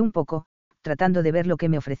 Me agaché un poco, tratando de ver lo que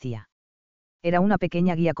me ofrecía. Era una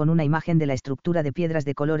pequeña guía con una imagen de la estructura de piedras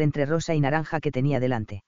de color entre rosa y naranja que tenía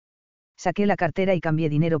delante. Saqué la cartera y cambié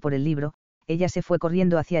dinero por el libro, ella se fue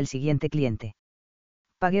corriendo hacia el siguiente cliente.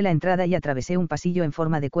 Pagué la entrada y atravesé un pasillo en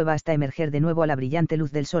forma de cueva hasta emerger de nuevo a la brillante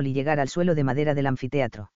luz del sol y llegar al suelo de madera del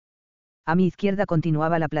anfiteatro. A mi izquierda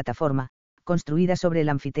continuaba la plataforma, construida sobre el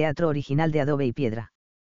anfiteatro original de adobe y piedra.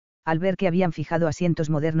 Al ver que habían fijado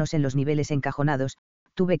asientos modernos en los niveles encajonados,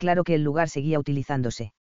 tuve claro que el lugar seguía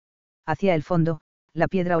utilizándose. Hacia el fondo, la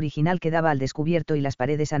piedra original quedaba al descubierto y las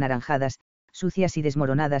paredes anaranjadas, sucias y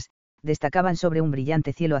desmoronadas, destacaban sobre un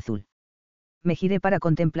brillante cielo azul. Me giré para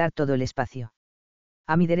contemplar todo el espacio.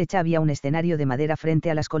 A mi derecha había un escenario de madera frente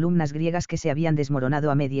a las columnas griegas que se habían desmoronado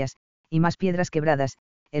a medias, y más piedras quebradas,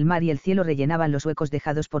 el mar y el cielo rellenaban los huecos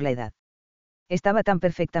dejados por la edad. Estaba tan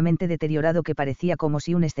perfectamente deteriorado que parecía como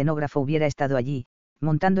si un escenógrafo hubiera estado allí,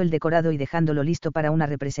 montando el decorado y dejándolo listo para una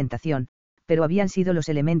representación, pero habían sido los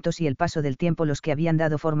elementos y el paso del tiempo los que habían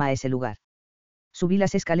dado forma a ese lugar. Subí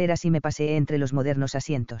las escaleras y me paseé entre los modernos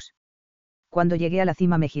asientos. Cuando llegué a la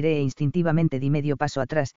cima me giré e instintivamente di medio paso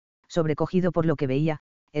atrás, sobrecogido por lo que veía.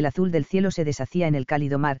 El azul del cielo se deshacía en el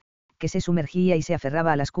cálido mar, que se sumergía y se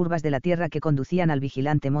aferraba a las curvas de la tierra que conducían al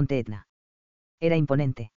vigilante monte Etna. Era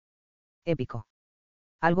imponente. Épico.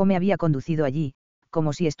 Algo me había conducido allí,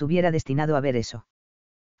 como si estuviera destinado a ver eso.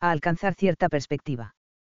 A alcanzar cierta perspectiva.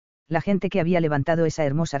 La gente que había levantado esa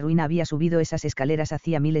hermosa ruina había subido esas escaleras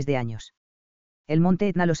hacía miles de años. El monte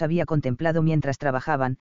Etna los había contemplado mientras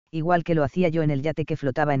trabajaban, igual que lo hacía yo en el yate que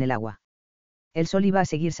flotaba en el agua. El sol iba a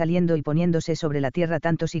seguir saliendo y poniéndose sobre la tierra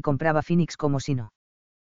tanto si compraba Phoenix como si no.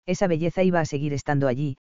 Esa belleza iba a seguir estando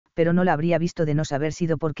allí, pero no la habría visto de no saber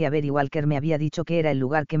sido porque Avery Walker me había dicho que era el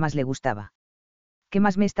lugar que más le gustaba. ¿Qué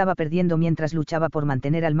más me estaba perdiendo mientras luchaba por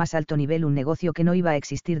mantener al más alto nivel un negocio que no iba a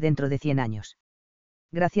existir dentro de 100 años?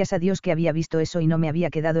 Gracias a Dios que había visto eso y no me había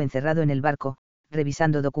quedado encerrado en el barco,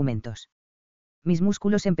 revisando documentos. Mis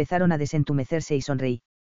músculos empezaron a desentumecerse y sonreí.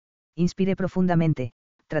 Inspiré profundamente,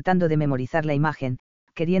 tratando de memorizar la imagen,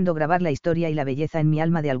 queriendo grabar la historia y la belleza en mi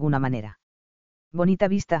alma de alguna manera. Bonita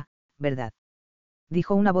vista, ¿verdad?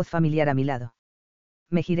 Dijo una voz familiar a mi lado.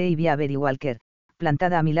 Me giré y vi a Avery Walker,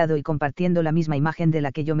 plantada a mi lado y compartiendo la misma imagen de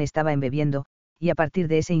la que yo me estaba embebiendo, y a partir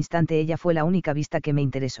de ese instante ella fue la única vista que me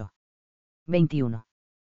interesó. 21.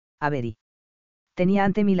 Avery. Tenía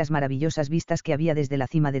ante mí las maravillosas vistas que había desde la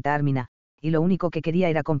cima de Taormina, y lo único que quería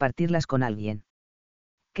era compartirlas con alguien.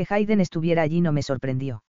 Que Hayden estuviera allí no me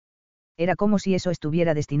sorprendió. Era como si eso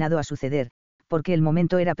estuviera destinado a suceder, porque el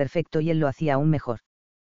momento era perfecto y él lo hacía aún mejor.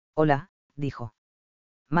 Hola, dijo.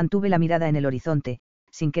 Mantuve la mirada en el horizonte,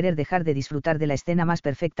 sin querer dejar de disfrutar de la escena más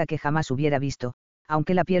perfecta que jamás hubiera visto,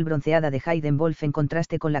 aunque la piel bronceada de Hayden Wolf en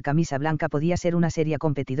contraste con la camisa blanca podía ser una seria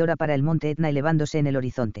competidora para el monte Etna elevándose en el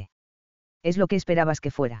horizonte. ¿Es lo que esperabas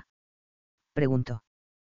que fuera?, preguntó.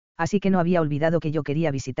 Así que no había olvidado que yo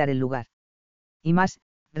quería visitar el lugar. Y más,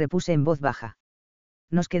 repuse en voz baja.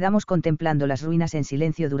 Nos quedamos contemplando las ruinas en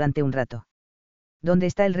silencio durante un rato. ¿Dónde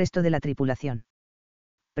está el resto de la tripulación?,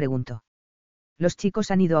 preguntó. Los chicos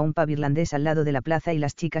han ido a un pub irlandés al lado de la plaza y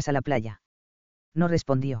las chicas a la playa. No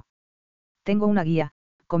respondió. Tengo una guía,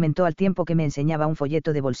 comentó al tiempo que me enseñaba un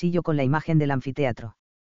folleto de bolsillo con la imagen del anfiteatro.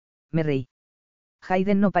 Me reí.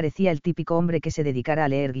 Hayden no parecía el típico hombre que se dedicara a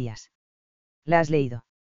leer guías. ¿La has leído?,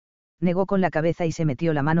 negó con la cabeza y se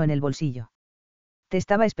metió la mano en el bolsillo. Te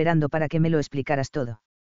estaba esperando para que me lo explicaras todo.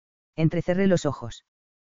 Entrecerré los ojos.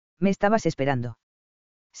 ¿Me estabas esperando?,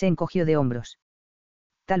 se encogió de hombros.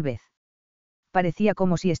 Tal vez. Parecía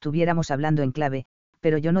como si estuviéramos hablando en clave,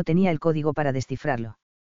 pero yo no tenía el código para descifrarlo.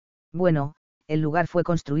 Bueno, el lugar fue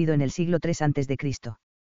construido en el siglo III a.C.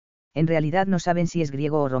 En realidad no saben si es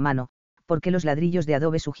griego o romano, porque los ladrillos de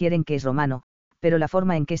adobe sugieren que es romano, pero la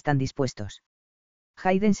forma en que están dispuestos.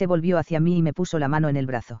 Hayden se volvió hacia mí y me puso la mano en el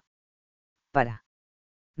brazo. Para.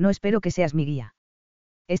 No espero que seas mi guía.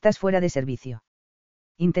 Estás fuera de servicio.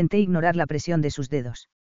 Intenté ignorar la presión de sus dedos.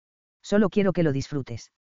 Solo quiero que lo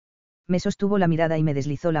disfrutes. Me sostuvo la mirada y me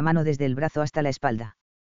deslizó la mano desde el brazo hasta la espalda.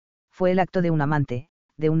 Fue el acto de un amante,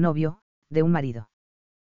 de un novio, de un marido.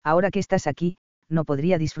 Ahora que estás aquí, no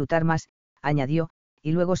podría disfrutar más, añadió,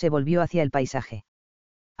 y luego se volvió hacia el paisaje.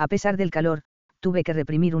 A pesar del calor, tuve que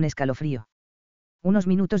reprimir un escalofrío. Unos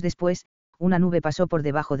minutos después, una nube pasó por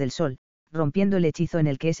debajo del sol, rompiendo el hechizo en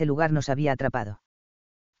el que ese lugar nos había atrapado.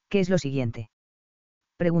 ¿Qué es lo siguiente?,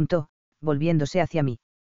 preguntó, volviéndose hacia mí.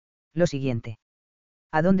 Lo siguiente.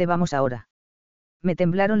 ¿A dónde vamos ahora? Me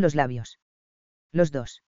temblaron los labios. Los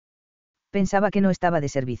dos. Pensaba que no estaba de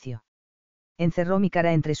servicio. Encerró mi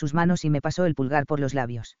cara entre sus manos y me pasó el pulgar por los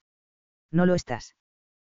labios. No lo estás.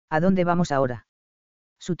 ¿A dónde vamos ahora?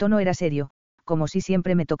 Su tono era serio, como si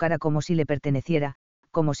siempre me tocara, como si le perteneciera,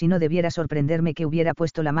 como si no debiera sorprenderme que hubiera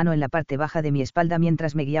puesto la mano en la parte baja de mi espalda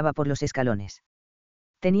mientras me guiaba por los escalones.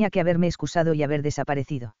 Tenía que haberme excusado y haber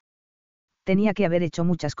desaparecido. Tenía que haber hecho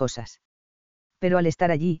muchas cosas. Pero al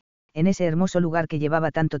estar allí, en ese hermoso lugar que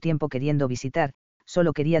llevaba tanto tiempo queriendo visitar,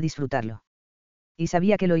 solo quería disfrutarlo. Y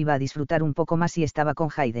sabía que lo iba a disfrutar un poco más si estaba con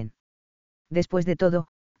Hayden. Después de todo,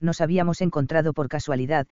 nos habíamos encontrado por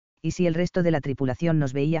casualidad, y si el resto de la tripulación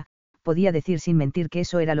nos veía, podía decir sin mentir que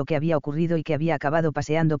eso era lo que había ocurrido y que había acabado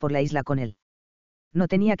paseando por la isla con él. No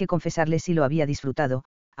tenía que confesarles si lo había disfrutado,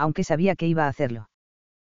 aunque sabía que iba a hacerlo.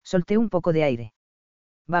 Solté un poco de aire.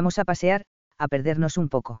 Vamos a pasear, a perdernos un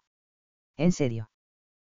poco. ¿En serio?,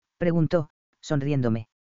 preguntó, sonriéndome.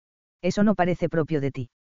 Eso no parece propio de ti.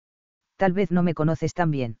 Tal vez no me conoces tan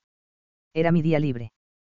bien. Era mi día libre.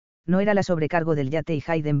 No era la sobrecargo del yate y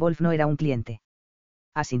Hayden Wolf no era un cliente.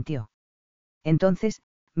 Asintió. Entonces,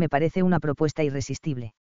 me parece una propuesta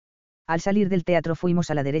irresistible. Al salir del teatro fuimos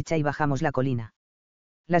a la derecha y bajamos la colina.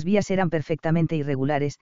 Las vías eran perfectamente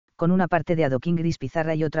irregulares, con una parte de adoquín gris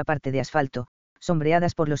pizarra y otra parte de asfalto,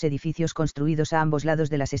 sombreadas por los edificios construidos a ambos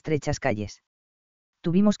lados de las estrechas calles.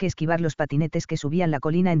 Tuvimos que esquivar los patinetes que subían la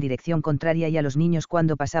colina en dirección contraria y a los niños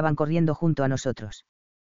cuando pasaban corriendo junto a nosotros.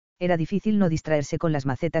 Era difícil no distraerse con las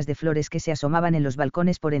macetas de flores que se asomaban en los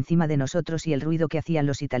balcones por encima de nosotros y el ruido que hacían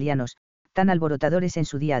los italianos, tan alborotadores en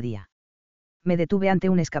su día a día. Me detuve ante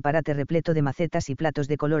un escaparate repleto de macetas y platos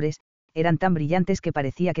de colores, eran tan brillantes que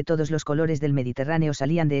parecía que todos los colores del Mediterráneo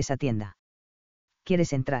salían de esa tienda.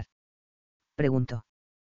 ¿Quieres entrar?, preguntó.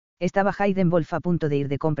 Estaba Hayden Wolf a punto de ir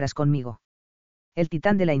de compras conmigo. El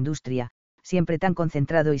titán de la industria, siempre tan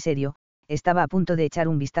concentrado y serio, estaba a punto de echar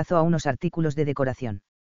un vistazo a unos artículos de decoración.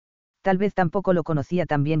 Tal vez tampoco lo conocía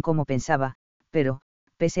tan bien como pensaba, pero,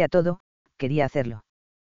 pese a todo, quería hacerlo.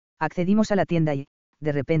 Accedimos a la tienda y,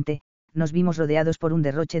 de repente, nos vimos rodeados por un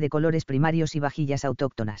derroche de colores primarios y vajillas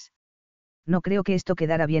autóctonas. No creo que esto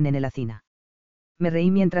quedara bien en el hacina. Me reí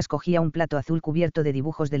mientras cogía un plato azul cubierto de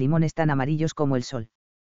dibujos de limones tan amarillos como el sol.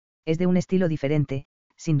 Es de un estilo diferente,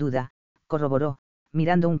 sin duda, corroboró,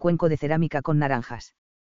 mirando un cuenco de cerámica con naranjas.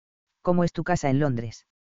 ¿Cómo es tu casa en Londres?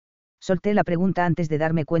 Solté la pregunta antes de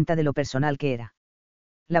darme cuenta de lo personal que era.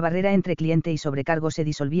 La barrera entre cliente y sobrecargo se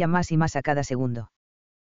disolvía más y más a cada segundo.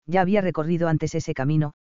 Ya había recorrido antes ese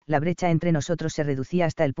camino, la brecha entre nosotros se reducía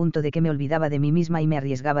hasta el punto de que me olvidaba de mí misma y me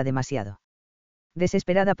arriesgaba demasiado.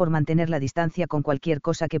 Desesperada por mantener la distancia con cualquier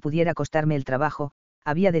cosa que pudiera costarme el trabajo,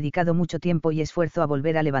 había dedicado mucho tiempo y esfuerzo a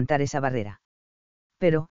volver a levantar esa barrera.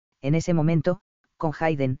 Pero, en ese momento, con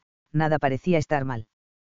Hayden, nada parecía estar mal.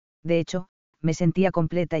 De hecho, me sentía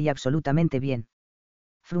completa y absolutamente bien.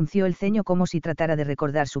 Frunció el ceño como si tratara de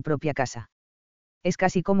recordar su propia casa. Es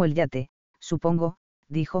casi como el yate, supongo,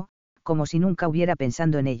 dijo, como si nunca hubiera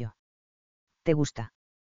pensado en ello. ¿Te gusta?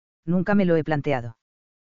 Nunca me lo he planteado.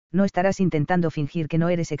 No estarás intentando fingir que no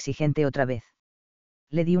eres exigente otra vez.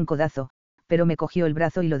 Le di un codazo, pero me cogió el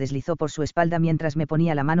brazo y lo deslizó por su espalda mientras me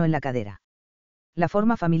ponía la mano en la cadera. La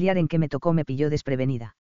forma familiar en que me tocó me pilló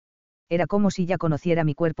desprevenida. Era como si ya conociera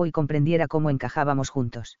mi cuerpo y comprendiera cómo encajábamos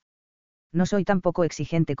juntos. No soy tampoco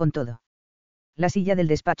exigente con todo. La silla del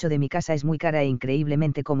despacho de mi casa es muy cara e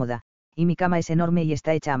increíblemente cómoda, y mi cama es enorme y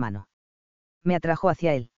está hecha a mano. Me atrajo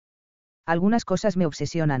hacia él. Algunas cosas me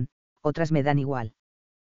obsesionan, otras me dan igual.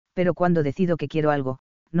 Pero cuando decido que quiero algo,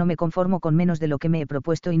 no me conformo con menos de lo que me he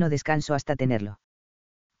propuesto y no descanso hasta tenerlo.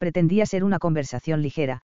 Pretendía ser una conversación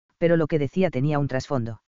ligera, pero lo que decía tenía un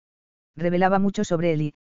trasfondo. Revelaba mucho sobre él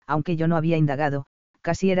y, aunque yo no había indagado,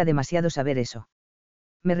 casi era demasiado saber eso.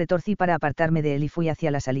 Me retorcí para apartarme de él y fui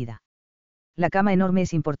hacia la salida. La cama enorme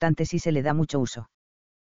es importante si se le da mucho uso.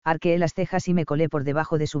 Arqueé las cejas y me colé por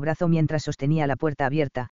debajo de su brazo mientras sostenía la puerta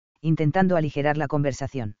abierta, intentando aligerar la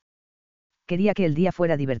conversación. Quería que el día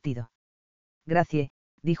fuera divertido. Gracias,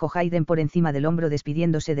 dijo Hayden por encima del hombro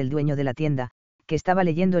despidiéndose del dueño de la tienda, que estaba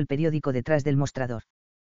leyendo el periódico detrás del mostrador.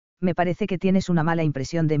 Me parece que tienes una mala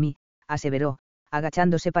impresión de mí, aseveró,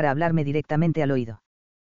 agachándose para hablarme directamente al oído.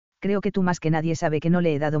 Creo que tú más que nadie sabe que no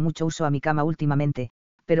le he dado mucho uso a mi cama últimamente,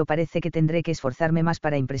 pero parece que tendré que esforzarme más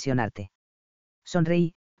para impresionarte.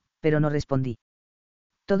 Sonreí, pero no respondí.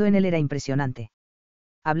 Todo en él era impresionante.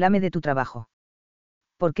 Háblame de tu trabajo.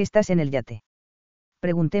 ¿Por qué estás en el yate?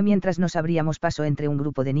 Pregunté mientras nos abríamos paso entre un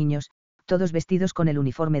grupo de niños, todos vestidos con el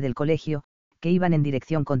uniforme del colegio, que iban en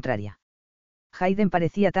dirección contraria. Hayden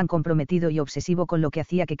parecía tan comprometido y obsesivo con lo que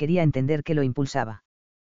hacía que quería entender qué lo impulsaba.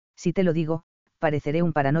 Si te lo digo, pareceré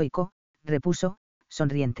un paranoico, repuso,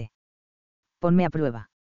 sonriente. Ponme a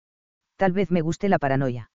prueba. Tal vez me guste la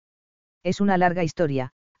paranoia. Es una larga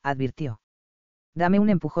historia, advirtió. Dame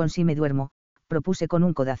un empujón si me duermo, propuse con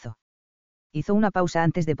un codazo. Hizo una pausa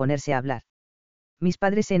antes de ponerse a hablar. Mis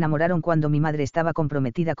padres se enamoraron cuando mi madre estaba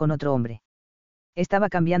comprometida con otro hombre. Estaba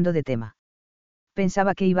cambiando de tema.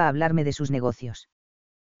 Pensaba que iba a hablarme de sus negocios.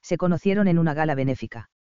 Se conocieron en una gala benéfica.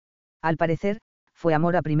 Al parecer, fue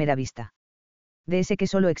amor a primera vista. De ese que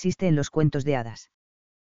solo existe en los cuentos de hadas.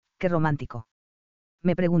 Qué romántico.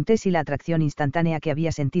 Me pregunté si la atracción instantánea que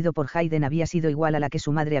había sentido por Hayden había sido igual a la que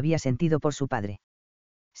su madre había sentido por su padre.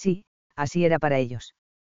 Sí, así era para ellos.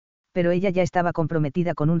 Pero ella ya estaba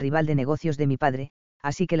comprometida con un rival de negocios de mi padre,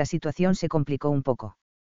 así que la situación se complicó un poco.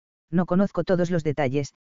 No conozco todos los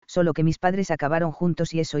detalles, solo que mis padres acabaron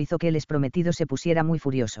juntos y eso hizo que el exprometido se pusiera muy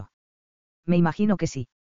furioso. Me imagino que sí.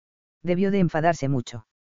 Debió de enfadarse mucho.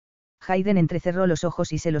 Hayden entrecerró los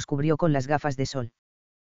ojos y se los cubrió con las gafas de sol.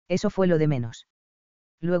 Eso fue lo de menos.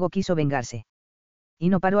 Luego quiso vengarse. Y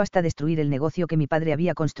no paró hasta destruir el negocio que mi padre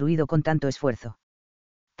había construido con tanto esfuerzo.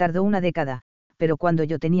 Tardó una década, pero cuando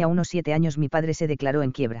yo tenía unos 7 años mi padre se declaró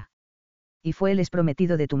en quiebra. Y fue el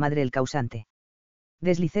exprometido de tu madre el causante.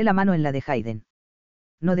 Deslicé la mano en la de Hayden.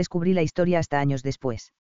 No descubrí la historia hasta años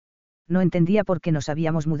después. No entendía por qué nos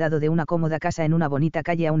habíamos mudado de una cómoda casa en una bonita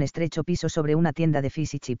calle a un estrecho piso sobre una tienda de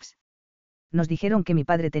fish y chips. Nos dijeron que mi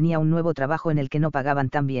padre tenía un nuevo trabajo en el que no pagaban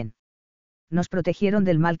tan bien. Nos protegieron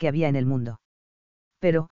del mal que había en el mundo.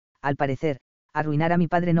 Pero, al parecer, arruinar a mi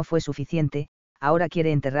padre no fue suficiente, ahora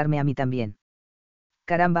quiere enterrarme a mí también.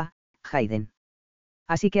 Caramba, Hayden.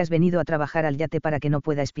 Así que has venido a trabajar al yate para que no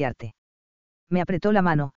pueda espiarte. Me apretó la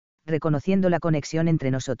mano, reconociendo la conexión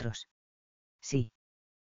entre nosotros. Sí.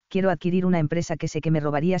 Quiero adquirir una empresa que sé que me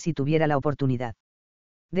robaría si tuviera la oportunidad.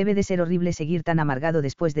 Debe de ser horrible seguir tan amargado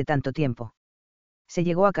después de tanto tiempo. ¿Se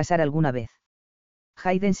llegó a casar alguna vez?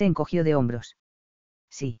 Hayden se encogió de hombros.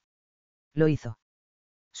 Sí. Lo hizo.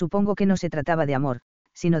 Supongo que no se trataba de amor,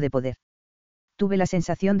 sino de poder. Tuve la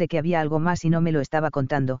sensación de que había algo más y no me lo estaba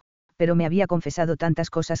contando, pero me había confesado tantas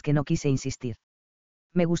cosas que no quise insistir.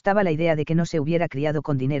 Me gustaba la idea de que no se hubiera criado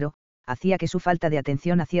con dinero, hacía que su falta de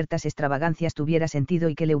atención a ciertas extravagancias tuviera sentido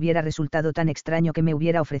y que le hubiera resultado tan extraño que me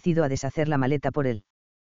hubiera ofrecido a deshacer la maleta por él.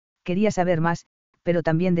 Quería saber más, pero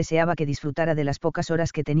también deseaba que disfrutara de las pocas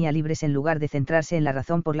horas que tenía libres en lugar de centrarse en la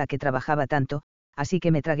razón por la que trabajaba tanto, así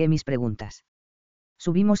que me tragué mis preguntas.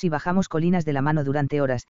 Subimos y bajamos colinas de la mano durante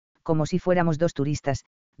horas, como si fuéramos dos turistas,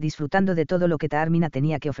 disfrutando de todo lo que Taormina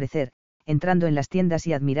tenía que ofrecer, entrando en las tiendas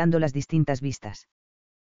y admirando las distintas vistas.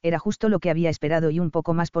 Era justo lo que había esperado y un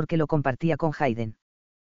poco más porque lo compartía con Hayden.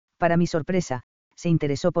 Para mi sorpresa, se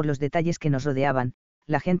interesó por los detalles que nos rodeaban,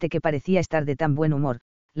 la gente que parecía estar de tan buen humor,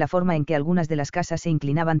 la forma en que algunas de las casas se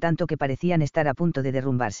inclinaban tanto que parecían estar a punto de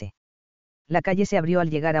derrumbarse. La calle se abrió al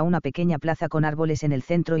llegar a una pequeña plaza con árboles en el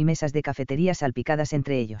centro y mesas de cafetería salpicadas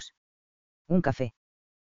entre ellos. Un café.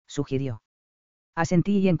 Sugirió.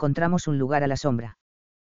 Asentí y encontramos un lugar a la sombra.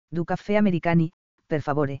 Du caffè americani, per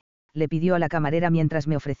favore, le pidió a la camarera mientras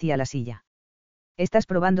me ofrecía la silla. ¿Estás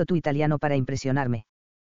probando tu italiano para impresionarme?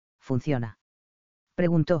 ¿Funciona?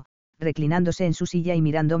 Preguntó, reclinándose en su silla y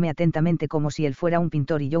mirándome atentamente como si él fuera un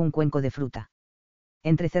pintor y yo un cuenco de fruta.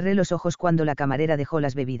 Entrecerré los ojos cuando la camarera dejó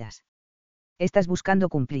las bebidas. ¿Estás buscando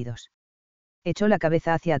cumplidos? Echó la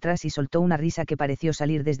cabeza hacia atrás y soltó una risa que pareció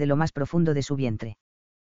salir desde lo más profundo de su vientre.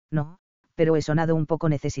 No, pero he sonado un poco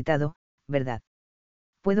necesitado, ¿verdad?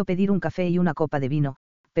 Puedo pedir un café y una copa de vino,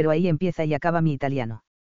 pero ahí empieza y acaba mi italiano.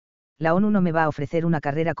 La ONU no me va a ofrecer una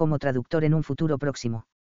carrera como traductor en un futuro próximo.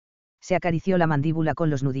 Se acarició la mandíbula con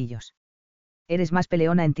los nudillos. Eres más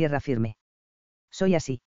peleona en tierra firme. Soy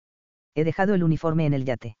así. He dejado el uniforme en el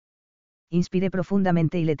yate. Inspiré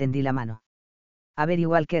profundamente y le tendí la mano. Avery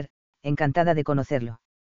Walker, encantada de conocerlo.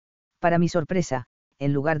 Para mi sorpresa,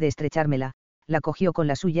 en lugar de estrechármela, la cogió con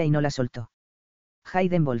la suya y no la soltó.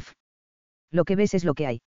 Hayden Wolf. Lo que ves es lo que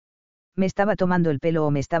hay. ¿Me estaba tomando el pelo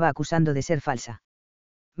o me estaba acusando de ser falsa?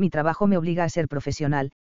 Mi trabajo me obliga a ser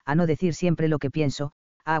profesional, a no decir siempre lo que pienso,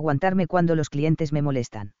 a aguantarme cuando los clientes me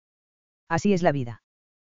molestan. Así es la vida.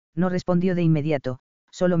 No respondió de inmediato,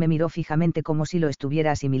 solo me miró fijamente como si lo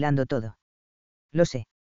estuviera asimilando todo. Lo sé.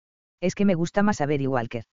 Es que me gusta más Avery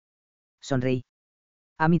Walker. Sonreí.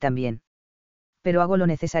 A mí también. Pero hago lo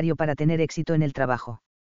necesario para tener éxito en el trabajo.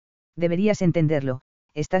 Deberías entenderlo,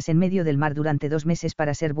 estás en medio del mar durante 2 meses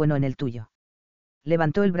para ser bueno en el tuyo.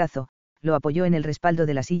 Levantó el brazo, lo apoyó en el respaldo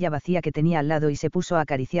de la silla vacía que tenía al lado y se puso a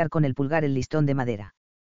acariciar con el pulgar el listón de madera.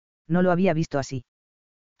 No lo había visto así.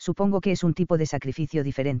 Supongo que es un tipo de sacrificio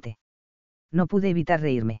diferente. No pude evitar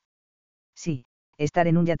reírme. Sí, estar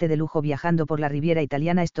en un yate de lujo viajando por la Riviera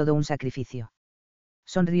italiana es todo un sacrificio.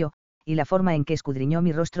 Sonrió, y la forma en que escudriñó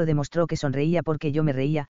mi rostro demostró que sonreía porque yo me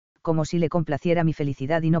reía, como si le complaciera mi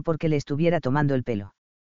felicidad y no porque le estuviera tomando el pelo.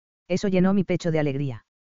 Eso llenó mi pecho de alegría.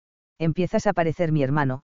 Empiezas a parecer mi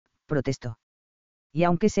hermano, protestó. Y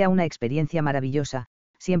aunque sea una experiencia maravillosa,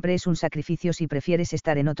 siempre es un sacrificio si prefieres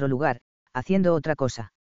estar en otro lugar, haciendo otra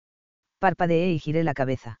cosa. Parpadeé y giré la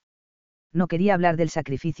cabeza. No quería hablar del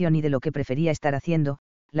sacrificio ni de lo que prefería estar haciendo,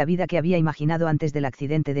 la vida que había imaginado antes del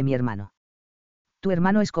accidente de mi hermano. ¿Tu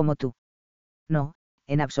hermano es como tú? No,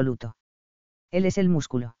 en absoluto. Él es el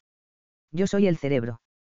músculo. Yo soy el cerebro.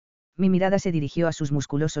 Mi mirada se dirigió a sus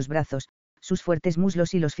musculosos brazos, sus fuertes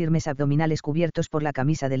muslos y los firmes abdominales cubiertos por la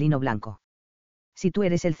camisa de lino blanco. Si tú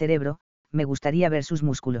eres el cerebro, me gustaría ver sus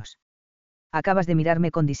músculos. Acabas de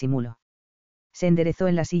mirarme con disimulo. Se enderezó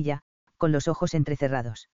en la silla, con los ojos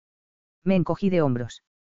entrecerrados. Me encogí de hombros.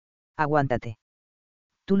 Aguántate.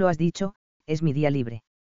 Tú lo has dicho, es mi día libre.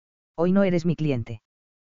 Hoy no eres mi cliente.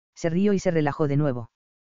 Se rió y se relajó de nuevo.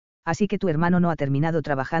 Así que tu hermano no ha terminado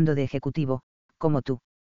trabajando de ejecutivo, como tú.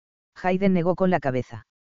 Hayden negó con la cabeza.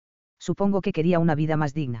 Supongo que quería una vida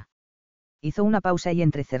más digna. Hizo una pausa y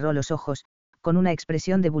entrecerró los ojos, con una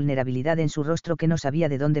expresión de vulnerabilidad en su rostro que no sabía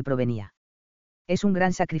de dónde provenía. Es un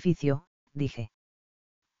gran sacrificio, dije.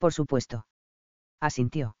 Por supuesto.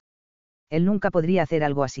 Asintió. Él nunca podría hacer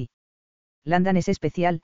algo así. Landon es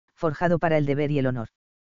especial, forjado para el deber y el honor.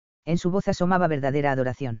 En su voz asomaba verdadera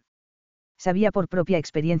adoración. Sabía por propia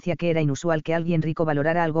experiencia que era inusual que alguien rico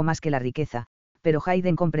valorara algo más que la riqueza, pero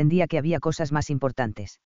Hayden comprendía que había cosas más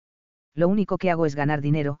importantes. Lo único que hago es ganar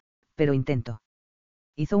dinero, pero intento.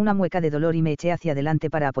 Hizo una mueca de dolor y me eché hacia adelante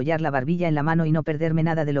para apoyar la barbilla en la mano y no perderme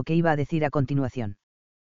nada de lo que iba a decir a continuación.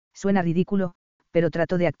 Suena ridículo, pero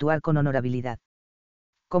trato de actuar con honorabilidad.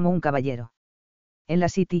 Como un caballero. En la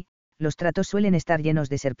City, los tratos suelen estar llenos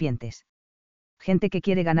de serpientes. Gente que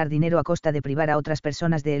quiere ganar dinero a costa de privar a otras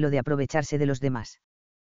personas de él o de aprovecharse de los demás.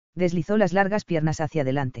 Deslizó las largas piernas hacia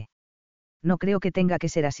adelante. No creo que tenga que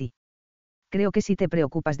ser así. Creo que si te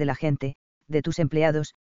preocupas de la gente, de tus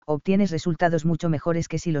empleados, obtienes resultados mucho mejores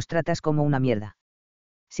que si los tratas como una mierda.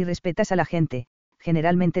 Si respetas a la gente,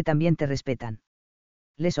 generalmente también te respetan.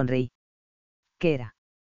 Le sonreí. ¿Qué era?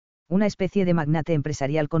 Una especie de magnate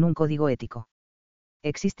empresarial con un código ético.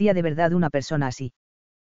 ¿Existía de verdad una persona así?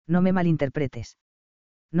 No me malinterpretes.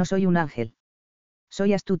 No soy un ángel.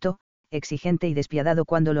 Soy astuto, exigente y despiadado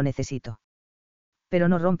cuando lo necesito. Pero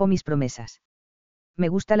no rompo mis promesas. Me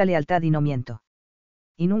gusta la lealtad y no miento.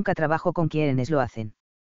 Y nunca trabajo con quienes lo hacen.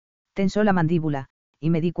 Tensó la mandíbula, y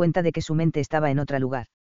me di cuenta de que su mente estaba en otro lugar.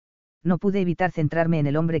 No pude evitar centrarme en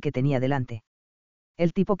el hombre que tenía delante.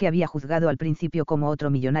 El tipo que había juzgado al principio como otro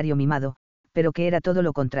millonario mimado, pero que era todo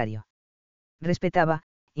lo contrario. Respetaba,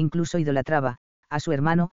 incluso idolatraba, a su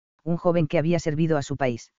hermano, un joven que había servido a su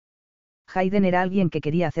país. Hayden era alguien que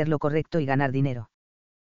quería hacer lo correcto y ganar dinero.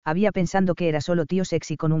 Había pensando que era solo tío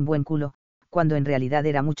sexy con un buen culo, cuando en realidad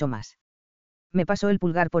era mucho más. Me pasó el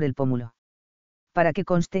pulgar por el pómulo. Para que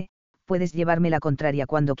conste, puedes llevarme la contraria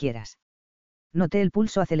cuando quieras. Noté el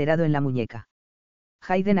pulso acelerado en la muñeca.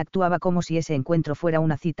 Hayden actuaba como si ese encuentro fuera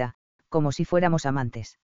una cita, como si fuéramos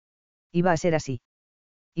amantes. Iba a ser así.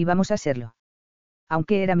 Íbamos a serlo.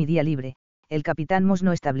 Aunque era mi día libre, el capitán Moss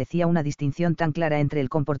no establecía una distinción tan clara entre el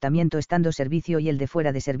comportamiento estando servicio y el de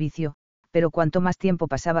fuera de servicio, pero cuanto más tiempo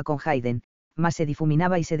pasaba con Hayden, más se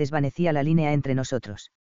difuminaba y se desvanecía la línea entre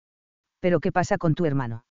nosotros. ¿Pero qué pasa con tu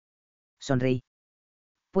hermano? Sonreí.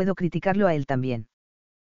 Puedo criticarlo a él también.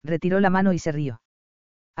 Retiró la mano y se rió.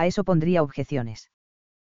 A eso pondría objeciones.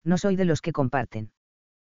 No soy de los que comparten.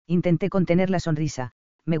 Intenté contener la sonrisa,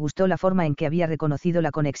 me gustó la forma en que había reconocido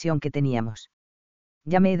la conexión que teníamos.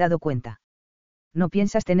 Ya me he dado cuenta. No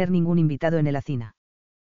piensas tener ningún invitado en el cena.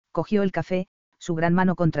 Cogió el café, su gran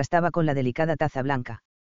mano contrastaba con la delicada taza blanca.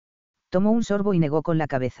 Tomó un sorbo y negó con la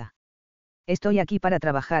cabeza. Estoy aquí para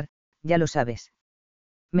trabajar, ya lo sabes.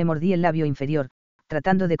 Me mordí el labio inferior,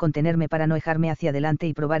 tratando de contenerme para no ejarme hacia adelante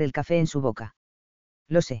y probar el café en su boca.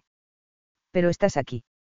 Lo sé. Pero estás aquí.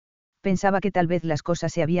 Pensaba que tal vez las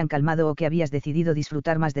cosas se habían calmado o que habías decidido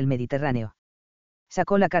disfrutar más del Mediterráneo.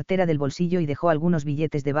 Sacó la cartera del bolsillo y dejó algunos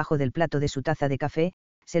billetes debajo del plato de su taza de café,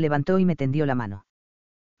 se levantó y me tendió la mano.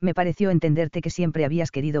 Me pareció entenderte que siempre habías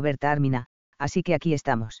querido verte a Armina, así que aquí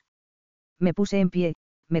estamos. Me puse en pie,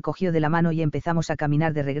 me cogió de la mano y empezamos a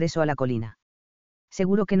caminar de regreso a la colina.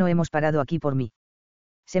 Seguro que no hemos parado aquí por mí.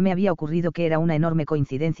 Se me había ocurrido que era una enorme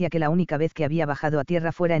coincidencia que la única vez que había bajado a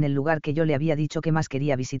tierra fuera en el lugar que yo le había dicho que más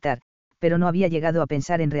quería visitar, pero no había llegado a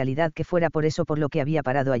pensar en realidad que fuera por eso por lo que había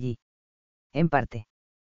parado allí. En parte.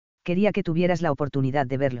 Quería que tuvieras la oportunidad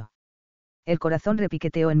de verlo. El corazón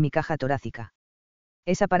repiqueteó en mi caja torácica.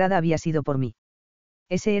 Esa parada había sido por mí.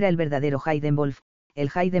 Ese era el verdadero Hayden Wolf, el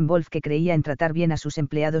Hayden Wolf que creía en tratar bien a sus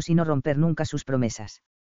empleados y no romper nunca sus promesas.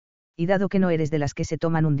 Y dado que no eres de las que se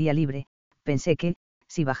toman un día libre, pensé que,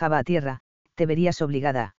 si bajaba a tierra, te verías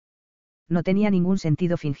obligada a. No tenía ningún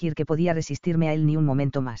sentido fingir que podía resistirme a él ni un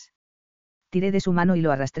momento más. Tiré de su mano y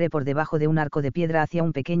lo arrastré por debajo de un arco de piedra hacia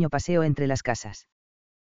un pequeño paseo entre las casas.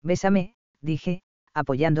 Bésame, dije,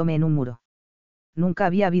 apoyándome en un muro. Nunca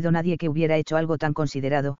había habido nadie que hubiera hecho algo tan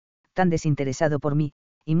considerado, tan desinteresado por mí,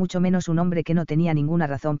 y mucho menos un hombre que no tenía ninguna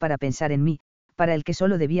razón para pensar en mí, para el que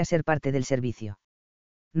solo debía ser parte del servicio.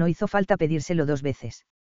 No hizo falta pedírselo 2 veces.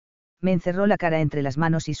 Me encerró la cara entre las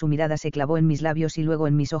manos y su mirada se clavó en mis labios y luego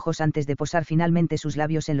en mis ojos antes de posar finalmente sus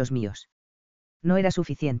labios en los míos. No era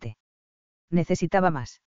suficiente. Necesitaba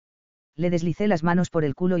más. Le deslicé las manos por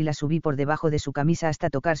el culo y las subí por debajo de su camisa hasta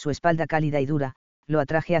tocar su espalda cálida y dura, lo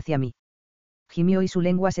atraje hacia mí. Gimió y su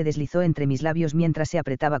lengua se deslizó entre mis labios mientras se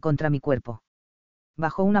apretaba contra mi cuerpo.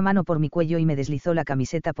 Bajó una mano por mi cuello y me deslizó la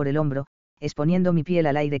camiseta por el hombro, exponiendo mi piel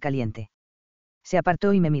al aire caliente. Se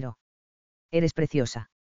apartó y me miró. Eres preciosa.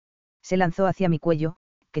 Se lanzó hacia mi cuello,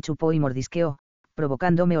 que chupó y mordisqueó,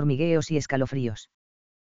 provocándome hormigueos y escalofríos.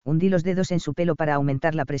 Hundí los dedos en su pelo para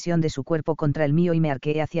aumentar la presión de su cuerpo contra el mío y me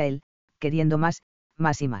arqueé hacia él, queriendo más,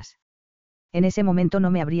 más y más. En ese momento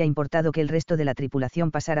no me habría importado que el resto de la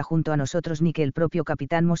tripulación pasara junto a nosotros ni que el propio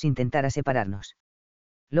capitán Moss intentara separarnos.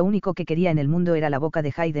 Lo único que quería en el mundo era la boca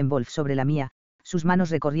de Heidenwolf sobre la mía, sus manos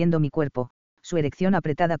recorriendo mi cuerpo, su erección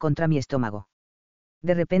apretada contra mi estómago.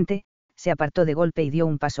 De repente, se apartó de golpe y dio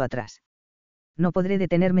un paso atrás. No podré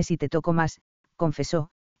detenerme si te toco más, confesó,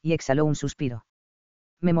 y exhaló un suspiro.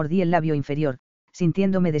 Me mordí el labio inferior,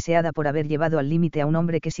 sintiéndome deseada por haber llevado al límite a un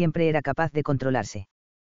hombre que siempre era capaz de controlarse.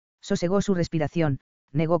 Sosegó su respiración,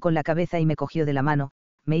 negó con la cabeza y me cogió de la mano,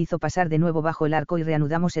 me hizo pasar de nuevo bajo el arco y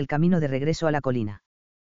reanudamos el camino de regreso a la colina.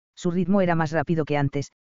 Su ritmo era más rápido que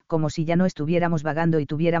antes, como si ya no estuviéramos vagando y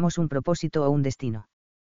tuviéramos un propósito o un destino.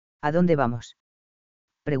 ¿A dónde vamos?,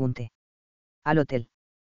 pregunté. Al hotel.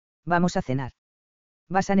 Vamos a cenar.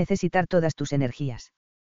 Vas a necesitar todas tus energías.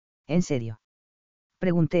 ¿En serio?,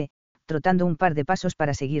 pregunté, trotando un par de pasos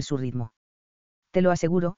para seguir su ritmo. Te lo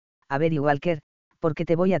aseguro, Avery Walker, porque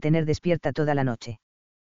te voy a tener despierta toda la noche.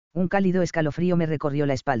 Un cálido escalofrío me recorrió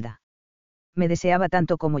la espalda. Me deseaba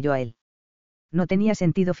tanto como yo a él. No tenía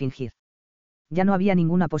sentido fingir. Ya no había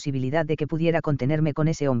ninguna posibilidad de que pudiera contenerme con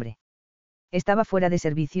ese hombre. Estaba fuera de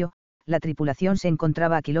servicio, la tripulación se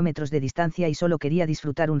encontraba a kilómetros de distancia y solo quería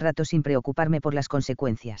disfrutar un rato sin preocuparme por las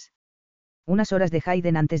consecuencias. Unas horas de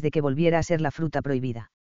Hayden antes de que volviera a ser la fruta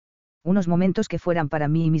prohibida. Unos momentos que fueran para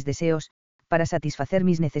mí y mis deseos, para satisfacer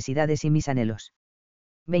mis necesidades y mis anhelos.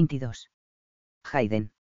 22.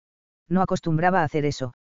 Hayden. No acostumbraba a hacer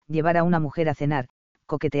eso, llevar a una mujer a cenar,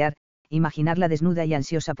 coquetear, imaginarla desnuda y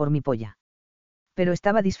ansiosa por mi polla. Pero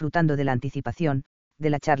estaba disfrutando de la anticipación, de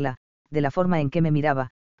la charla, de la forma en que me miraba,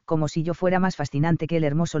 como si yo fuera más fascinante que el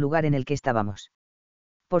hermoso lugar en el que estábamos.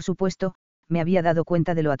 Por supuesto, me había dado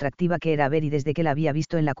cuenta de lo atractiva que era Avery desde que la había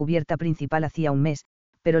visto en la cubierta principal hacía un mes,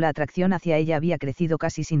 pero la atracción hacia ella había crecido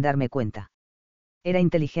casi sin darme cuenta. Era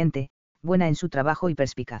inteligente, buena en su trabajo y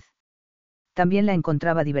perspicaz. También la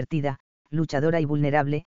encontraba divertida, luchadora y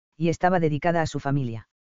vulnerable, y estaba dedicada a su familia.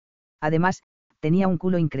 Además, tenía un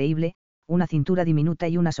culo increíble, una cintura diminuta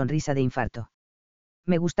y una sonrisa de infarto.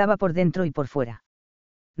 Me gustaba por dentro y por fuera.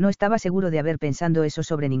 No estaba seguro de haber pensado eso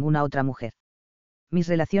sobre ninguna otra mujer. Mis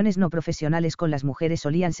relaciones no profesionales con las mujeres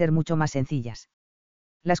solían ser mucho más sencillas.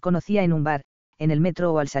 Las conocía en un bar, en el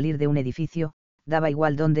metro o al salir de un edificio, daba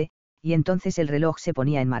igual dónde, y entonces el reloj se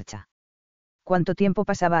ponía en marcha. ¿Cuánto tiempo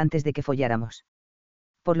pasaba antes de que folláramos?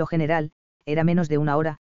 Por lo general, era menos de una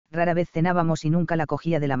hora, rara vez cenábamos y nunca la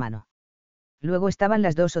cogía de la mano. Luego estaban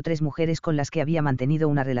las 2 o 3 mujeres con las que había mantenido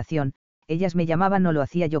una relación, ellas me llamaban o lo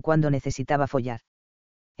hacía yo cuando necesitaba follar.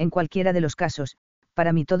 En cualquiera de los casos,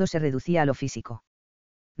 para mí todo se reducía a lo físico.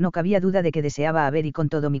 No cabía duda de que deseaba a Avery con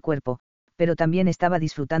todo mi cuerpo, pero también estaba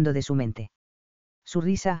disfrutando de su mente. Su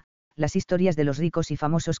risa, las historias de los ricos y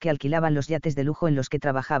famosos que alquilaban los yates de lujo en los que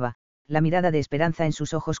trabajaba, la mirada de esperanza en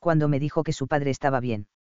sus ojos cuando me dijo que su padre estaba bien.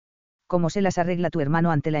 ¿Cómo se las arregla tu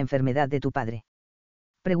hermano ante la enfermedad de tu padre?,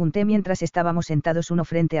 pregunté mientras estábamos sentados uno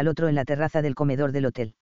frente al otro en la terraza del comedor del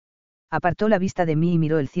hotel. Apartó la vista de mí y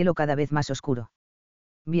miró el cielo cada vez más oscuro.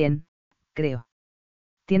 Bien, creo.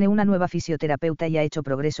 Tiene una nueva fisioterapeuta y ha hecho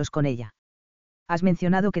progresos con ella. Has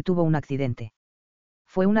mencionado que tuvo un accidente.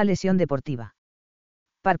 Fue una lesión deportiva.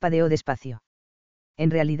 Parpadeó despacio.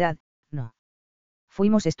 En realidad, no.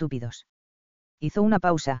 Fuimos estúpidos. Hizo una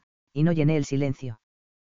pausa, y no llené el silencio.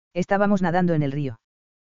 Estábamos nadando en el río.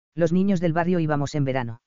 Los niños del barrio íbamos en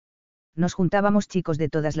verano. Nos juntábamos chicos de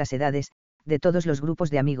todas las edades, de todos los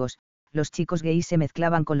grupos de amigos, los chicos gays se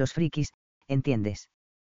mezclaban con los frikis, ¿entiendes?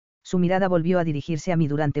 Su mirada volvió a dirigirse a mí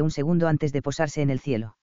durante un segundo antes de posarse en el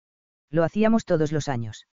cielo. Lo hacíamos todos los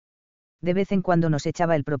años. De vez en cuando nos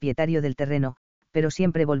echaba el propietario del terreno, pero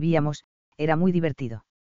siempre volvíamos, era muy divertido.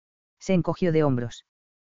 Se encogió de hombros.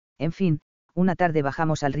 En fin, una tarde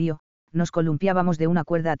bajamos al río, nos columpiábamos de una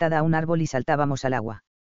cuerda atada a un árbol y saltábamos al agua.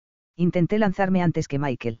 Intenté lanzarme antes que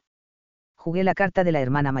Michael. Jugué la carta de la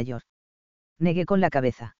hermana mayor. Negué con la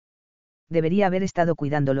cabeza. Debería haber estado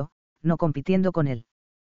cuidándolo, no compitiendo con él.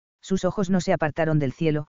 Sus ojos no se apartaron del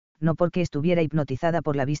cielo, no porque estuviera hipnotizada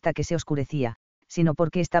por la vista que se oscurecía, sino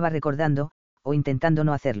porque estaba recordando, o intentando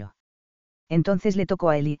no hacerlo. Entonces le tocó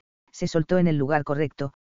a él y, se soltó en el lugar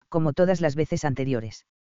correcto, como todas las veces anteriores.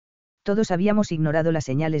 Todos habíamos ignorado las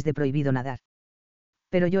señales de prohibido nadar.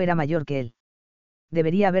 Pero yo era mayor que él.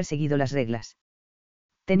 Debería haber seguido las reglas.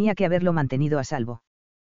 Tenía que haberlo mantenido a salvo.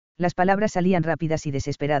 Las palabras salían rápidas y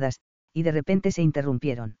desesperadas, y de repente se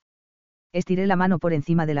interrumpieron. Estiré la mano por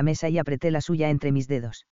encima de la mesa y apreté la suya entre mis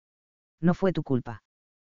dedos. No fue tu culpa.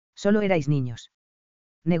 Solo erais niños.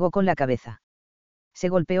 Negó con la cabeza. Se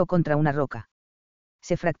golpeó contra una roca.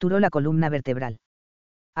 Se fracturó la columna vertebral.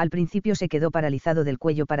 Al principio se quedó paralizado del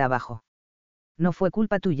cuello para abajo. No fue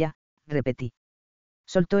culpa tuya, repetí.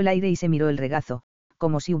 Soltó el aire y se miró el regazo,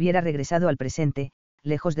 como si hubiera regresado al presente,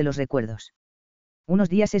 lejos de los recuerdos. Unos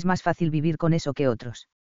días es más fácil vivir con eso que otros.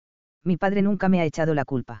 Mi padre nunca me ha echado la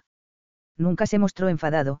culpa. Nunca se mostró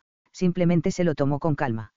enfadado, simplemente se lo tomó con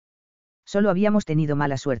calma. Solo habíamos tenido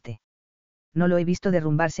mala suerte. No lo he visto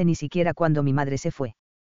derrumbarse ni siquiera cuando mi madre se fue.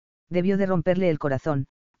 Debió de romperle el corazón,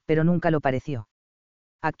 pero nunca lo pareció.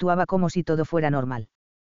 Actuaba como si todo fuera normal.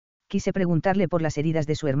 Quise preguntarle por las heridas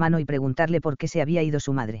de su hermano y preguntarle por qué se había ido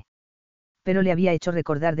su madre. Pero le había hecho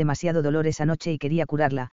recordar demasiado dolor esa noche y quería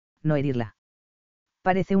curarla, no herirla.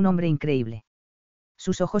 Parece un hombre increíble.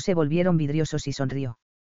 Sus ojos se volvieron vidriosos y sonrió.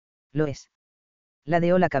 Lo es.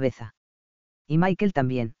 Ladeó la cabeza. Y Michael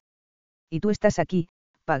también. Y tú estás aquí,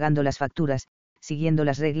 pagando las facturas, siguiendo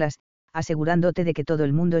las reglas, asegurándote de que todo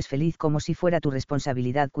el mundo es feliz como si fuera tu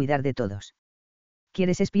responsabilidad cuidar de todos.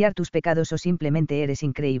 ¿Quieres expiar tus pecados o simplemente eres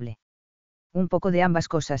increíble? Un poco de ambas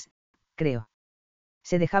cosas, creo.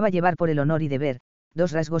 Se dejaba llevar por el honor y deber,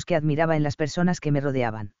 dos rasgos que admiraba en las personas que me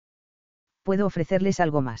rodeaban. ¿Puedo ofrecerles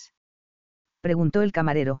algo más?, preguntó el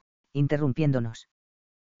camarero, interrumpiéndonos.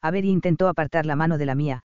 Avery intentó apartar la mano de la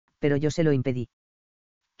mía, pero yo se lo impedí.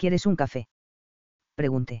 ¿Quieres un café?,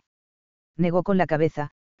 pregunté. Negó con la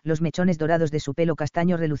cabeza, los mechones dorados de su pelo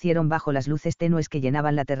castaño relucieron bajo las luces tenues que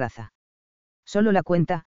llenaban la terraza. Solo la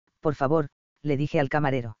cuenta, por favor, le dije al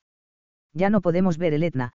camarero. Ya no podemos ver el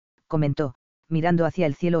Etna, comentó, mirando hacia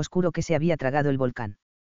el cielo oscuro que se había tragado el volcán.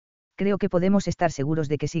 Creo que podemos estar seguros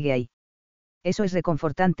de que sigue ahí. Eso es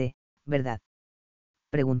reconfortante, ¿verdad?,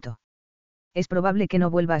 preguntó. Es probable que no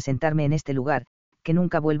vuelva a sentarme en este lugar, que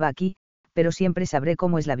nunca vuelva aquí, pero siempre sabré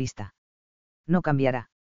cómo es la vista. No cambiará.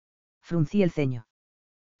 Fruncí el ceño.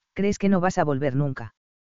 ¿Crees que no vas a volver nunca?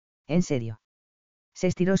 ¿En serio? Se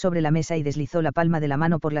estiró sobre la mesa y deslizó la palma de la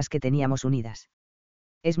mano por las que teníamos unidas.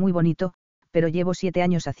 Es muy bonito, pero llevo 7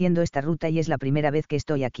 años haciendo esta ruta y es la primera vez que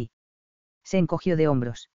estoy aquí. Se encogió de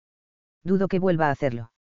hombros. Dudo que vuelva a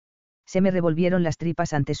hacerlo. Se me revolvieron las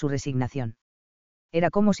tripas ante su resignación. Era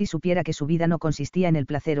como si supiera que su vida no consistía en el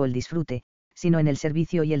placer o el disfrute, sino en el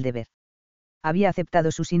servicio y el deber. Había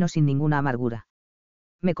aceptado su sino sin ninguna amargura.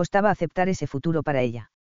 Me costaba aceptar ese futuro para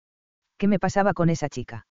ella. ¿Qué me pasaba con esa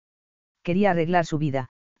chica? Quería arreglar su vida,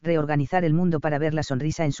 reorganizar el mundo para ver la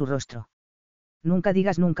sonrisa en su rostro. Nunca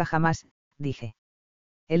digas nunca jamás, dije.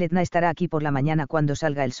 El Etna estará aquí por la mañana cuando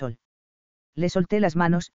salga el sol. Le solté las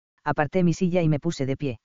manos, aparté mi silla y me puse de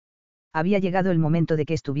pie. Había llegado el momento de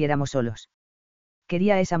que estuviéramos solos.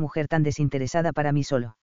 Quería a esa mujer tan desinteresada para mí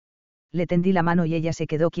solo. Le tendí la mano y ella se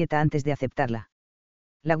quedó quieta antes de aceptarla.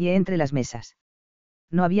 La guié entre las mesas.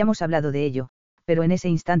 No habíamos hablado de ello, pero en ese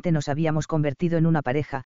instante nos habíamos convertido en una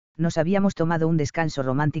pareja, nos habíamos tomado un descanso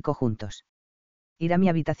romántico juntos. Ir a mi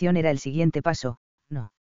habitación era el siguiente paso,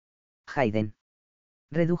 ¿no? Hayden.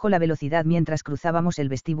 Redujo la velocidad mientras cruzábamos el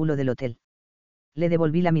vestíbulo del hotel. Le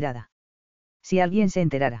devolví la mirada. Si alguien se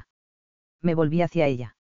enterara. Me volví hacia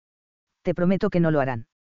ella. Te prometo que no lo harán.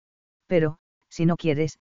 Pero, si no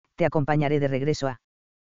quieres, te acompañaré de regreso a...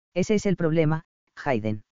 Ese es el problema,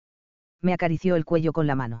 Hayden. Me acarició el cuello con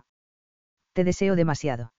la mano. Te deseo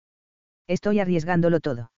demasiado. Estoy arriesgándolo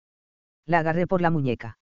todo. La agarré por la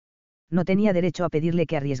muñeca. No tenía derecho a pedirle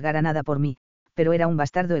que arriesgara nada por mí, pero era un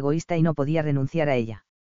bastardo egoísta y no podía renunciar a ella.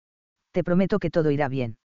 Te prometo que todo irá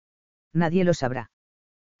bien. Nadie lo sabrá.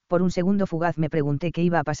 Por un segundo fugaz me pregunté qué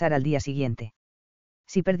iba a pasar al día siguiente.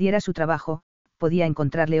 Si perdiera su trabajo, podía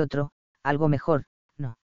encontrarle otro, algo mejor,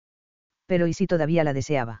 no. Pero ¿y si todavía la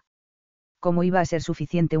deseaba? ¿Cómo iba a ser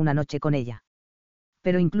suficiente una noche con ella?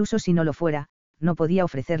 Pero incluso si no lo fuera, no podía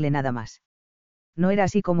ofrecerle nada más. No era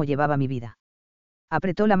así como llevaba mi vida.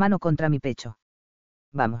 Apretó la mano contra mi pecho.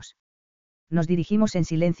 Vamos. Nos dirigimos en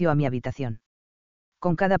silencio a mi habitación.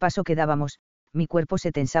 Con cada paso que dábamos, mi cuerpo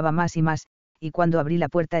se tensaba más y más, y cuando abrí la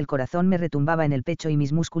puerta el corazón me retumbaba en el pecho y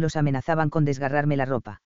mis músculos amenazaban con desgarrarme la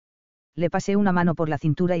ropa. Le pasé una mano por la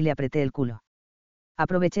cintura y le apreté el culo.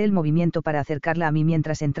 Aproveché el movimiento para acercarla a mí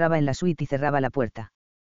mientras entraba en la suite y cerraba la puerta.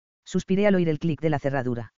 Suspiré al oír el clic de la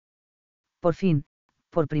cerradura. Por fin,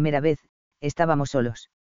 por primera vez, estábamos solos.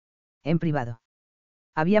 En privado.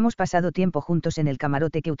 Habíamos pasado tiempo juntos en el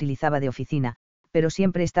camarote que utilizaba de oficina, pero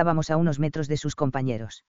siempre estábamos a unos metros de sus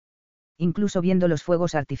compañeros. Incluso viendo los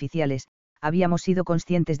fuegos artificiales, habíamos sido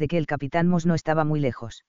conscientes de que el capitán Moss no estaba muy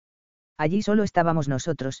lejos. Allí solo estábamos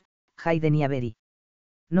nosotros, Hayden y Avery.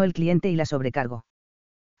 No el cliente y la sobrecargo.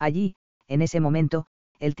 Allí, en ese momento,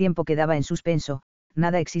 el tiempo quedaba en suspenso,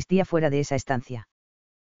 nada existía fuera de esa estancia.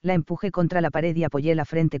 La empujé contra la pared y apoyé la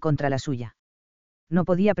frente contra la suya. No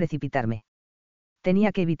podía precipitarme.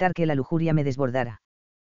 Tenía que evitar que la lujuria me desbordara.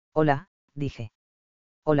 Hola, dije.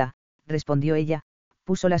 Hola, respondió ella,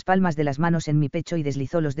 puso las palmas de las manos en mi pecho y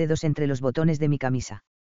deslizó los dedos entre los botones de mi camisa.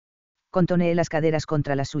 Contoneé las caderas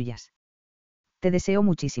contra las suyas. Te deseo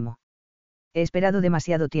muchísimo. He esperado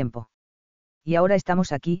demasiado tiempo. Y ahora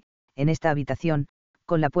estamos aquí, en esta habitación,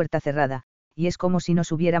 con la puerta cerrada, y es como si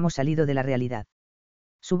nos hubiéramos salido de la realidad.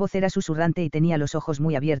 Su voz era susurrante y tenía los ojos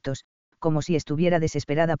muy abiertos, como si estuviera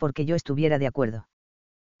desesperada porque yo estuviera de acuerdo.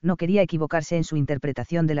 No quería equivocarse en su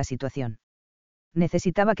interpretación de la situación.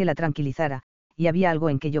 Necesitaba que la tranquilizara, y había algo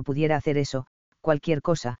en que yo pudiera hacer eso, cualquier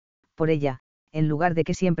cosa, por ella, en lugar de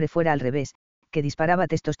que siempre fuera al revés, que disparaba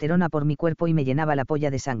testosterona por mi cuerpo y me llenaba la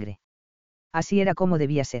polla de sangre. Así era como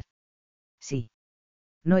debía ser. Sí.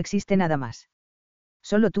 No existe nada más.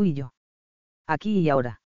 Solo tú y yo. Aquí y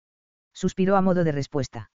ahora. Suspiró a modo de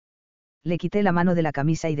respuesta. Le quité la mano de la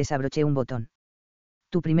camisa y desabroché un botón.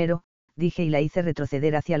 Tú primero, dije y la hice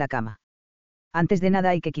retroceder hacia la cama. Antes de nada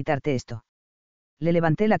hay que quitarte esto. Le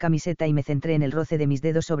levanté la camiseta y me centré en el roce de mis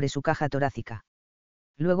dedos sobre su caja torácica.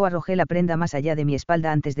 Luego arrojé la prenda más allá de mi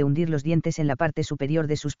espalda antes de hundir los dientes en la parte superior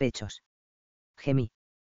de sus pechos. Gemí.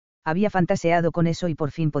 Había fantaseado con eso y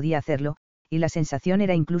por fin podía hacerlo, y la sensación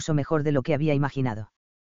era incluso mejor de lo que había imaginado.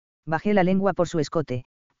 Bajé la lengua por su escote,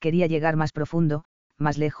 quería llegar más profundo,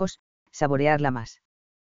 más lejos, saborearla más.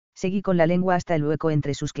 Seguí con la lengua hasta el hueco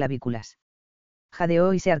entre sus clavículas.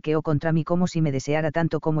 Jadeó y se arqueó contra mí como si me deseara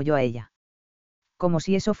tanto como yo a ella. Como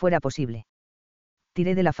si eso fuera posible.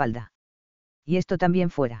 Tiré de la falda. Y esto también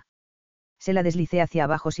fuera. Se la deslicé hacia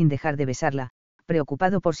abajo sin dejar de besarla,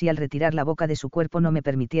 preocupado por si al retirar la boca de su cuerpo no me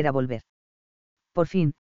permitiera volver. Por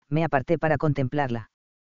fin, me aparté para contemplarla.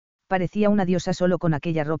 Parecía una diosa solo con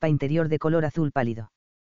aquella ropa interior de color azul pálido.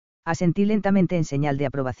 Asentí lentamente en señal de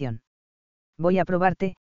aprobación. Voy a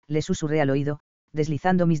probarte, le susurré al oído,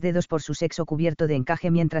 deslizando mis dedos por su sexo cubierto de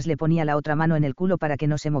encaje mientras le ponía la otra mano en el culo para que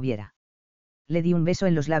no se moviera. Le di un beso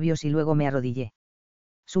en los labios y luego me arrodillé.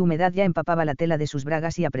 Su humedad ya empapaba la tela de sus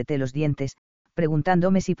bragas y apreté los dientes,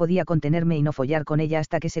 preguntándome si podía contenerme y no follar con ella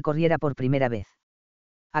hasta que se corriera por primera vez.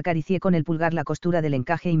 Acaricié con el pulgar la costura del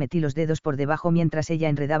encaje y metí los dedos por debajo mientras ella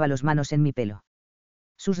enredaba las manos en mi pelo.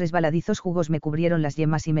 Sus resbaladizos jugos me cubrieron las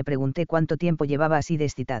yemas y me pregunté cuánto tiempo llevaba así de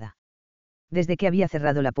excitada. Desde que había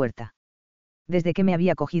cerrado la puerta. Desde que me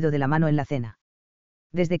había cogido de la mano en la cena.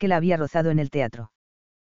 Desde que la había rozado en el teatro.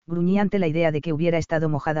 Gruñí ante la idea de que hubiera estado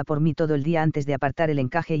mojada por mí todo el día antes de apartar el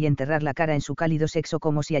encaje y enterrar la cara en su cálido sexo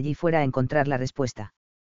como si allí fuera a encontrar la respuesta.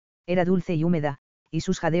 Era dulce y húmeda, y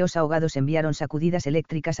sus jadeos ahogados enviaron sacudidas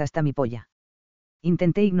eléctricas hasta mi polla.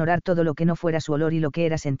 Intenté ignorar todo lo que no fuera su olor y lo que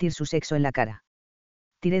era sentir su sexo en la cara.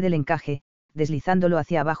 Tiré del encaje, deslizándolo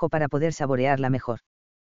hacia abajo para poder saborearla mejor.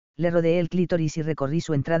 Le rodeé el clítoris y recorrí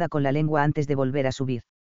su entrada con la lengua antes de volver a subir.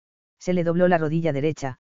 Se le dobló la rodilla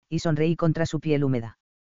derecha, y sonreí contra su piel húmeda.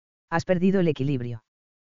 Has perdido el equilibrio.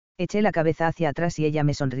 Eché la cabeza hacia atrás y ella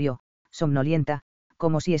me sonrió, somnolienta,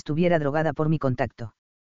 como si estuviera drogada por mi contacto.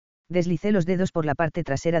 Deslicé los dedos por la parte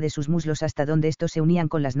trasera de sus muslos hasta donde estos se unían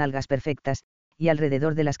con las nalgas perfectas, y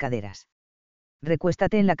alrededor de las caderas.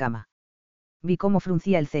 Recuéstate en la cama. Vi cómo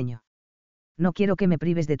fruncía el ceño. No quiero que me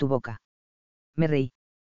prives de tu boca. Me reí.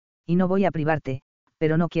 Y no voy a privarte,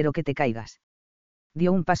 pero no quiero que te caigas.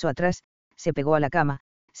 Dio un paso atrás, se pegó a la cama,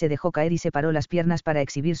 se dejó caer y separó las piernas para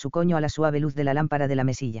exhibir su coño a la suave luz de la lámpara de la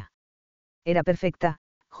mesilla. Era perfecta,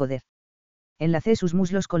 joder. Enlacé sus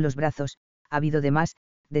muslos con los brazos, ávido de más,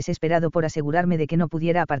 desesperado por asegurarme de que no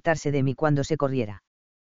pudiera apartarse de mí cuando se corriera.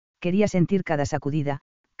 Quería sentir cada sacudida,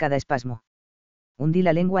 cada espasmo. Hundí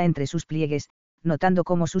la lengua entre sus pliegues, notando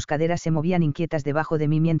cómo sus caderas se movían inquietas debajo de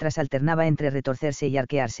mí mientras alternaba entre retorcerse y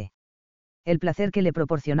arquearse. El placer que le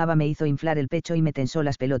proporcionaba me hizo inflar el pecho y me tensó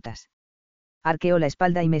las pelotas. Arqueó la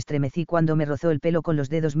espalda y me estremecí cuando me rozó el pelo con los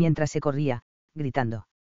dedos mientras se corría, gritando.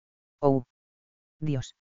 ¡Oh!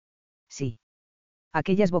 Dios. Sí.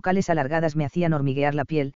 Aquellas vocales alargadas me hacían hormiguear la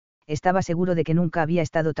piel, estaba seguro de que nunca había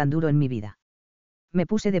estado tan duro en mi vida. Me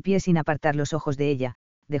puse de pie sin apartar los ojos de ella,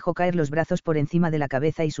 dejó caer los brazos por encima de la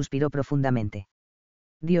cabeza y suspiró profundamente.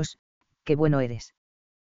 Dios, qué bueno eres.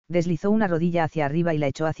 Deslizó una rodilla hacia arriba y la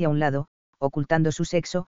echó hacia un lado, ocultando su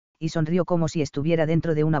sexo, y sonrió como si estuviera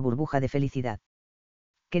dentro de una burbuja de felicidad.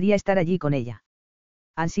 Quería estar allí con ella.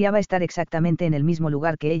 Ansiaba estar exactamente en el mismo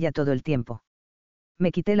lugar que ella todo el tiempo.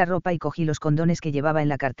 Me quité la ropa y cogí los condones que llevaba en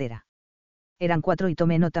la cartera. Eran 4 y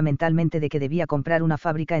tomé nota mentalmente de que debía comprar una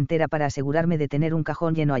fábrica entera para asegurarme de tener un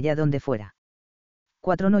cajón lleno allá donde fuera.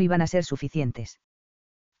 4 no iban a ser suficientes.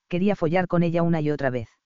 Quería follar con ella una y otra vez.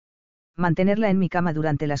 Mantenerla en mi cama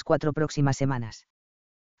durante las 4 próximas semanas.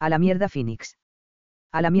 A la mierda Phoenix.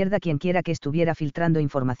 A la mierda quien quiera que estuviera filtrando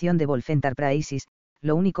información de Wolf Enterprises,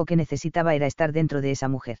 lo único que necesitaba era estar dentro de esa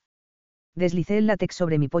mujer. Deslicé el látex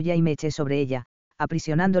sobre mi polla y me eché sobre ella,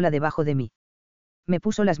 aprisionándola debajo de mí. Me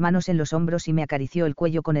puso las manos en los hombros y me acarició el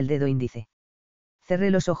cuello con el dedo índice.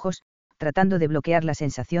 Cerré los ojos, tratando de bloquear la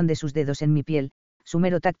sensación de sus dedos en mi piel, su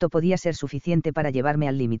mero tacto podía ser suficiente para llevarme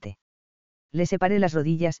al límite. Le separé las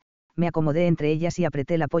rodillas, me acomodé entre ellas y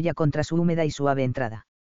apreté la polla contra su húmeda y suave entrada.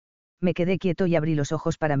 Me quedé quieto y abrí los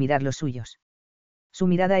ojos para mirar los suyos. Su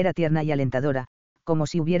mirada era tierna y alentadora, como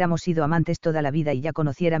si hubiéramos sido amantes toda la vida y ya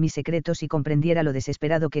conociera mis secretos y comprendiera lo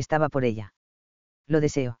desesperado que estaba por ella. Lo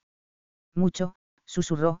deseo. Mucho,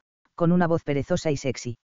 susurró, con una voz perezosa y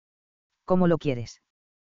sexy. ¿Cómo lo quieres?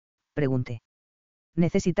 Pregunté.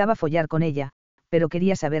 Necesitaba follar con ella, pero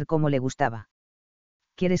quería saber cómo le gustaba.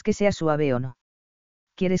 ¿Quieres que sea suave o no?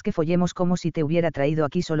 ¿Quieres que follemos como si te hubiera traído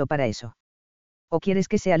aquí solo para eso? ¿O quieres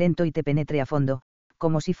que sea lento y te penetre a fondo,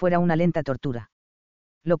 como si fuera una lenta tortura?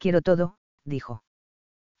 Lo quiero todo, dijo.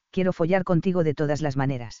 Quiero follar contigo de todas las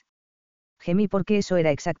maneras. Gemí porque eso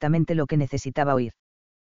era exactamente lo que necesitaba oír.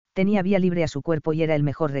 Tenía vía libre a su cuerpo y era el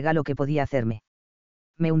mejor regalo que podía hacerme.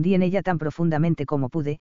 Me hundí en ella tan profundamente como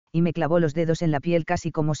pude, y me clavó los dedos en la piel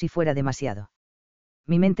casi como si fuera demasiado.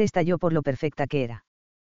 Mi mente estalló por lo perfecta que era.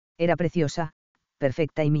 Era preciosa,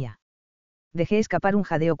 perfecta y mía. Dejé escapar un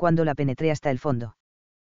jadeo cuando la penetré hasta el fondo.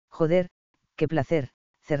 Joder, qué placer,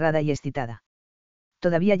 cerrada y excitada.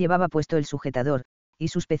 Todavía llevaba puesto el sujetador, y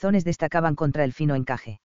sus pezones destacaban contra el fino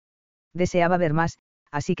encaje. Deseaba ver más,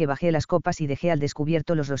 así que bajé las copas y dejé al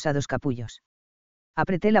descubierto los rosados capullos.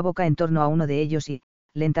 Apreté la boca en torno a uno de ellos y,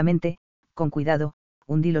 lentamente, con cuidado,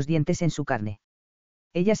 hundí los dientes en su carne.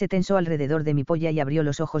 Ella se tensó alrededor de mi polla y abrió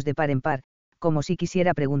los ojos de par en par, como si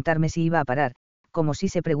quisiera preguntarme si iba a parar, como si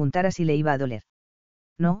se preguntara si le iba a doler.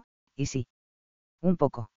 No, y sí. Un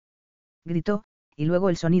poco. Gritó, y luego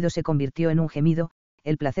el sonido se convirtió en un gemido,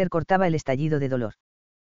 el placer cortaba el estallido de dolor.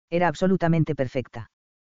 Era absolutamente perfecta.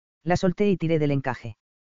 La solté y tiré del encaje.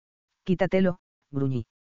 Quítatelo, gruñí.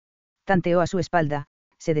 Tanteó a su espalda,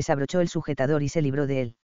 se desabrochó el sujetador y se libró de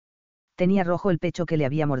él. Tenía rojo el pecho que le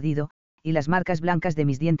había mordido, y las marcas blancas de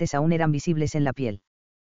mis dientes aún eran visibles en la piel.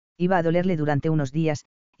 Iba a dolerle durante unos días,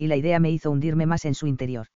 y la idea me hizo hundirme más en su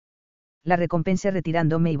interior. La recompensé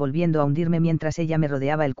retirándome y volviendo a hundirme mientras ella me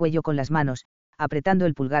rodeaba el cuello con las manos, apretando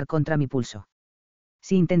el pulgar contra mi pulso.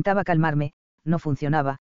 Si intentaba calmarme, no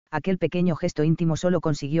funcionaba, aquel pequeño gesto íntimo solo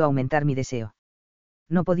consiguió aumentar mi deseo.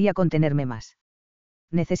 No podía contenerme más.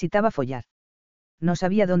 Necesitaba follar. No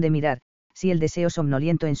sabía dónde mirar, si el deseo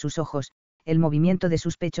somnoliento en sus ojos, el movimiento de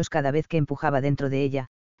sus pechos cada vez que empujaba dentro de ella,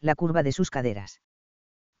 la curva de sus caderas.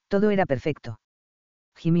 Todo era perfecto.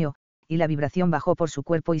 Gimió, y la vibración bajó por su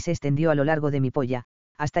cuerpo y se extendió a lo largo de mi polla,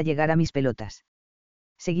 hasta llegar a mis pelotas.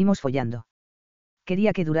 Seguimos follando.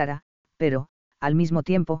 Quería que durara, pero, al mismo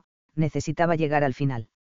tiempo, necesitaba llegar al final.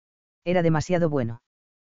 Era demasiado bueno.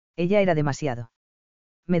 Ella era demasiado.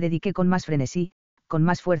 Me dediqué con más frenesí, con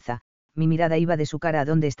más fuerza, mi mirada iba de su cara a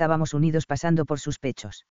donde estábamos unidos pasando por sus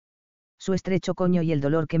pechos. Su estrecho coño y el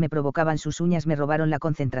dolor que me provocaban sus uñas me robaron la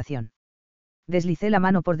concentración. Deslicé la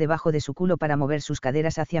mano por debajo de su culo para mover sus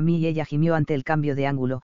caderas hacia mí y ella gimió ante el cambio de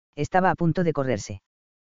ángulo, estaba a punto de correrse.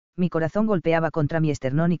 Mi corazón golpeaba contra mi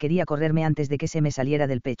esternón y quería correrme antes de que se me saliera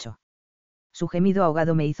del pecho. Su gemido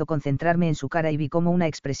ahogado me hizo concentrarme en su cara y vi cómo una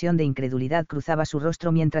expresión de incredulidad cruzaba su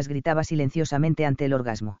rostro mientras gritaba silenciosamente ante el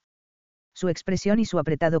orgasmo. Su expresión y su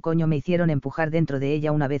apretado coño me hicieron empujar dentro de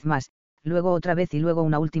ella una vez más, luego otra vez y luego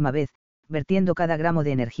una última vez, vertiendo cada gramo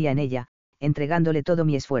de energía en ella, entregándole todo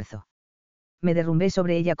mi esfuerzo. Me derrumbé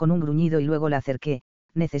sobre ella con un gruñido y luego la acerqué,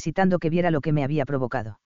 necesitando que viera lo que me había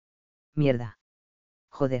provocado. Mierda.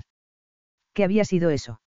 Joder. ¿Qué había sido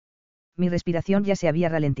eso? Mi respiración ya se había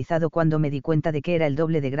ralentizado cuando me di cuenta de que era el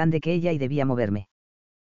doble de grande que ella y debía moverme.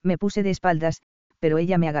 Me puse de espaldas, pero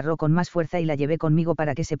ella me agarró con más fuerza y la llevé conmigo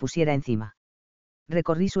para que se pusiera encima.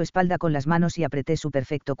 Recorrí su espalda con las manos y apreté su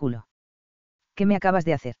perfecto culo. ¿Qué me acabas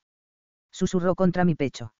de hacer? Susurró contra mi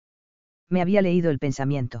pecho. Me había leído el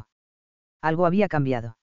pensamiento. Algo había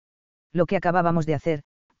cambiado. Lo que acabábamos de hacer,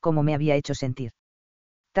 cómo me había hecho sentir.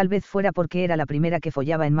 Tal vez fuera porque era la primera que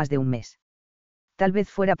follaba en más de un mes. Tal vez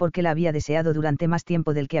fuera porque la había deseado durante más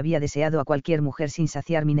tiempo del que había deseado a cualquier mujer sin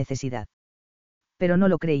saciar mi necesidad. Pero no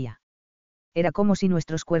lo creía. Era como si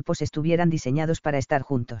nuestros cuerpos estuvieran diseñados para estar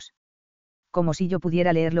juntos. Como si yo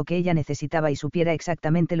pudiera leer lo que ella necesitaba y supiera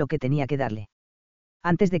exactamente lo que tenía que darle.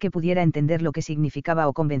 Antes de que pudiera entender lo que significaba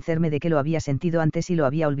o convencerme de que lo había sentido antes y lo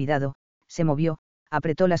había olvidado, se movió,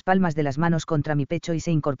 apretó las palmas de las manos contra mi pecho y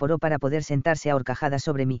se incorporó para poder sentarse a horcajadas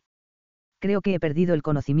sobre mí. Creo que he perdido el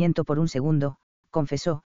conocimiento por un segundo,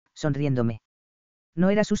 confesó, sonriéndome. No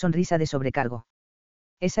era su sonrisa de sobrecargo.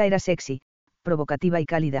 Esa era sexy, provocativa y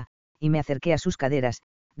cálida, y me acerqué a sus caderas,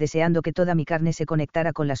 deseando que toda mi carne se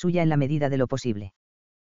conectara con la suya en la medida de lo posible.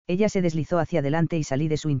 Ella se deslizó hacia adelante y salí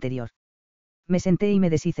de su interior. Me senté y me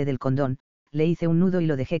deshice del condón, le hice un nudo y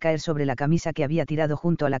lo dejé caer sobre la camisa que había tirado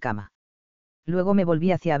junto a la cama. Luego me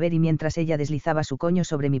volví hacia ver y mientras ella deslizaba su coño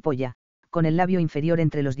sobre mi polla, con el labio inferior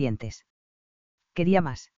entre los dientes. Quería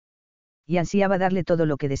más. Y ansiaba darle todo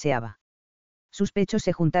lo que deseaba. Sus pechos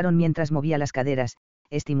se juntaron mientras movía las caderas,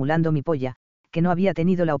 estimulando mi polla, que no había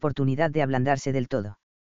tenido la oportunidad de ablandarse del todo.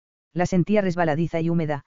 La sentía resbaladiza y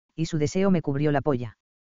húmeda, y su deseo me cubrió la polla.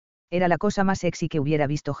 Era la cosa más sexy que hubiera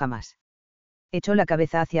visto jamás. Echó la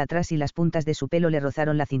cabeza hacia atrás y las puntas de su pelo le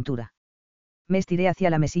rozaron la cintura. Me estiré hacia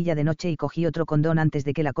la mesilla de noche y cogí otro condón antes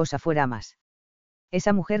de que la cosa fuera a más.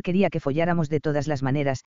 Esa mujer quería que folláramos de todas las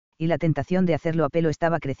maneras, y la tentación de hacerlo a pelo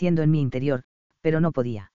estaba creciendo en mi interior, pero no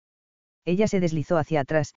podía. Ella se deslizó hacia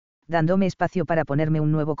atrás, dándome espacio para ponerme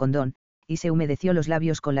un nuevo condón, y se humedeció los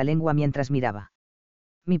labios con la lengua mientras miraba.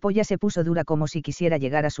 Mi polla se puso dura como si quisiera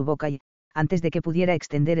llegar a su boca y, antes de que pudiera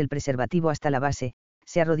extender el preservativo hasta la base,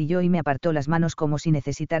 se arrodilló y me apartó las manos como si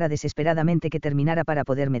necesitara desesperadamente que terminara para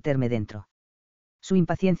poder meterme dentro. Su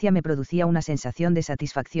impaciencia me producía una sensación de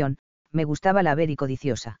satisfacción, me gustaba la ver y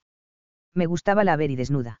codiciosa. Me gustaba la ver y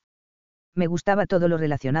desnuda. Me gustaba todo lo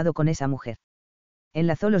relacionado con esa mujer.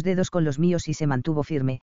 Enlazó los dedos con los míos y se mantuvo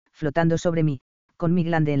firme, flotando sobre mí, con mi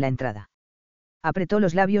glande en la entrada. Apretó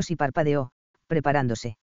los labios y parpadeó,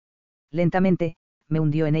 preparándose. Lentamente, me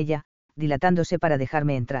hundió en ella, dilatándose para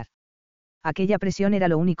dejarme entrar. Aquella presión era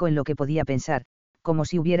lo único en lo que podía pensar, como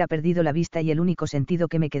si hubiera perdido la vista y el único sentido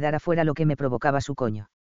que me quedara fuera lo que me provocaba su coño.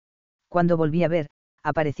 Cuando volví a ver,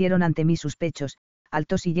 aparecieron ante mí sus pechos,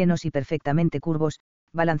 altos y llenos y perfectamente curvos,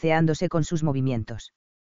 balanceándose con sus movimientos.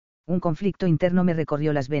 Un conflicto interno me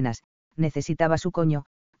recorrió las venas, necesitaba su coño,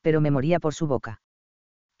 pero me moría por su boca.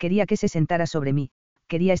 Quería que se sentara sobre mí,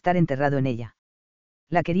 quería estar enterrado en ella.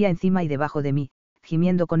 La quería encima y debajo de mí,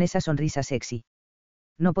 gimiendo con esa sonrisa sexy.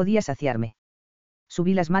 No podía saciarme.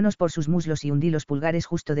 Subí las manos por sus muslos y hundí los pulgares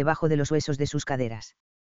justo debajo de los huesos de sus caderas.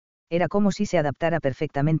 Era como si se adaptara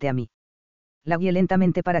perfectamente a mí. La guié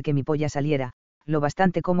lentamente para que mi polla saliera, lo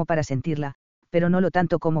bastante como para sentirla, pero no lo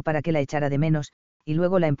tanto como para que la echara de menos, y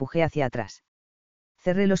luego la empujé hacia atrás.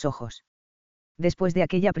 Cerré los ojos. Después de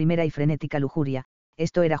aquella primera y frenética lujuria,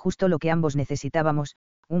 esto era justo lo que ambos necesitábamos,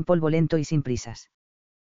 un polvo lento y sin prisas.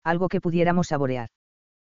 Algo que pudiéramos saborear.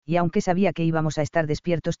 Y aunque sabía que íbamos a estar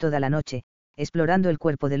despiertos toda la noche, explorando el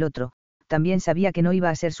cuerpo del otro, también sabía que no iba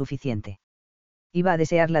a ser suficiente. Iba a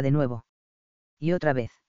desearla de nuevo. Y otra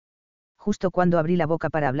vez. Justo cuando abrí la boca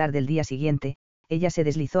para hablar del día siguiente, ella se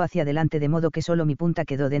deslizó hacia adelante de modo que solo mi punta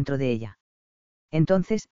quedó dentro de ella.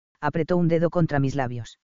 Entonces, apretó un dedo contra mis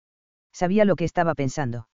labios. Sabía lo que estaba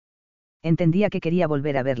pensando. Entendía que quería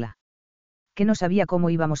volver a verla. Que no sabía cómo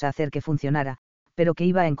íbamos a hacer que funcionara, pero que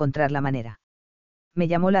iba a encontrar la manera. Me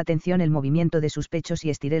llamó la atención el movimiento de sus pechos y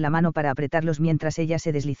estiré la mano para apretarlos mientras ella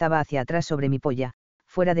se deslizaba hacia atrás sobre mi polla,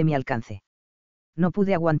 fuera de mi alcance. No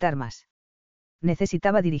pude aguantar más.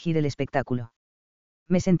 Necesitaba dirigir el espectáculo.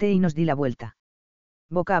 Me senté y nos di la vuelta.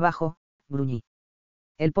 Boca abajo, gruñí.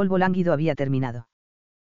 El polvo lánguido había terminado.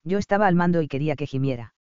 Yo estaba al mando y quería que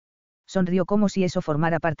gimiera. Sonrió como si eso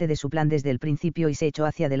formara parte de su plan desde el principio y se echó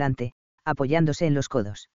hacia adelante, apoyándose en los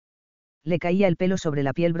codos. Le caía el pelo sobre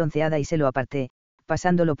la piel bronceada y se lo aparté,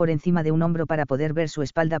 pasándolo por encima de un hombro para poder ver su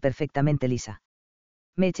espalda perfectamente lisa.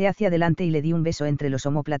 Me eché hacia adelante y le di un beso entre los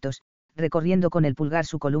omóplatos, recorriendo con el pulgar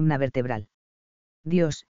su columna vertebral.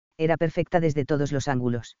 Dios, era perfecta desde todos los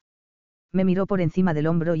ángulos. Me miró por encima del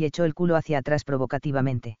hombro y echó el culo hacia atrás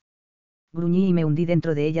provocativamente. Gruñí y me hundí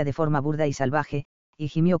dentro de ella de forma burda y salvaje, y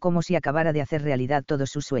gimió como si acabara de hacer realidad todos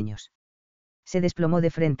sus sueños. Se desplomó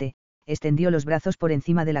de frente, extendió los brazos por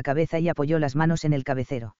encima de la cabeza y apoyó las manos en el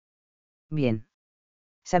cabecero. Bien.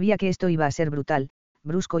 Sabía que esto iba a ser brutal,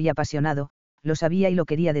 brusco y apasionado, lo sabía y lo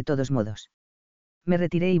quería de todos modos. Me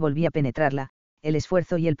retiré y volví a penetrarla, el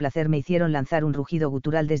esfuerzo y el placer me hicieron lanzar un rugido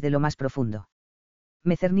gutural desde lo más profundo.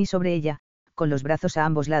 Me cerní sobre ella, con los brazos a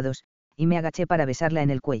ambos lados, y me agaché para besarla en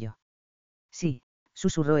el cuello. Sí,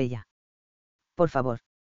 susurró ella. Por favor.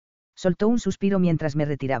 Soltó un suspiro mientras me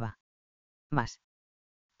retiraba. Más.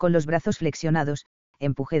 Con los brazos flexionados,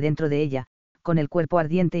 empujé dentro de ella, con el cuerpo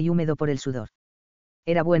ardiente y húmedo por el sudor.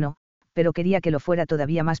 Era bueno, pero quería que lo fuera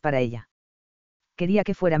todavía más para ella. Quería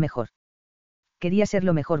que fuera mejor. Quería ser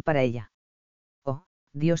lo mejor para ella. Oh,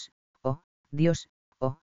 Dios, oh, Dios,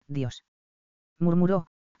 oh, Dios. Murmuró,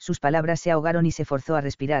 sus palabras se ahogaron y se forzó a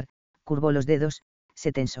respirar, curvó los dedos,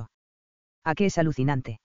 se tensó. ¿A qué es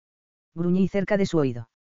alucinante? Gruñí cerca de su oído.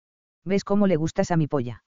 ¿Ves cómo le gustas a mi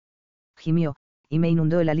polla? Gimió, y me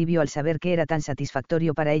inundó el alivio al saber que era tan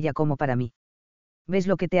satisfactorio para ella como para mí. ¿Ves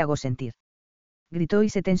lo que te hago sentir? Gritó y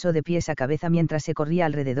se tensó de pies a cabeza mientras se corría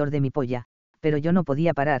alrededor de mi polla, pero yo no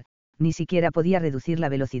podía parar, ni siquiera podía reducir la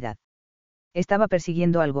velocidad. Estaba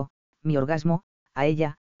persiguiendo algo, mi orgasmo, a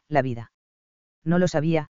ella, la vida. No lo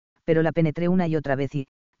sabía, pero la penetré una y otra vez y,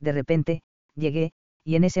 de repente, llegué,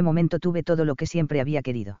 y en ese momento tuve todo lo que siempre había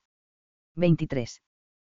querido. 23.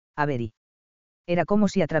 Avery. Era como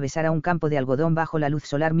si atravesara un campo de algodón bajo la luz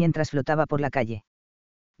solar mientras flotaba por la calle.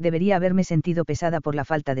 Debería haberme sentido pesada por la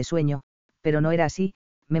falta de sueño, pero no era así,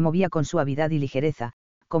 me movía con suavidad y ligereza,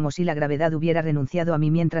 como si la gravedad hubiera renunciado a mí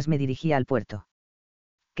mientras me dirigía al puerto.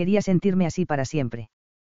 Quería sentirme así para siempre.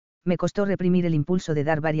 Me costó reprimir el impulso de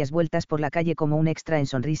dar varias vueltas por la calle como un extra en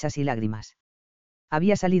sonrisas y lágrimas.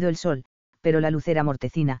 Había salido el sol, pero la luz era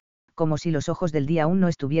mortecina, como si los ojos del día aún no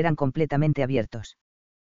estuvieran completamente abiertos.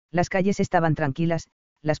 Las calles estaban tranquilas,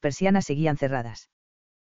 las persianas seguían cerradas.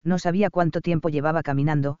 No sabía cuánto tiempo llevaba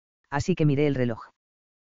caminando, así que miré el reloj.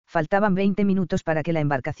 Faltaban 20 minutos para que la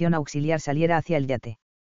embarcación auxiliar saliera hacia el yate.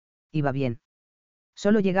 Iba bien.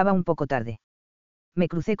 Solo llegaba un poco tarde. Me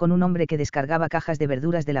crucé con un hombre que descargaba cajas de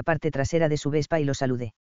verduras de la parte trasera de su Vespa y lo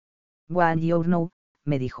saludé. "Buongiorno",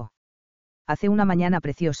 me dijo. "Hace una mañana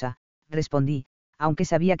preciosa", respondí, aunque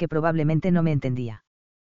sabía que probablemente no me entendía.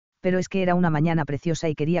 Pero es que era una mañana preciosa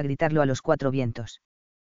y quería gritarlo a los cuatro vientos.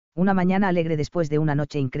 Una mañana alegre después de una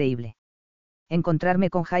noche increíble. Encontrarme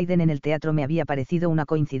con Hayden en el teatro me había parecido una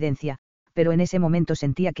coincidencia, pero en ese momento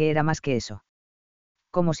sentía que era más que eso.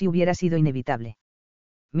 Como si hubiera sido inevitable.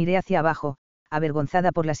 Miré hacia abajo,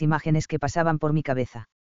 avergonzada por las imágenes que pasaban por mi cabeza.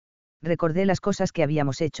 Recordé las cosas que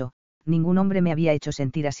habíamos hecho, ningún hombre me había hecho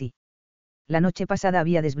sentir así. La noche pasada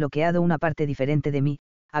había desbloqueado una parte diferente de mí,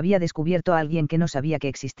 había descubierto a alguien que no sabía que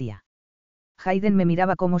existía. Hayden me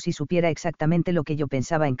miraba como si supiera exactamente lo que yo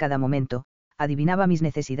pensaba en cada momento, adivinaba mis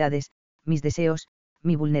necesidades, mis deseos,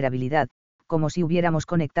 mi vulnerabilidad, como si hubiéramos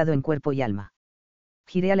conectado en cuerpo y alma.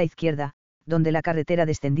 Giré a la izquierda, donde la carretera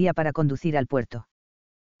descendía para conducir al puerto.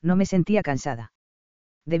 No me sentía cansada.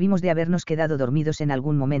 Debimos de habernos quedado dormidos en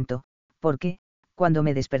algún momento, porque, cuando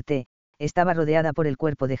me desperté, estaba rodeada por el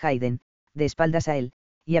cuerpo de Hayden, de espaldas a él,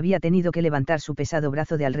 y había tenido que levantar su pesado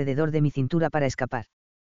brazo de alrededor de mi cintura para escapar.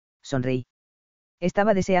 Sonreí.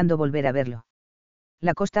 Estaba deseando volver a verlo.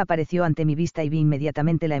 La costa apareció ante mi vista y vi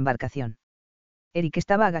inmediatamente la embarcación. Eric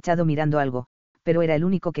estaba agachado mirando algo, pero era el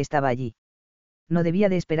único que estaba allí. No debía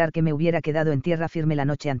de esperar que me hubiera quedado en tierra firme la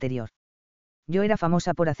noche anterior. Yo era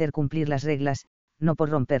famosa por hacer cumplir las reglas, no por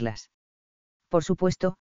romperlas. Por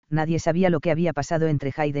supuesto, nadie sabía lo que había pasado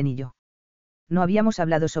entre Hayden y yo. No habíamos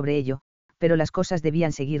hablado sobre ello, pero las cosas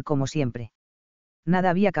debían seguir como siempre. Nada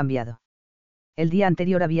había cambiado. El día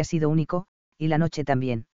anterior había sido único, y la noche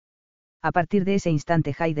también. A partir de ese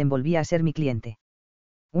instante Hayden volvía a ser mi cliente.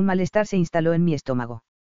 Un malestar se instaló en mi estómago.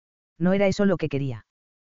 No era eso lo que quería.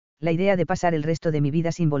 La idea de pasar el resto de mi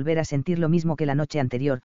vida sin volver a sentir lo mismo que la noche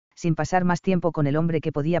anterior, sin pasar más tiempo con el hombre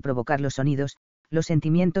que podía provocar los sonidos, los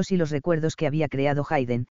sentimientos y los recuerdos que había creado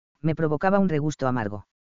Hayden, me provocaba un regusto amargo.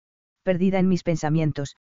 Perdida en mis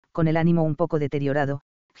pensamientos, con el ánimo un poco deteriorado,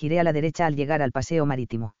 giré a la derecha al llegar al paseo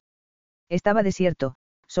marítimo. Estaba desierto,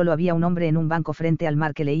 solo había un hombre en un banco frente al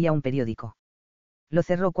mar que leía un periódico. Lo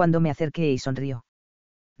cerró cuando me acerqué y sonrió.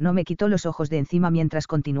 No me quitó los ojos de encima mientras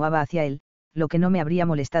continuaba hacia él, lo que no me habría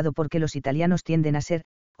molestado porque los italianos tienden a ser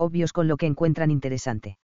obvios con lo que encuentran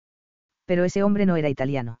interesante. Pero ese hombre no era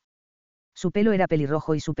italiano. Su pelo era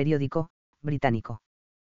pelirrojo y su periódico, británico.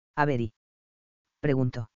 «Avery»,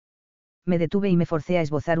 preguntó. Me detuve y me forcé a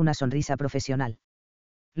esbozar una sonrisa profesional.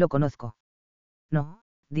 «¿Lo conozco?» «No»,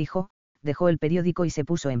 dijo, dejó el periódico y se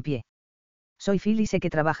puso en pie. «Soy Phil y sé que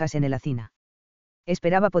trabajas en el Acina.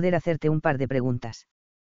 Esperaba poder hacerte un par de preguntas».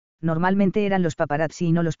 Normalmente eran los paparazzi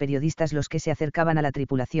y no los periodistas los que se acercaban a la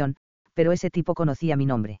tripulación, pero ese tipo conocía mi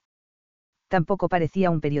nombre. Tampoco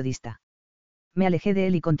parecía un periodista. Me alejé de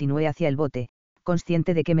él y continué hacia el bote,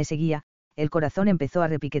 consciente de que me seguía, el corazón empezó a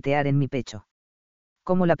repiquetear en mi pecho.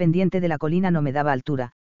 Como la pendiente de la colina no me daba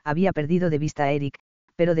altura, había perdido de vista a Eric,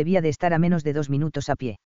 pero debía de estar a menos de 2 minutos a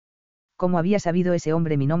pie. ¿Cómo había sabido ese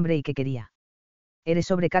hombre mi nombre y qué quería? Eres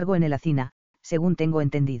sobrecargo en el Acina, según tengo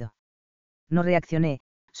entendido. No reaccioné,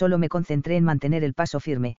 solo me concentré en mantener el paso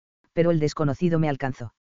firme, pero el desconocido me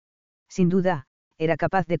alcanzó. Sin duda, era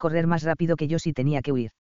capaz de correr más rápido que yo si tenía que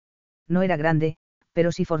huir. No era grande,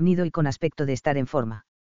 pero sí fornido y con aspecto de estar en forma.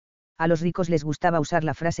 A los ricos les gustaba usar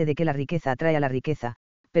la frase de que la riqueza atrae a la riqueza,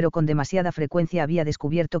 pero con demasiada frecuencia había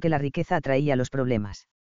descubierto que la riqueza atraía los problemas.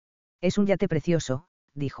 «Es un yate precioso»,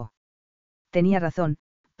 dijo. Tenía razón,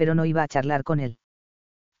 pero no iba a charlar con él.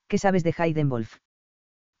 ¿Qué sabes de Hayden Wolf?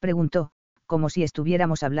 Preguntó, como si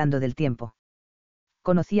estuviéramos hablando del tiempo.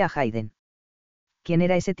 Conocía a Hayden. ¿Quién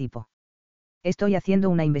era ese tipo? Estoy haciendo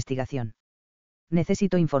una investigación.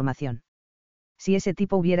 Necesito información. Si ese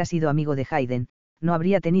tipo hubiera sido amigo de Hayden, no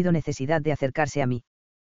habría tenido necesidad de acercarse a mí.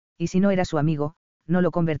 Y si no era su amigo, no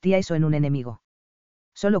lo convertía eso en un enemigo.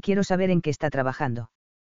 Solo quiero saber en qué está trabajando.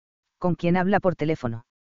 ¿Con quién habla por teléfono?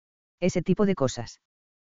 Ese tipo de cosas.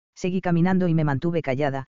 Seguí caminando y me mantuve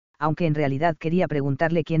callada, aunque en realidad quería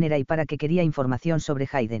preguntarle quién era y para qué quería información sobre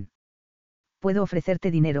Hayden. Puedo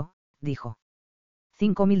ofrecerte dinero, dijo.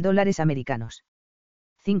 $5.000 americanos.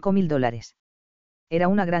 $5.000. Era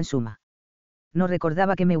una gran suma. No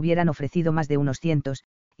recordaba que me hubieran ofrecido más de unos cientos,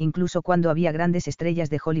 incluso cuando había grandes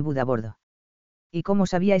estrellas de Hollywood a bordo. ¿Y cómo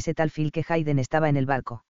sabía ese tal Phil que Hayden estaba en el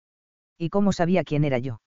barco? ¿Y cómo sabía quién era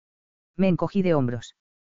yo? Me encogí de hombros.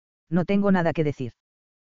 No tengo nada que decir.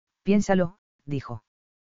 Piénsalo, dijo.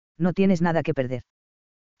 No tienes nada que perder.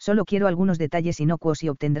 Solo quiero algunos detalles inocuos y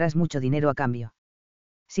obtendrás mucho dinero a cambio.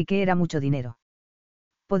 Sí que era mucho dinero.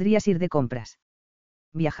 Podrías ir de compras.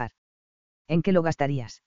 Viajar. ¿En qué lo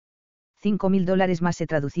gastarías? $5.000 más se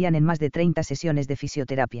traducían en más de 30 sesiones de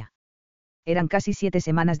fisioterapia. Eran casi 7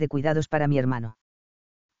 semanas de cuidados para mi hermano.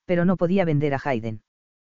 Pero no podía vender a Hayden.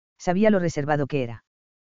 Sabía lo reservado que era.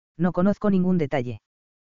 No conozco ningún detalle.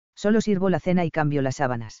 Solo sirvo la cena y cambio las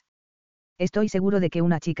sábanas. Estoy seguro de que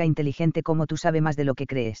una chica inteligente como tú sabe más de lo que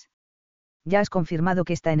crees. Ya has confirmado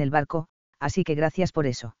que está en el barco, así que gracias por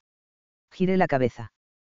eso. Giré la cabeza.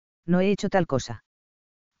 No he hecho tal cosa.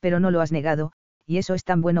 Pero no lo has negado, y eso es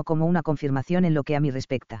tan bueno como una confirmación en lo que a mí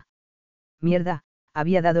respecta. Mierda,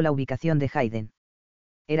 había dado la ubicación de Hayden.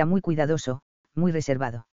 Era muy cuidadoso, muy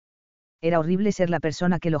reservado. Era horrible ser la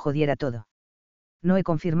persona que lo jodiera todo. No he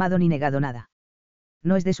confirmado ni negado nada.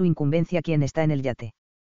 No es de su incumbencia quien está en el yate.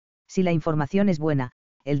 Si la información es buena,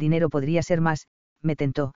 el dinero podría ser más, me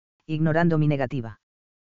tentó, ignorando mi negativa.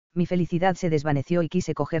 Mi felicidad se desvaneció y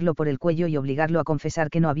quise cogerlo por el cuello y obligarlo a confesar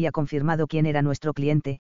que no había confirmado quién era nuestro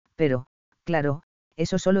cliente, pero, claro,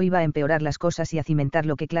 eso solo iba a empeorar las cosas y a cimentar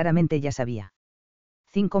lo que claramente ya sabía.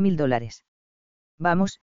 $5.000.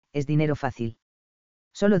 Vamos, es dinero fácil.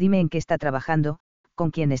 Solo dime en qué está trabajando, con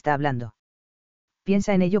quién está hablando.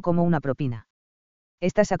 Piensa en ello como una propina.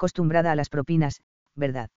 Estás acostumbrada a las propinas,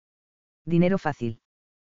 ¿verdad? Dinero fácil.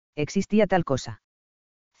 Existía tal cosa.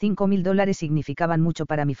 $5.000 significaban mucho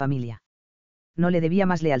para mi familia. No le debía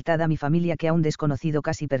más lealtad a mi familia que a un desconocido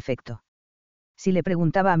casi perfecto. Si le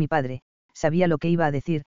preguntaba a mi padre, sabía lo que iba a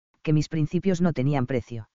decir, que mis principios no tenían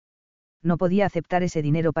precio. No podía aceptar ese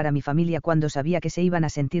dinero para mi familia cuando sabía que se iban a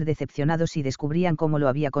sentir decepcionados si descubrían cómo lo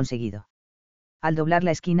había conseguido. Al doblar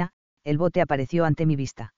la esquina, el bote apareció ante mi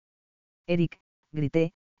vista. Eric,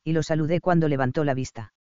 grité, y lo saludé cuando levantó la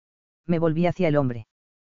vista. Me volví hacia el hombre.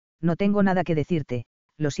 No tengo nada que decirte,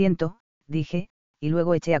 lo siento, dije, y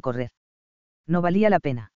luego eché a correr. No valía la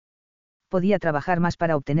pena. Podía trabajar más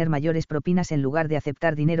para obtener mayores propinas en lugar de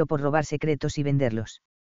aceptar dinero por robar secretos y venderlos.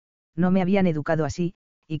 No me habían educado así,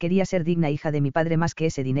 y quería ser digna hija de mi padre más que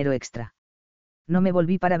ese dinero extra. No me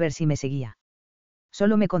volví para ver si me seguía.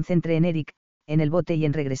 Solo me concentré en Eric, en el bote y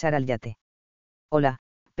en regresar al yate. Hola,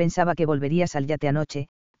 pensaba que volverías al yate anoche,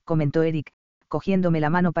 comentó Eric, cogiéndome la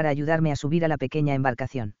mano para ayudarme a subir a la pequeña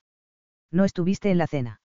embarcación. ¿No estuviste en la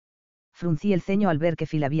cena? Fruncí el ceño al ver que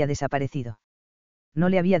Phil había desaparecido. No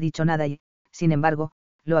le había dicho nada y, sin embargo,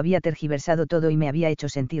 lo había tergiversado todo y me había hecho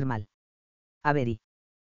sentir mal. A ver y.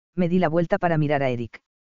 Me di la vuelta para mirar a Eric.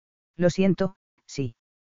 Lo siento, sí.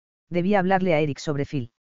 Debía hablarle a Eric sobre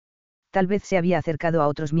Phil. Tal vez se había acercado a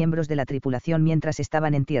otros miembros de la tripulación mientras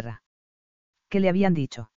estaban en tierra. ¿Qué le habían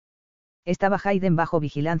dicho? ¿Estaba Hayden bajo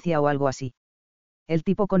vigilancia o algo así? El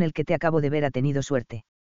tipo con el que te acabo de ver ha tenido suerte.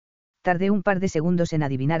 Tardé un par de segundos en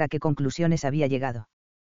adivinar a qué conclusiones había llegado.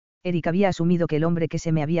 Eric había asumido que el hombre que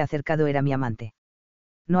se me había acercado era mi amante.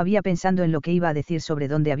 No había pensado en lo que iba a decir sobre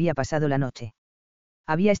dónde había pasado la noche.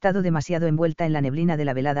 Había estado demasiado envuelta en la neblina de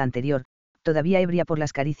la velada anterior, todavía ebria por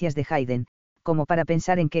las caricias de Hayden, como para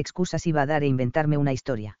pensar en qué excusas iba a dar e inventarme una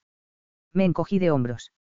historia. Me encogí de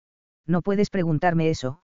hombros. No puedes preguntarme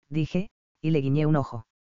eso, dije, y le guiñé un ojo.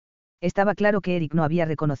 Estaba claro que Eric no había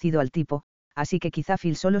reconocido al tipo, así que quizá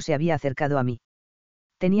Phil solo se había acercado a mí.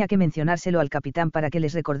 Tenía que mencionárselo al capitán para que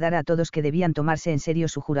les recordara a todos que debían tomarse en serio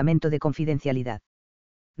su juramento de confidencialidad.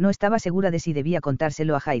 No estaba segura de si debía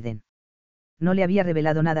contárselo a Hayden. No le había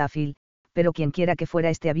revelado nada a Phil, pero quienquiera que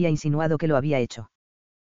fuera había insinuado que lo había hecho.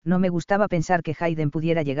 No me gustaba pensar que Hayden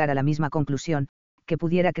pudiera llegar a la misma conclusión, que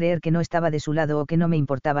pudiera creer que no estaba de su lado o que no me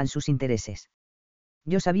importaban sus intereses.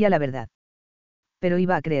 Yo sabía la verdad. Pero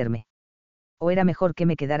iba a creerme. O era mejor que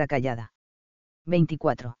me quedara callada.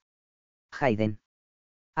 24. Hayden.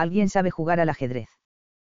 ¿Alguien sabe jugar al ajedrez?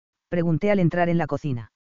 Pregunté al entrar en la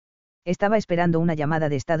cocina. Estaba esperando una llamada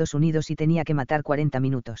de Estados Unidos y tenía que matar 40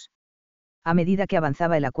 minutos. A medida que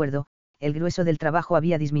avanzaba el acuerdo, el grueso del trabajo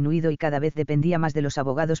había disminuido y cada vez dependía más de los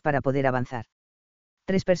abogados para poder avanzar.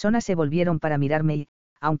 3 personas se volvieron para mirarme y,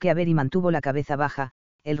 aunque Avery mantuvo la cabeza baja,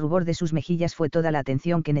 el rubor de sus mejillas fue toda la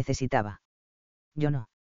atención que necesitaba. Yo no.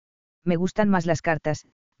 Me gustan más las cartas,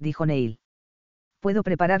 dijo Neil. Puedo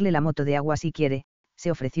prepararle la moto de agua si quiere,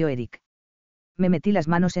 se ofreció Eric. Me metí las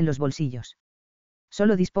manos en los bolsillos.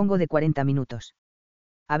 Solo dispongo de 40 minutos.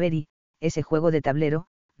 Avery, ese juego de tablero,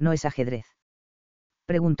 no es ajedrez.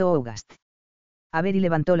 Preguntó August. Avery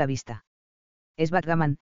levantó la vista. Es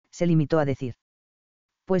backgammon, se limitó a decir.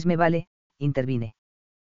 Pues me vale, intervine.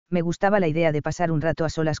 Me gustaba la idea de pasar un rato a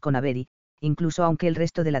solas con Avery, incluso aunque el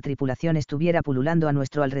resto de la tripulación estuviera pululando a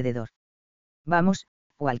nuestro alrededor. Vamos,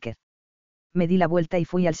 Walker. Me di la vuelta y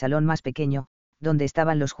fui al salón más pequeño, donde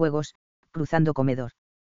estaban los juegos, cruzando comedor.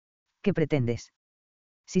 ¿Qué pretendes?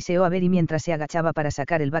 Siseó Avery mientras se agachaba para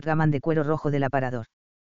sacar el backgammon de cuero rojo del aparador.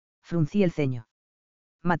 Fruncí el ceño.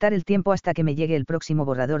 Matar el tiempo hasta que me llegue el próximo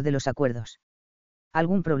borrador de los acuerdos.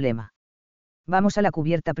 ¿Algún problema? Vamos a la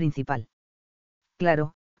cubierta principal.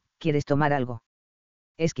 Claro, ¿quieres tomar algo?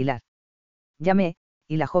 Esquilar. Llamé,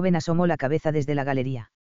 y la joven asomó la cabeza desde la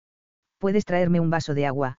galería. ¿Puedes traerme un vaso de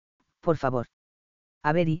agua, por favor?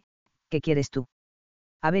 Avery, ¿qué quieres tú?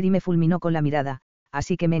 Avery me fulminó con la mirada,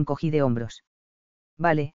 así que me encogí de hombros.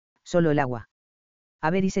 Vale, solo el agua.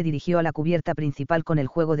 Avery se dirigió a la cubierta principal con el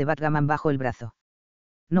juego de backgammon bajo el brazo.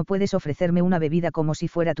 No puedes ofrecerme una bebida como si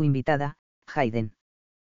fuera tu invitada, Hayden.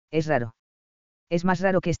 Es raro. Es más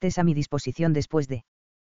raro que estés a mi disposición después de...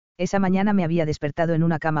 Esa mañana me había despertado en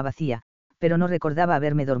una cama vacía, pero no recordaba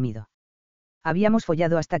haberme dormido. Habíamos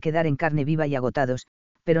follado hasta quedar en carne viva y agotados,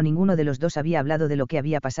 pero ninguno de los dos había hablado de lo que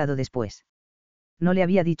había pasado después. No le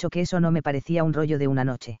había dicho que eso no me parecía un rollo de una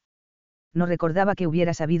noche. No recordaba que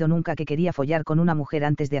hubiera sabido nunca que quería follar con una mujer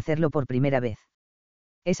antes de hacerlo por primera vez.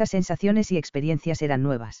 Esas sensaciones y experiencias eran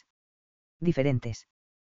nuevas. Diferentes.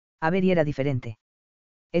 Avery era diferente.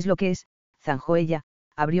 Es lo que es, zanjó ella,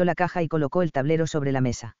 abrió la caja y colocó el tablero sobre la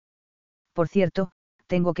mesa. Por cierto,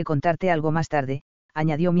 tengo que contarte algo más tarde,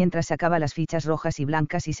 añadió mientras sacaba las fichas rojas y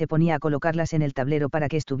blancas y se ponía a colocarlas en el tablero para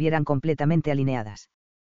que estuvieran completamente alineadas.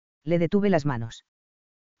 Le detuve las manos.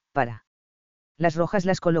 Para. Las rojas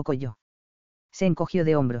las coloco yo. Se encogió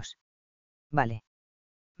de hombros. Vale.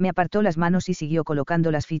 Me apartó las manos y siguió colocando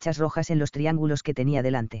las fichas rojas en los triángulos que tenía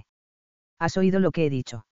delante. ¿Has oído lo que he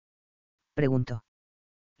dicho? Preguntó.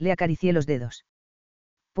 Le acaricié los dedos.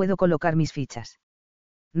 Puedo colocar mis fichas.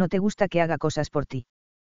 ¿No te gusta que haga cosas por ti?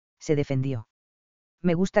 Se defendió.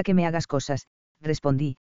 Me gusta que me hagas cosas,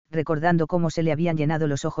 respondí, recordando cómo se le habían llenado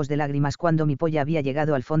los ojos de lágrimas cuando mi polla había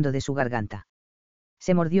llegado al fondo de su garganta.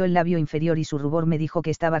 Se mordió el labio inferior y su rubor me dijo que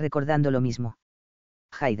estaba recordando lo mismo.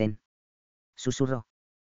 Hayden. Susurró.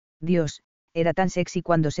 Dios, era tan sexy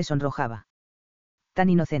cuando se sonrojaba. Tan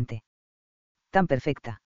inocente. Tan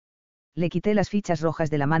perfecta. Le quité las fichas rojas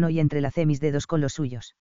de la mano y entrelacé mis dedos con los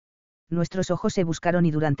suyos. Nuestros ojos se buscaron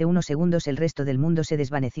y durante unos segundos el resto del mundo se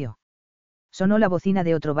desvaneció. Sonó la bocina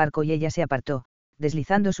de otro barco y ella se apartó,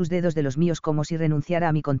 deslizando sus dedos de los míos como si renunciara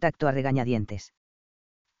a mi contacto a regañadientes.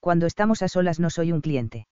 Cuando estamos a solas no soy un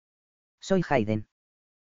cliente. Soy Hayden.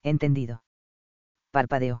 Entendido.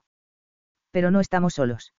 Parpadeó. Pero no estamos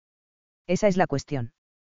solos. Esa es la cuestión.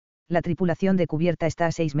 La tripulación de cubierta está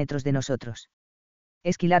a 6 metros de nosotros.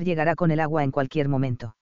 Esquilar llegará con el agua en cualquier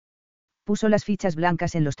momento. Puso las fichas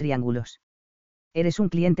blancas en los triángulos. Eres un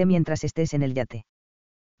cliente mientras estés en el yate.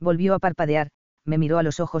 Volvió a parpadear, me miró a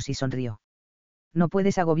los ojos y sonrió. No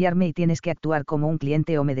puedes agobiarme y tienes que actuar como un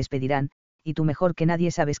cliente o me despedirán, y tú mejor que nadie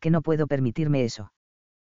sabes que no puedo permitirme eso.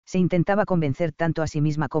 Se intentaba convencer tanto a sí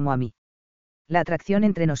misma como a mí. La atracción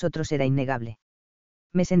entre nosotros era innegable.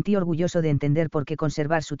 Me sentí orgulloso de entender por qué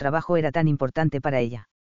conservar su trabajo era tan importante para ella.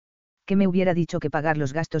 Que me hubiera dicho que pagar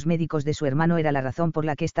los gastos médicos de su hermano era la razón por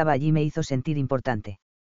la que estaba allí me hizo sentir importante.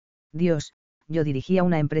 Dios, yo dirigía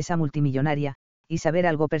una empresa multimillonaria, y saber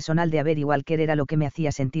algo personal de Avery Walker era lo que me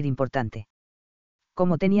hacía sentir importante.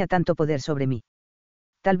 ¿Cómo tenía tanto poder sobre mí?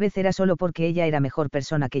 Tal vez era solo porque ella era mejor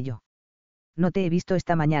persona que yo. No te he visto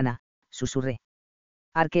esta mañana, susurré.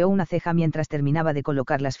 Arqueó una ceja mientras terminaba de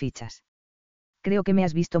colocar las fichas. Creo que me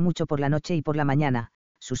has visto mucho por la noche y por la mañana,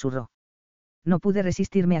 susurró. No pude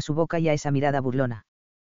resistirme a su boca y a esa mirada burlona.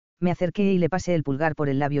 Me acerqué y le pasé el pulgar por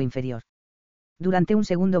el labio inferior. Durante un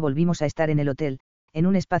segundo volvimos a estar en el hotel, en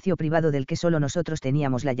un espacio privado del que solo nosotros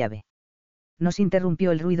teníamos la llave. Nos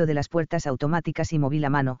interrumpió el ruido de las puertas automáticas y moví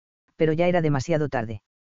la mano, pero ya era demasiado tarde.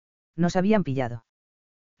 Nos habían pillado.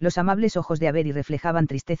 Los amables ojos de Avery reflejaban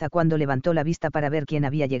tristeza cuando levantó la vista para ver quién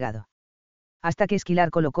había llegado. Hasta que Esquilar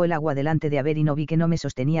colocó el agua delante de Avery no vi que no me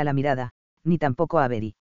sostenía la mirada, ni tampoco a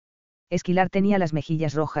Avery. Esquilar tenía las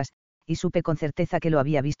mejillas rojas, y supe con certeza que lo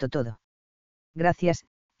había visto todo. Gracias,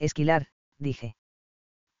 Esquilar, dije.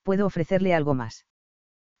 ¿Puedo ofrecerle algo más?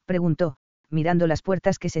 Preguntó, mirando las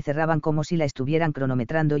puertas que se cerraban como si la estuvieran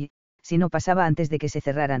cronometrando y, si no pasaba antes de que se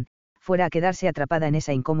cerraran, fuera a quedarse atrapada en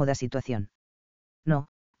esa incómoda situación. No,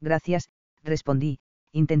 gracias, respondí,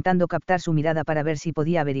 intentando captar su mirada para ver si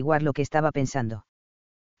podía averiguar lo que estaba pensando.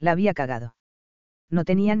 La había cagado. No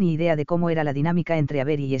tenía ni idea de cómo era la dinámica entre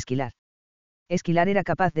Avery y Esquilar. Esquilar era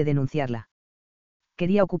capaz de denunciarla.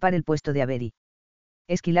 Quería ocupar el puesto de Avery.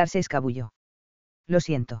 Esquilar se escabulló. Lo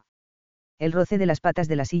siento. El roce de las patas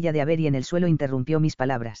de la silla de Avery en el suelo interrumpió mis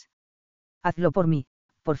palabras. Hazlo por mí,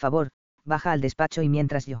 por favor, baja al despacho y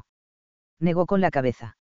mientras yo. Negó con la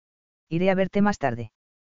cabeza. Iré a verte más tarde.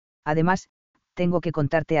 Además, tengo que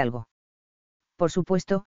contarte algo. Por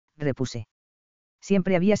supuesto, repuse.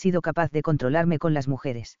 Siempre había sido capaz de controlarme con las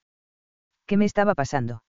mujeres. ¿Qué me estaba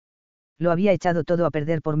pasando? Lo había echado todo a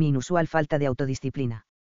perder por mi inusual falta de autodisciplina.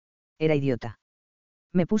 Era idiota.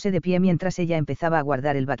 Me puse de pie mientras ella empezaba a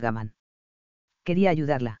guardar el backgammon. Quería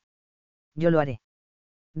ayudarla. Yo lo haré.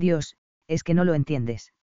 Dios, es que no lo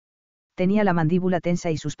entiendes. Tenía la mandíbula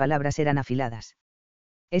tensa y sus palabras eran afiladas.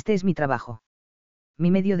 Este es mi trabajo.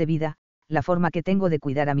 Mi medio de vida, la forma que tengo de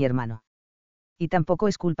cuidar a mi hermano. Y tampoco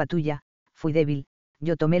es culpa tuya, fui débil,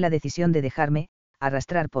 yo tomé la decisión de dejarme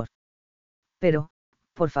arrastrar por. Pero,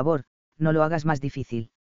 por favor, no lo hagas más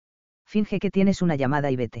difícil. Finge que tienes una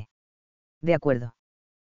llamada y vete. De acuerdo.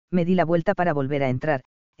 Me di la vuelta para volver a entrar,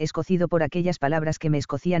 escocido por aquellas palabras que me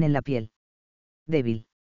escocían en la piel. Débil.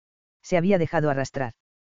 Se había dejado arrastrar.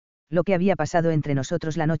 Lo que había pasado entre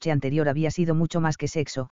nosotros la noche anterior había sido mucho más que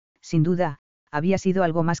sexo, sin duda, había sido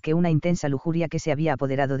algo más que una intensa lujuria que se había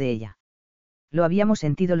apoderado de ella. Lo habíamos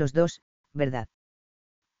sentido los dos, ¿verdad?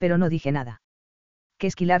 Pero no dije nada. Que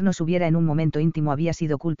Esquilar nos hubiera en un momento íntimo había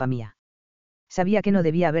sido culpa mía. Sabía que no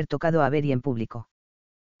debía haber tocado a Avery en público.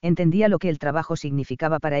 Entendía lo que el trabajo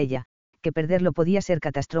significaba para ella, que perderlo podía ser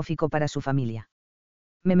catastrófico para su familia.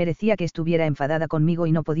 Me merecía que estuviera enfadada conmigo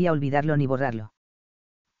y no podía olvidarlo ni borrarlo.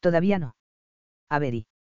 Todavía no. Avery.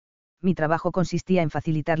 Mi trabajo consistía en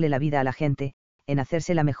facilitarle la vida a la gente, en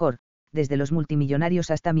hacérsela mejor, desde los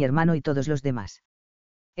multimillonarios hasta mi hermano y todos los demás.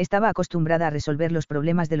 Estaba acostumbrada a resolver los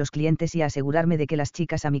problemas de los clientes y a asegurarme de que las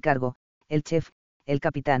chicas a mi cargo, el chef, el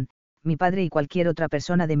capitán, mi padre y cualquier otra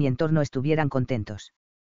persona de mi entorno estuvieran contentos.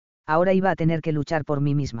 Ahora iba a tener que luchar por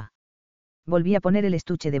mí misma. Volví a poner el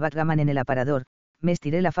estuche de backgammon en el aparador, me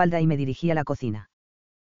estiré la falda y me dirigí a la cocina.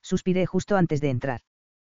 Suspiré justo antes de entrar.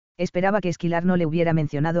 Esperaba que Esquilar no le hubiera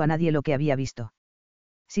mencionado a nadie lo que había visto.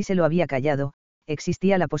 Si se lo había callado,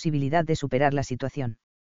 existía la posibilidad de superar la situación.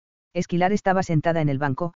 Esquilar estaba sentada en el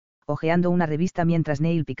banco, hojeando una revista mientras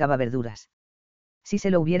Neil picaba verduras. Si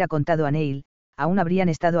se lo hubiera contado a Neil, aún habrían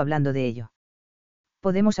estado hablando de ello.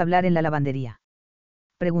 ¿Podemos hablar en la lavandería?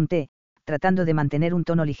 Pregunté, tratando de mantener un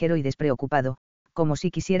tono ligero y despreocupado, como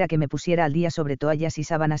si quisiera que me pusiera al día sobre toallas y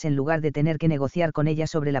sábanas en lugar de tener que negociar con ella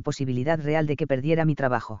sobre la posibilidad real de que perdiera mi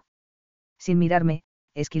trabajo. Sin mirarme,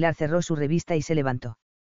 Esquilar cerró su revista y se levantó.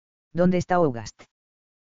 ¿Dónde está August?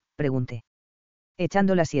 Pregunté.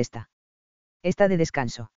 Echando la siesta. Está de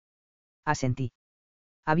descanso. Asentí.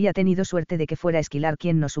 Había tenido suerte de que fuera Esquilar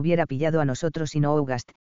quien nos hubiera pillado a nosotros y no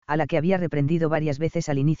August, a la que había reprendido varias veces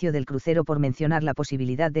al inicio del crucero por mencionar la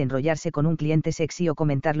posibilidad de enrollarse con un cliente sexy o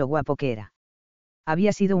comentar lo guapo que era.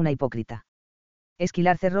 Había sido una hipócrita.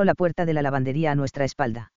 Esquilar cerró la puerta de la lavandería a nuestra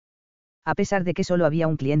espalda. A pesar de que solo había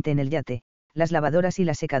un cliente en el yate, las lavadoras y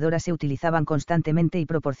las secadoras se utilizaban constantemente y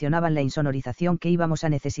proporcionaban la insonorización que íbamos a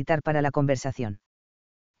necesitar para la conversación.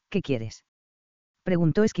 ¿Qué quieres?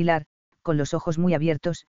 Preguntó Esquilar, con los ojos muy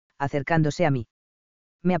abiertos, acercándose a mí.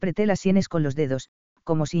 Me apreté las sienes con los dedos,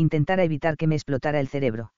 como si intentara evitar que me explotara el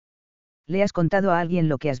cerebro. ¿Le has contado a alguien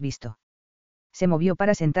lo que has visto? Se movió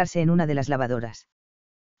para sentarse en una de las lavadoras.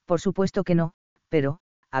 Por supuesto que no, pero,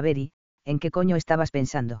 Avery, ¿en qué coño estabas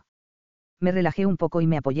pensando? Me relajé un poco y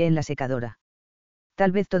me apoyé en la secadora.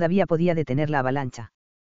 Tal vez todavía podía detener la avalancha.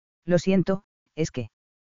 Lo siento, es que.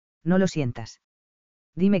 No lo sientas.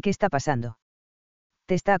 Dime qué está pasando.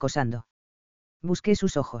 ¿Te está acosando? Busqué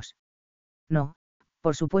sus ojos. No,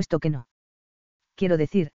 por supuesto que no. Quiero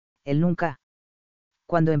decir, él nunca.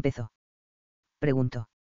 ¿Cuándo empezó? Preguntó.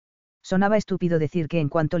 Sonaba estúpido decir que en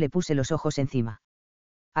cuanto le puse los ojos encima.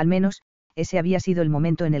 Al menos, ese había sido el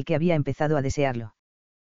momento en el que había empezado a desearlo.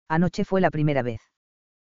 Anoche fue la primera vez.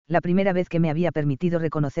 La primera vez que me había permitido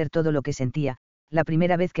reconocer todo lo que sentía, la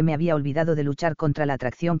primera vez que me había olvidado de luchar contra la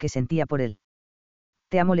atracción que sentía por él.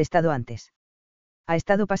 ¿Te ha molestado antes? Ha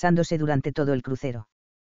estado pasándose durante todo el crucero.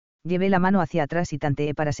 Llevé la mano hacia atrás y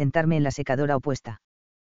tanteé para sentarme en la secadora opuesta.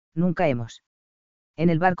 Nunca hemos. En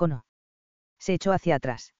el barco no. Se echó hacia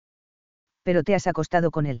atrás. Pero te has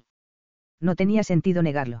acostado con él. No tenía sentido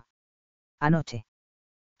negarlo. Anoche.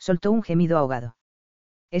 Soltó un gemido ahogado.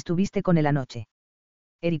 Estuviste con él anoche.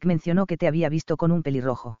 Eric mencionó que te había visto con un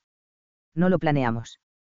pelirrojo. No lo planeamos.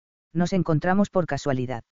 Nos encontramos por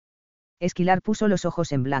casualidad. Esquilar puso los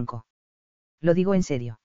ojos en blanco. Lo digo en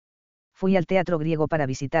serio. Fui al teatro griego para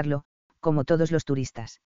visitarlo, como todos los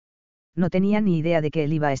turistas. No tenía ni idea de que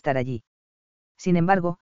él iba a estar allí. Sin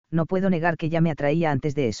embargo, no puedo negar que ya me atraía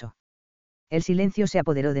antes de eso. El silencio se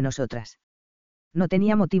apoderó de nosotras. No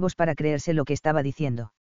tenía motivos para creerse lo que estaba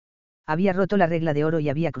diciendo. Había roto la regla de oro y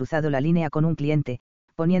había cruzado la línea con un cliente,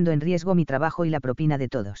 poniendo en riesgo mi trabajo y la propina de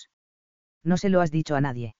todos. No se lo has dicho a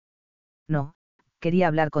nadie. No, quería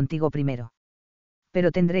hablar contigo primero.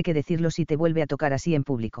 Pero tendré que decirlo si te vuelve a tocar así en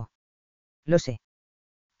público. Lo sé.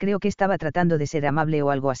 Creo que estaba tratando de ser amable o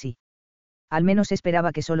algo así. Al menos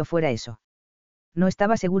esperaba que solo fuera eso. No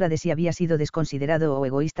estaba segura de si había sido desconsiderado o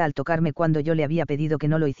egoísta al tocarme cuando yo le había pedido que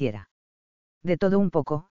no lo hiciera. De todo un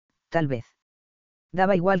poco, tal vez.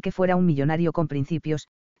 Daba igual que fuera un millonario con principios,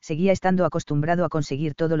 seguía estando acostumbrado a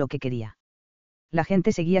conseguir todo lo que quería. La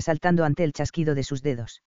gente seguía saltando ante el chasquido de sus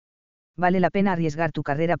dedos. ¿Vale la pena arriesgar tu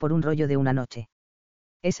carrera por un rollo de una noche?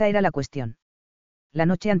 Esa era la cuestión. La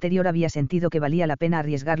noche anterior había sentido que valía la pena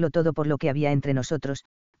arriesgarlo todo por lo que había entre nosotros,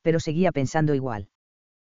 pero seguía pensando igual.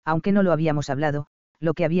 Aunque no lo habíamos hablado,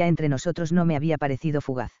 lo que había entre nosotros no me había parecido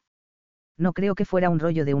fugaz. No creo que fuera un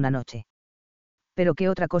rollo de una noche. Pero ¿qué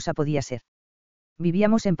otra cosa podía ser?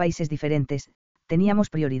 Vivíamos en países diferentes, teníamos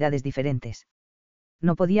prioridades diferentes.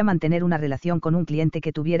 No podía mantener una relación con un cliente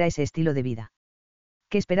que tuviera ese estilo de vida.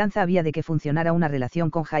 ¿Qué esperanza había de que funcionara una relación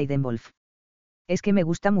con Hayden Wolf? Es que me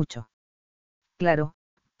gusta mucho. Claro,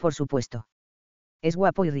 por supuesto. Es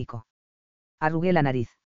guapo y rico. Arrugué la nariz.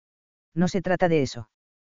 No se trata de eso.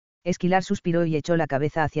 Esquilar suspiró y echó la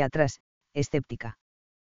cabeza hacia atrás, escéptica.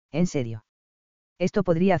 En serio. Esto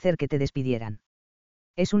podría hacer que te despidieran.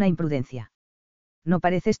 Es una imprudencia. No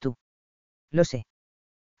pareces tú. Lo sé.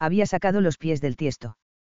 Había sacado los pies del tiesto.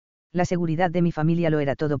 La seguridad de mi familia lo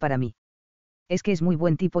era todo para mí. Es que es muy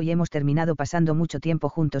buen tipo y hemos terminado pasando mucho tiempo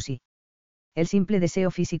juntos y... El simple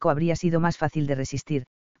deseo físico habría sido más fácil de resistir,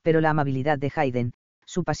 pero la amabilidad de Hayden,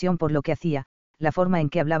 su pasión por lo que hacía, la forma en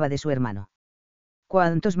que hablaba de su hermano.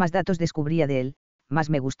 Cuantos más datos descubría de él, más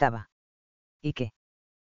me gustaba. ¿Y qué?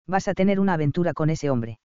 Vas a tener una aventura con ese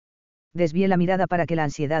hombre. Desvié la mirada para que la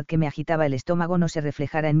ansiedad que me agitaba el estómago no se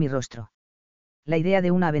reflejara en mi rostro. La idea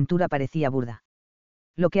de una aventura parecía burda.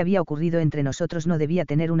 Lo que había ocurrido entre nosotros no debía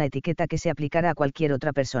tener una etiqueta que se aplicara a cualquier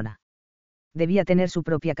otra persona. Debía tener su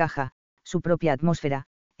propia caja, su propia atmósfera,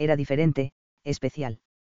 era diferente, especial.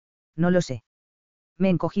 No lo sé. Me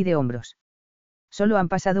encogí de hombros. Solo han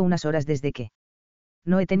pasado unas horas desde que...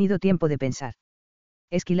 No he tenido tiempo de pensar.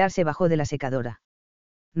 Esquilar se bajó de la secadora.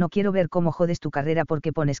 No quiero ver cómo jodes tu carrera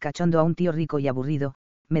porque pones cachondo a un tío rico y aburrido,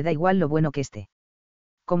 me da igual lo bueno que esté.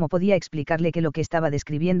 ¿Cómo podía explicarle que lo que estaba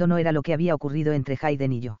describiendo no era lo que había ocurrido entre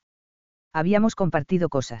Hayden y yo? Habíamos compartido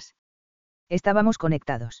cosas. Estábamos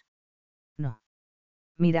conectados. No.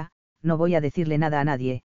 Mira, no voy a decirle nada a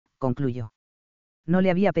nadie, concluyó. No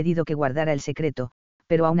le había pedido que guardara el secreto,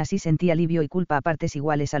 pero aún así sentí alivio y culpa a partes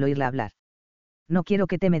iguales al oírla hablar. No quiero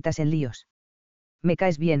que te metas en líos. Me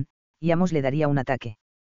caes bien, y Amos le daría un ataque.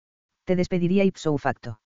 Te despediría ipso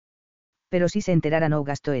facto. Pero si se enterara no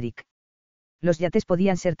gastó Eric. Los yates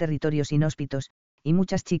podían ser territorios inhóspitos, y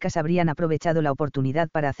muchas chicas habrían aprovechado la oportunidad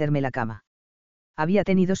para hacerme la cama. Había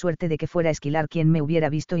tenido suerte de que fuera Esquilar quien me hubiera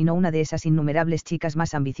visto y no una de esas innumerables chicas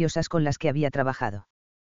más ambiciosas con las que había trabajado.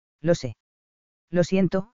 Lo sé. Lo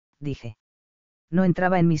siento, dije. No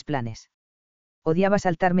entraba en mis planes. Odiaba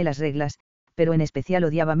saltarme las reglas, pero en especial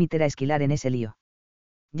odiaba meter a Esquilar en ese lío.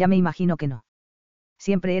 Ya me imagino que no.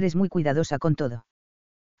 Siempre eres muy cuidadosa con todo.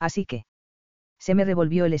 Así que... Se me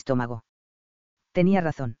revolvió el estómago. Tenía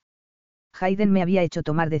razón. Hayden me había hecho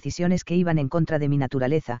tomar decisiones que iban en contra de mi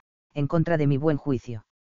naturaleza, en contra de mi buen juicio.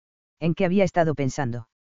 ¿En qué había estado pensando?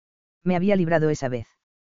 Me había librado esa vez.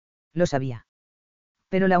 Lo sabía.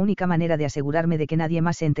 Pero la única manera de asegurarme de que nadie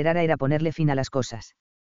más se enterara era ponerle fin a las cosas.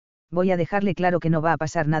 Voy a dejarle claro que no va a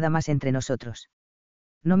pasar nada más entre nosotros.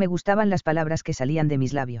 No me gustaban las palabras que salían de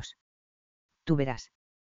mis labios. Tú verás.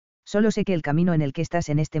 Solo sé que el camino en el que estás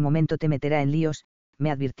en este momento te meterá en líos,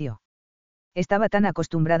 me advirtió. Estaba tan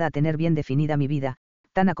acostumbrada a tener bien definida mi vida,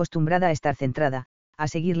 tan acostumbrada a estar centrada, a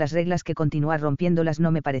seguir las reglas que continuar rompiéndolas no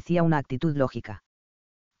me parecía una actitud lógica.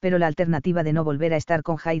 Pero la alternativa de no volver a estar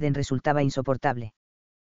con Hayden resultaba insoportable.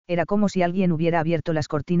 Era como si alguien hubiera abierto las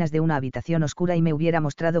cortinas de una habitación oscura y me hubiera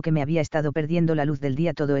mostrado que me había estado perdiendo la luz del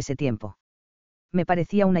día todo ese tiempo. Me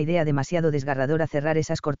parecía una idea demasiado desgarradora cerrar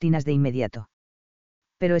esas cortinas de inmediato.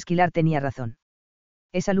 Pero Esquilar tenía razón.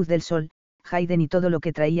 Esa luz del sol, Hayden y todo lo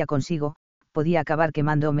que traía consigo, podía acabar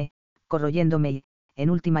quemándome, corroyéndome y, en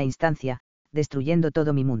última instancia, destruyendo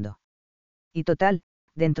todo mi mundo. Y total,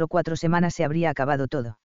 dentro 4 semanas se habría acabado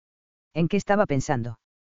todo. ¿En qué estaba pensando?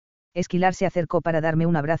 Esquilar se acercó para darme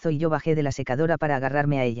un abrazo y yo bajé de la secadora para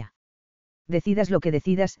agarrarme a ella. Decidas lo que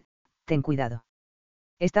decidas, ten cuidado.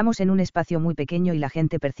 Estamos en un espacio muy pequeño y la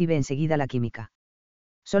gente percibe enseguida la química.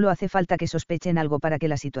 Solo hace falta que sospechen algo para que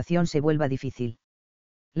la situación se vuelva difícil.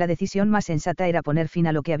 La decisión más sensata era poner fin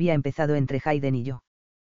a lo que había empezado entre Hayden y yo.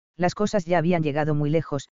 Las cosas ya habían llegado muy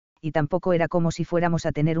lejos, y tampoco era como si fuéramos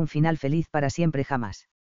a tener un final feliz para siempre jamás.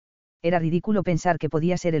 Era ridículo pensar que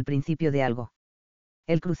podía ser el principio de algo.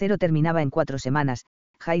 El crucero terminaba en 4 semanas,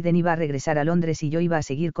 Hayden iba a regresar a Londres y yo iba a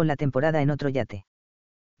seguir con la temporada en otro yate.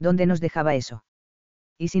 ¿Dónde nos dejaba eso?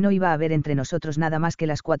 Y si no iba a haber entre nosotros nada más que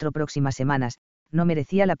las 4 próximas semanas, no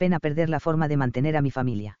merecía la pena perder la forma de mantener a mi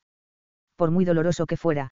familia. Por muy doloroso que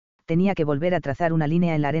fuera, tenía que volver a trazar una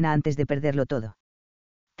línea en la arena antes de perderlo todo.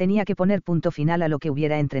 Tenía que poner punto final a lo que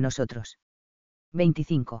hubiera entre nosotros.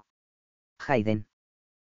 25. Hayden.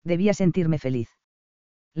 Debía sentirme feliz.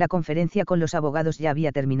 La conferencia con los abogados ya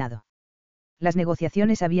había terminado. Las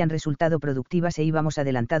negociaciones habían resultado productivas e íbamos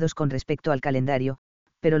adelantados con respecto al calendario,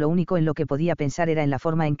 pero lo único en lo que podía pensar era en la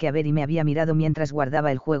forma en que Avery me había mirado mientras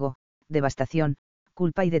guardaba el juego, devastación,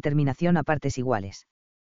 culpa y determinación a partes iguales.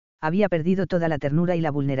 Había perdido toda la ternura y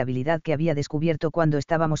la vulnerabilidad que había descubierto cuando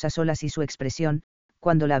estábamos a solas y su expresión,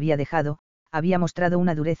 cuando la había dejado, había mostrado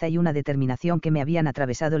una dureza y una determinación que me habían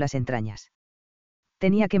atravesado las entrañas.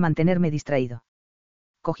 Tenía que mantenerme distraído.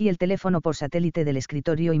 Cogí el teléfono por satélite del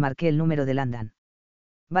escritorio y marqué el número de Landon.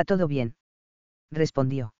 «¿Va todo bien?»,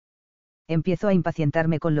 respondió. Empiezo a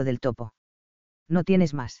impacientarme con lo del topo. «¿No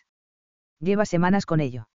tienes más?». «Lleva semanas con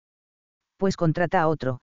ello». «Pues contrata a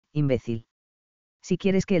otro, imbécil. Si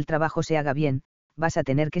quieres que el trabajo se haga bien, vas a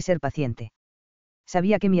tener que ser paciente».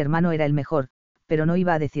 Sabía que mi hermano era el mejor, pero no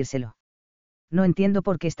iba a decírselo. «No entiendo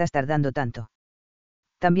por qué estás tardando tanto».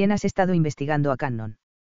 «¿También has estado investigando a Cannon?».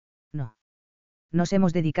 «No. Nos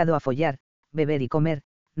hemos dedicado a follar, beber y comer,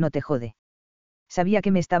 no te jode». Sabía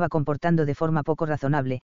que me estaba comportando de forma poco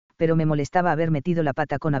razonable, pero me molestaba haber metido la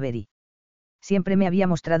pata con Avery. Siempre me había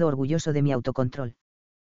mostrado orgulloso de mi autocontrol.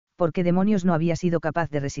 ¿Por qué demonios no había sido capaz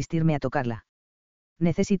de resistirme a tocarla?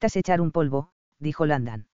 «Necesitas echar un polvo», dijo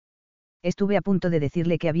Landon. Estuve a punto de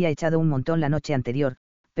decirle que había echado un montón la noche anterior,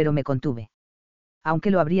 pero me contuve.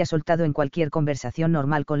 Aunque lo habría soltado en cualquier conversación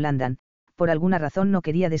normal con Landon, por alguna razón no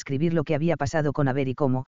quería describir lo que había pasado con Avery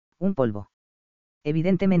como un polvo.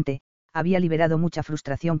 Evidentemente, había liberado mucha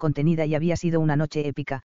frustración contenida y había sido una noche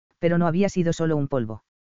épica, pero no había sido solo un polvo.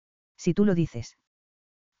 Si tú lo dices.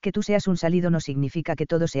 Que tú seas un salido no significa que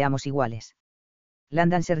todos seamos iguales.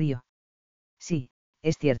 Landon se rió. Sí,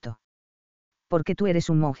 es cierto. Porque tú eres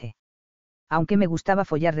un monje. Aunque me gustaba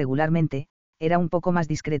follar regularmente, era un poco más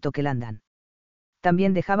discreto que Landon.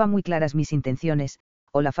 También dejaba muy claras mis intenciones,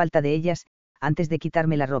 o la falta de ellas, antes de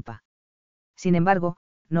quitarme la ropa. Sin embargo,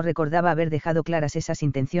 no recordaba haber dejado claras esas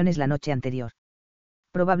intenciones la noche anterior.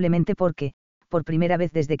 Probablemente porque, por primera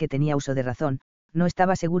vez desde que tenía uso de razón, no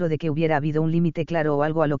estaba seguro de que hubiera habido un límite claro o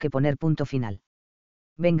algo a lo que poner punto final.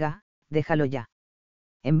 «Venga, déjalo ya.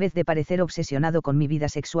 En vez de parecer obsesionado con mi vida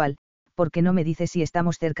sexual, ¿por qué no me dices si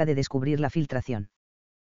estamos cerca de descubrir la filtración?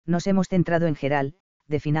 Nos hemos centrado en Gerald,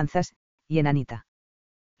 de finanzas, y en Anita.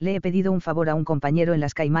 Le he pedido un favor a un compañero en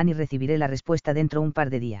las Caimán y recibiré la respuesta dentro un par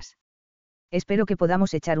de días. Espero que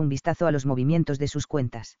podamos echar un vistazo a los movimientos de sus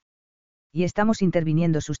cuentas. Y estamos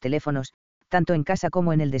interviniendo sus teléfonos, tanto en casa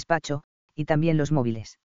como en el despacho, y también los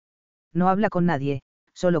móviles. No habla con nadie,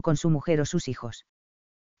 solo con su mujer o sus hijos.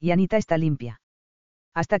 Y Anita está limpia.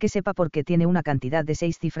 Hasta que sepa por qué tiene una cantidad de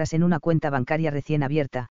 6 cifras en una cuenta bancaria recién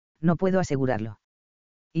abierta, no puedo asegurarlo.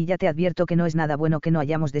 Y ya te advierto que no es nada bueno que no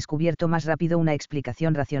hayamos descubierto más rápido una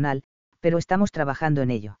explicación racional, pero estamos trabajando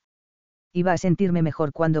en ello. Iba a sentirme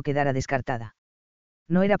mejor cuando quedara descartada.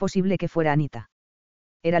 No era posible que fuera Anita.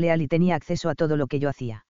 Era leal y tenía acceso a todo lo que yo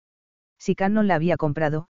hacía. Si Cannon la había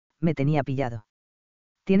comprado, me tenía pillado.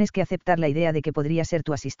 Tienes que aceptar la idea de que podría ser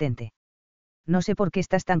tu asistente. No sé por qué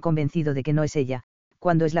estás tan convencido de que no es ella,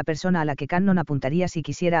 cuando es la persona a la que Cannon apuntaría si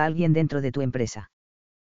quisiera a alguien dentro de tu empresa.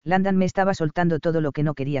 Landon me estaba soltando todo lo que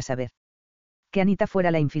no quería saber. Que Anita fuera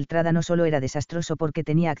la infiltrada no solo era desastroso porque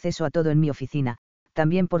tenía acceso a todo en mi oficina,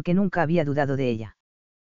 también porque nunca había dudado de ella.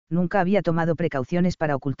 Nunca había tomado precauciones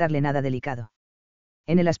para ocultarle nada delicado.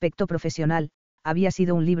 En el aspecto profesional, había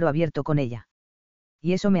sido un libro abierto con ella.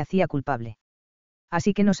 Y eso me hacía culpable.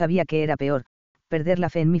 Así que no sabía qué era peor, perder la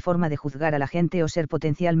fe en mi forma de juzgar a la gente o ser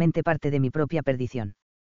potencialmente parte de mi propia perdición.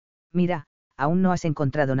 Mira, aún no has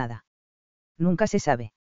encontrado nada. Nunca se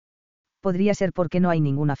sabe. Podría ser porque no hay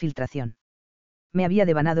ninguna filtración. Me había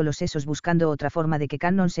devanado los sesos buscando otra forma de que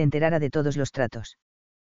Cannon se enterara de todos los tratos.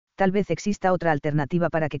 Tal vez exista otra alternativa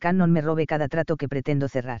para que Cannon me robe cada trato que pretendo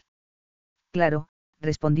cerrar. Claro,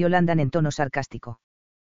 respondió Landon en tono sarcástico.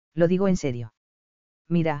 Lo digo en serio.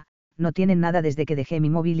 Mira, no tienen nada desde que dejé mi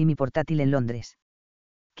móvil y mi portátil en Londres.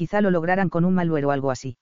 Quizá lo lograran con un malware o algo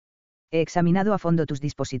así. He examinado a fondo tus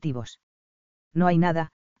dispositivos. No hay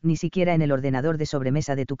nada, ni siquiera en el ordenador de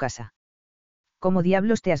sobremesa de tu casa. ¿Cómo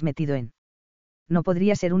diablos te has metido en? No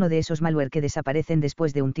podría ser uno de esos malware que desaparecen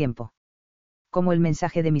después de un tiempo. Como el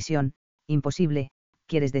mensaje de misión, imposible,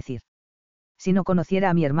 quieres decir. Si no conociera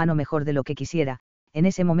a mi hermano mejor de lo que quisiera, en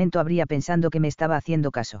ese momento habría pensando que me estaba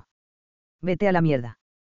haciendo caso. Vete a la mierda.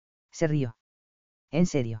 Se rió. En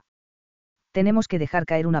serio. Tenemos que dejar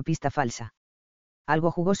caer una pista falsa.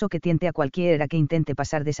 Algo jugoso que tiente a cualquiera que intente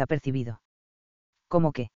pasar desapercibido.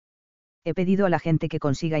 ¿Cómo qué? He pedido a la gente que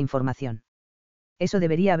consiga información. Eso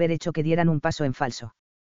debería haber hecho que dieran un paso en falso.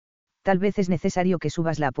 Tal vez es necesario que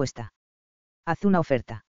subas la apuesta. Haz una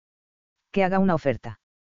oferta. Que haga una oferta.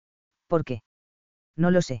 ¿Por qué?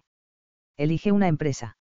 No lo sé. Elige una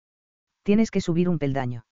empresa. Tienes que subir un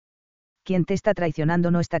peldaño. Quien te está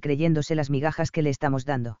traicionando no está creyéndose las migajas que le estamos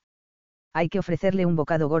dando. Hay que ofrecerle un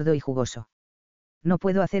bocado gordo y jugoso. No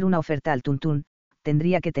puedo hacer una oferta al tuntún,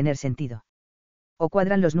 tendría que tener sentido. O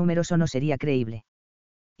cuadran los números o no sería creíble.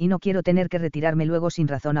 Y no quiero tener que retirarme luego sin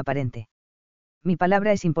razón aparente. Mi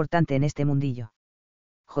palabra es importante en este mundillo.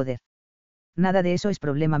 Joder. Nada de eso es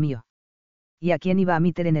problema mío. ¿Y a quién iba a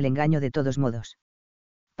meter en el engaño de todos modos?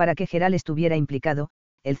 Para que Gerald estuviera implicado,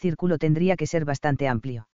 el círculo tendría que ser bastante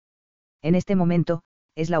amplio. En este momento,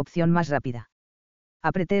 es la opción más rápida.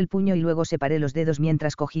 Apreté el puño y luego separé los dedos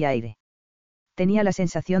mientras cogía aire. Tenía la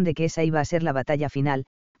sensación de que esa iba a ser la batalla final,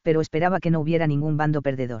 pero esperaba que no hubiera ningún bando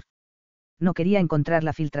perdedor. No quería encontrar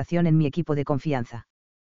la filtración en mi equipo de confianza.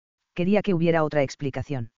 Quería que hubiera otra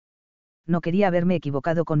explicación. No quería haberme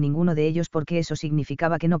equivocado con ninguno de ellos porque eso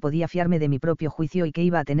significaba que no podía fiarme de mi propio juicio y que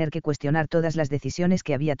iba a tener que cuestionar todas las decisiones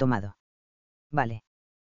que había tomado. Vale.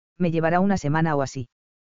 Me llevará una semana o así.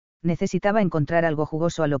 Necesitaba encontrar algo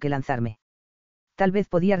jugoso a lo que lanzarme. Tal vez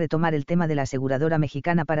podía retomar el tema de la aseguradora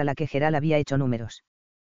mexicana para la que Gerald había hecho números.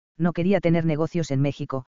 No quería tener negocios en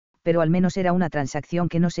México, pero al menos era una transacción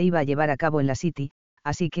que no se iba a llevar a cabo en la City,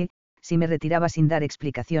 así que, si me retiraba sin dar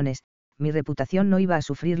explicaciones, mi reputación no iba a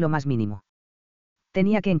sufrir lo más mínimo.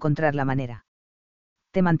 Tenía que encontrar la manera.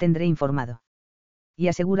 Te mantendré informado. Y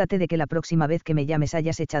asegúrate de que la próxima vez que me llames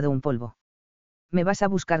hayas echado un polvo. Me vas a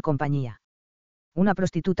buscar compañía. Una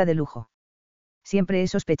prostituta de lujo. Siempre he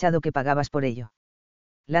sospechado que pagabas por ello.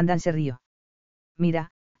 Landon se rió.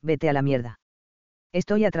 Mira, vete a la mierda.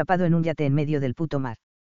 Estoy atrapado en un yate en medio del puto mar.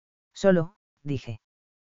 Solo, dije.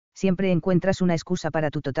 Siempre encuentras una excusa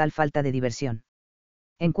para tu total falta de diversión.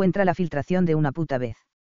 Encuentra la filtración de una puta vez.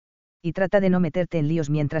 Y trata de no meterte en líos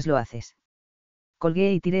mientras lo haces.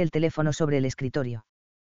 Colgué y tiré el teléfono sobre el escritorio.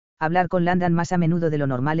 Hablar con Landon más a menudo de lo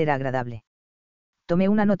normal era agradable. Tomé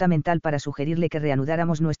una nota mental para sugerirle que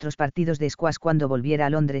reanudáramos nuestros partidos de squash cuando volviera a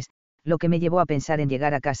Londres, lo que me llevó a pensar en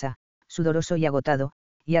llegar a casa, sudoroso y agotado,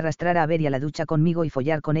 y arrastrar a Avery a la ducha conmigo y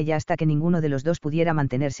follar con ella hasta que ninguno de los dos pudiera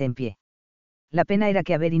mantenerse en pie. La pena era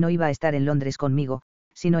que Avery no iba a estar en Londres conmigo,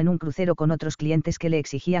 sino en un crucero con otros clientes que le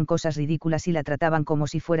exigían cosas ridículas y la trataban como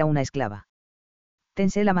si fuera una esclava.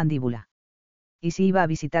 Tensé la mandíbula. ¿Y si iba a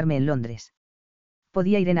visitarme en Londres?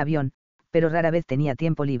 Podía ir en avión, pero rara vez tenía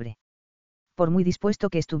tiempo libre. Por muy dispuesto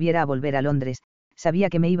que estuviera a volver a Londres, sabía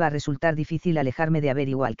que me iba a resultar difícil alejarme de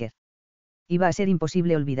Avery Walker. Iba a ser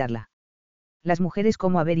imposible olvidarla. Las mujeres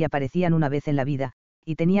como Avery aparecían una vez en la vida,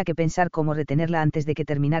 y tenía que pensar cómo retenerla antes de que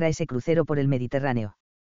terminara ese crucero por el Mediterráneo.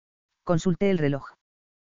 Consulté el reloj.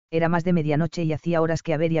 Era más de medianoche y hacía horas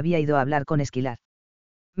que Avery había ido a hablar con Esquilar.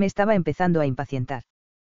 Me estaba empezando a impacientar.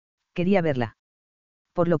 Quería verla.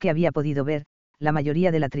 Por lo que había podido ver, la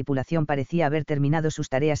mayoría de la tripulación parecía haber terminado sus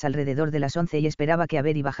tareas alrededor de las 11 y esperaba que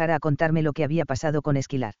Avery bajara a contarme lo que había pasado con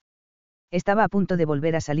Esquilar. Estaba a punto de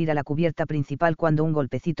volver a salir a la cubierta principal cuando un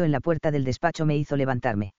golpecito en la puerta del despacho me hizo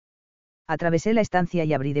levantarme. Atravesé la estancia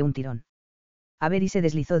y abrí de un tirón. Avery se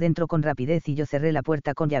deslizó dentro con rapidez y yo cerré la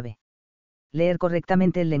puerta con llave. Leer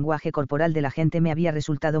correctamente el lenguaje corporal de la gente me había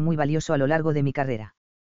resultado muy valioso a lo largo de mi carrera.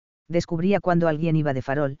 Descubría cuando alguien iba de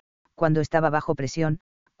farol, cuando estaba bajo presión,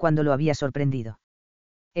 cuando lo había sorprendido.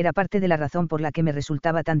 Era parte de la razón por la que me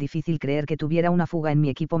resultaba tan difícil creer que tuviera una fuga en mi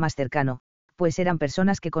equipo más cercano, pues eran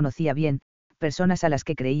personas que conocía bien, personas a las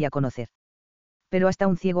que creía conocer. Pero hasta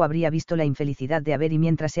un ciego habría visto la infelicidad de haber y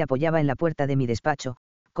mientras se apoyaba en la puerta de mi despacho,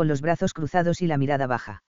 con los brazos cruzados y la mirada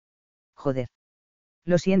baja. Joder.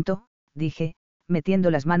 Lo siento, dije, metiendo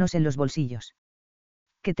las manos en los bolsillos.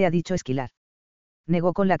 ¿Qué te ha dicho Esquilar?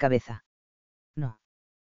 Negó con la cabeza. No.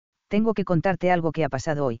 Tengo que contarte algo que ha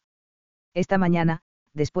pasado hoy. Esta mañana,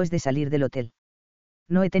 después de salir del hotel.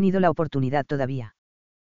 No he tenido la oportunidad todavía.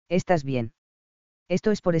 ¿Estás bien?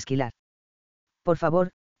 Esto es por Esquilar. Por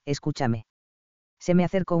favor, escúchame. Se me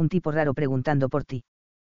acercó un tipo raro preguntando por ti.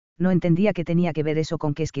 No entendía qué tenía que ver eso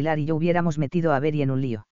con que Esquilar y yo hubiéramos metido a Berry en un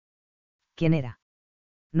lío. ¿Quién era?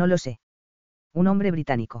 No lo sé. Un hombre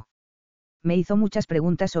británico. Me hizo muchas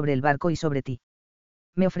preguntas sobre el barco y sobre ti.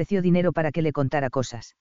 Me ofreció dinero para que le contara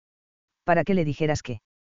cosas. ¿Para que le dijeras qué?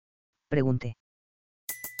 Pregunté.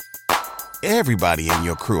 Everybody in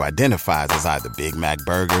your crew identifies as either Big Mac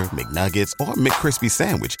Burger, McNuggets, or McCrispy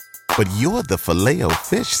Sandwich. But you're the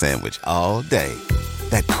Filet-O-Fish Sandwich all day.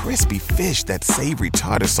 That crispy fish, that savory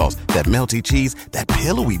tartar sauce, that melty cheese, that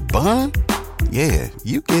pillowy bun. Yeah,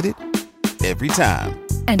 you get it. Every time.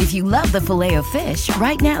 And if you love the Filet-O-Fish,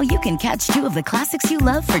 right now you can catch two of the classics you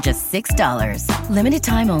love for just $6. Limited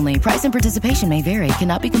time only. Price and participation may vary.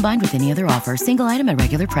 Cannot be combined with any other offer. Single item at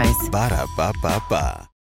regular price. Ba-da-ba-ba-ba.